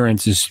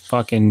appearance is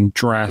fucking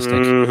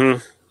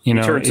drastic. He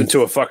turns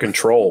into a fucking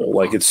troll.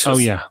 Like it's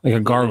just, like a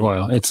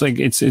gargoyle. It's like,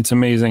 it's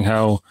amazing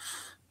how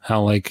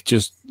like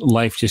just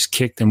life just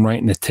kicked him right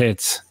in the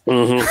tits.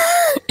 And,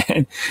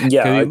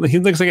 he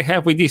looks like a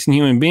halfway decent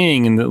human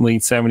being in the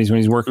late 70s when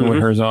he's working with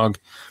Herzog,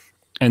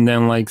 and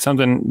then like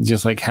something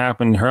just like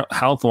happened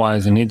health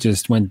wise, and it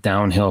just went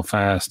downhill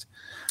fast.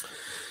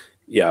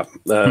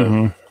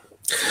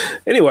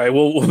 Anyway,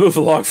 we'll move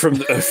along from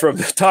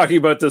talking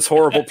about this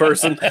horrible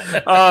person.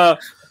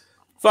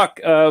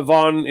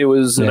 Vaughn, it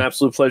was an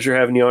absolute pleasure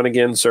having you on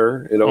again,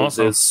 sir. It always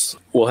is.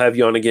 We'll have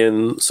you on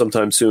again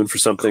sometime soon for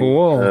something.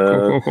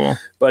 Cool.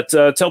 But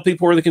tell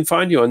people where they can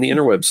find you on the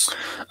interwebs.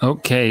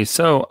 Okay,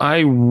 so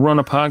I run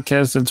a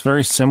podcast that's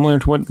very similar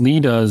to what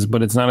Lee does,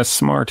 but it's not as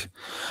smart.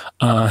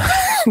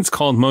 It's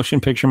called Motion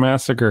Picture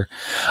Massacre.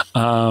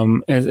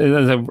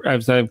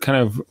 As I've kind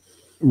of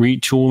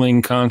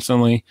retooling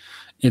constantly.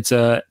 It's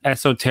a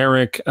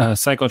esoteric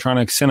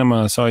psychotronic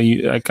cinema, so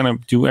I kind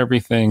of do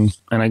everything,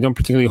 and I don't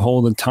particularly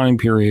hold a time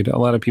period. A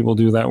lot of people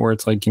do that where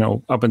it's like,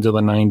 up until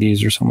the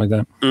 90s or something like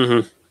that.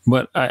 Mm-hmm.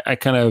 But I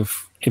kind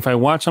of, if I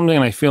watch something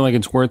and I feel like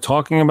it's worth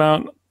talking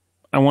about,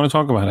 I want to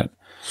talk about it.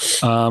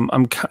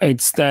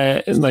 It's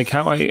that, like,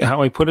 how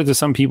I put it to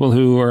some people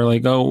who are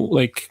like, oh,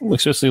 like,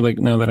 especially like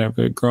now that I have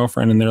a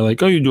girlfriend, and they're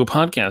like, oh, you do a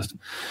podcast,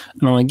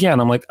 and I'm like, yeah,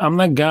 and I'm like, I'm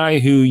that guy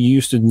who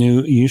used to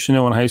know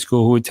in high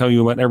school who would tell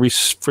you about every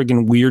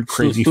friggin' weird,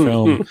 crazy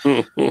film,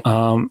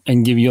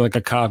 and give you like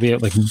a copy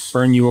of, like,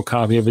 burn you a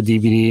copy of a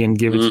DVD and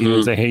give it to you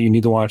and say, hey, you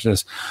need to watch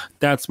this.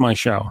 That's my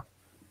show.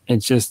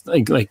 It's just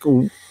like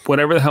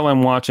whatever the hell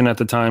I'm watching at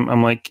the time,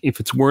 I'm like, if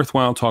it's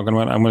worthwhile talking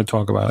about it, I'm going to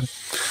talk about it.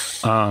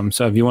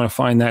 So if you want to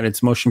find that, it's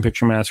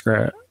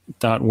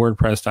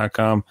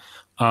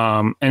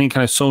motionpicturemassacre.wordpress.com. Any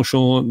kind of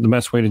social, the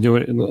best way to do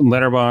it,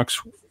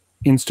 Letterboxd,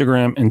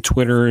 Instagram, and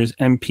Twitter is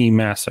MP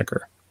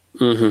Massacre.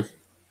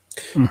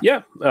 Mm-hmm.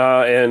 Yeah,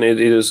 and it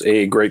is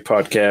a great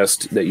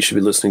podcast that you should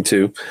be listening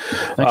to.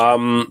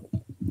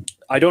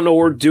 I don't know what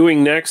we're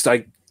doing next.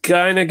 I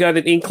kind of got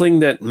an inkling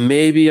that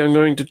maybe I'm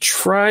going to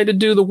try to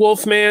do the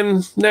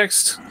Wolfman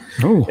next.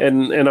 Ooh.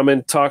 And I'm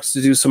in talks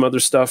to do some other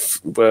stuff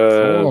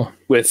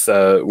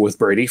with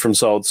Brady from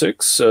Solid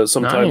 6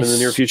 sometime in the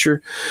near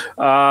future.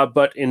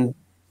 But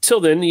until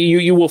then,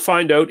 you will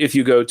find out if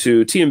you go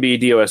to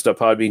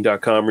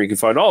tmbdos.podbean.com, where you can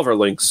find all of our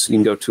links. You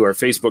can go to our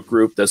Facebook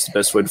group. That's the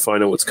best way to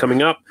find out what's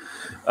coming up.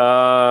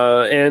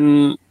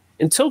 And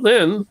until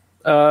then,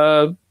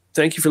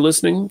 thank you for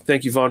listening.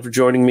 Thank you, Vaughn, for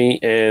joining me.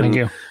 And thank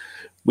you.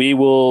 We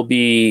will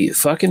be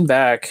fucking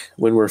back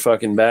when we're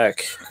fucking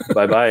back.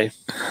 Bye-bye.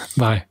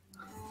 Bye.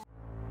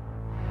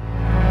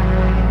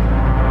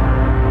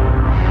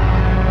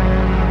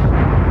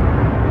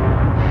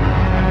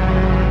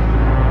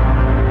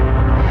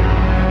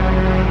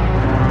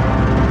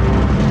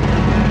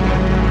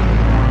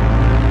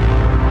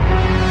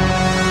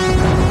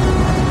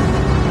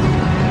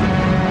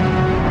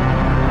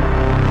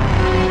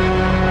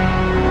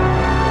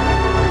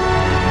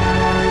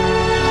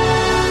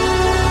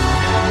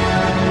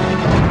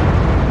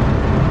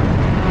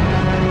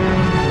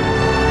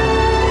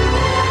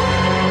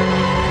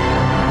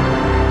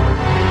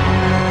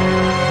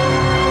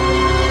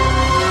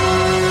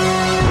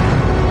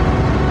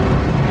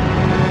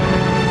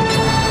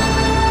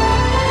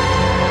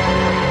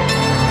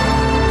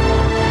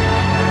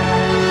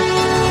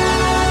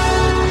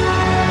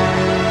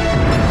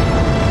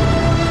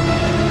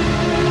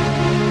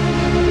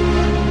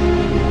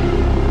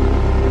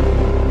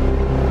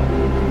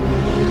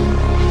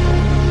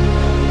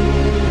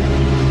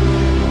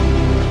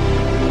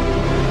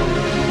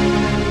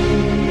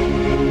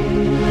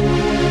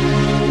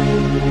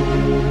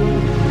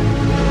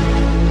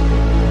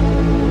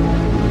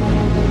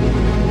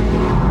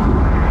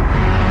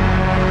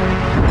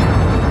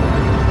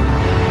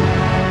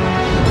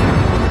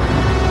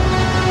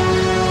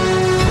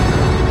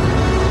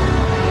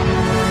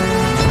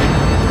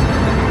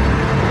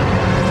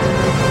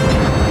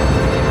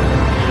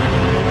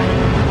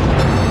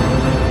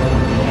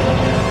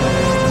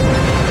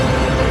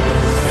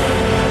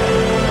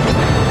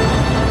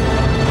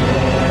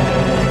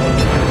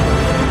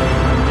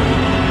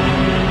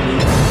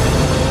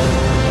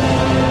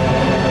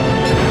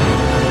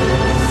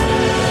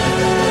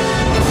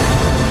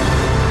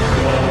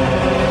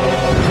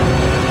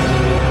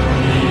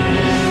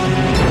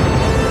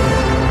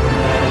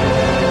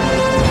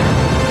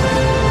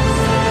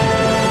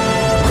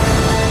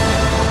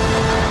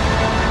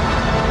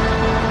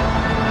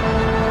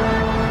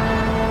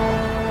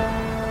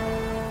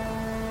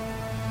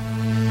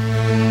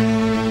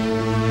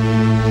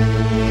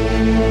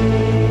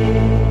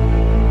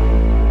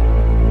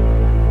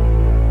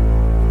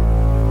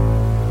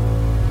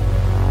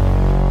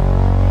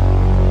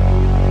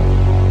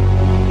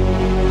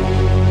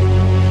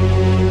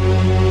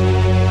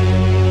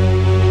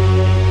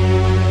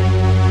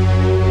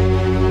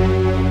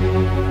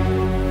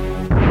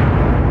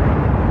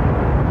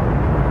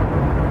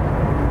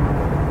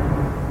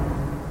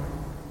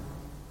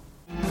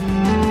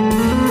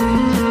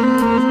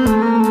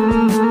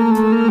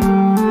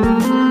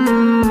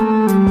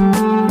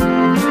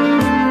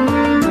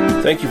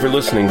 Thank you for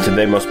listening to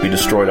They Must Be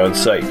Destroyed on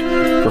Sight.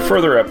 For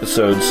further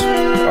episodes,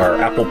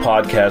 our Apple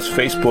Podcasts,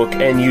 Facebook,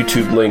 and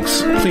YouTube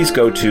links, please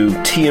go to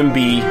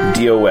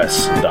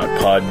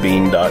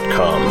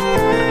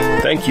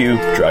tmbdos.podbean.com. Thank you.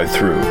 Drive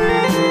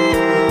through.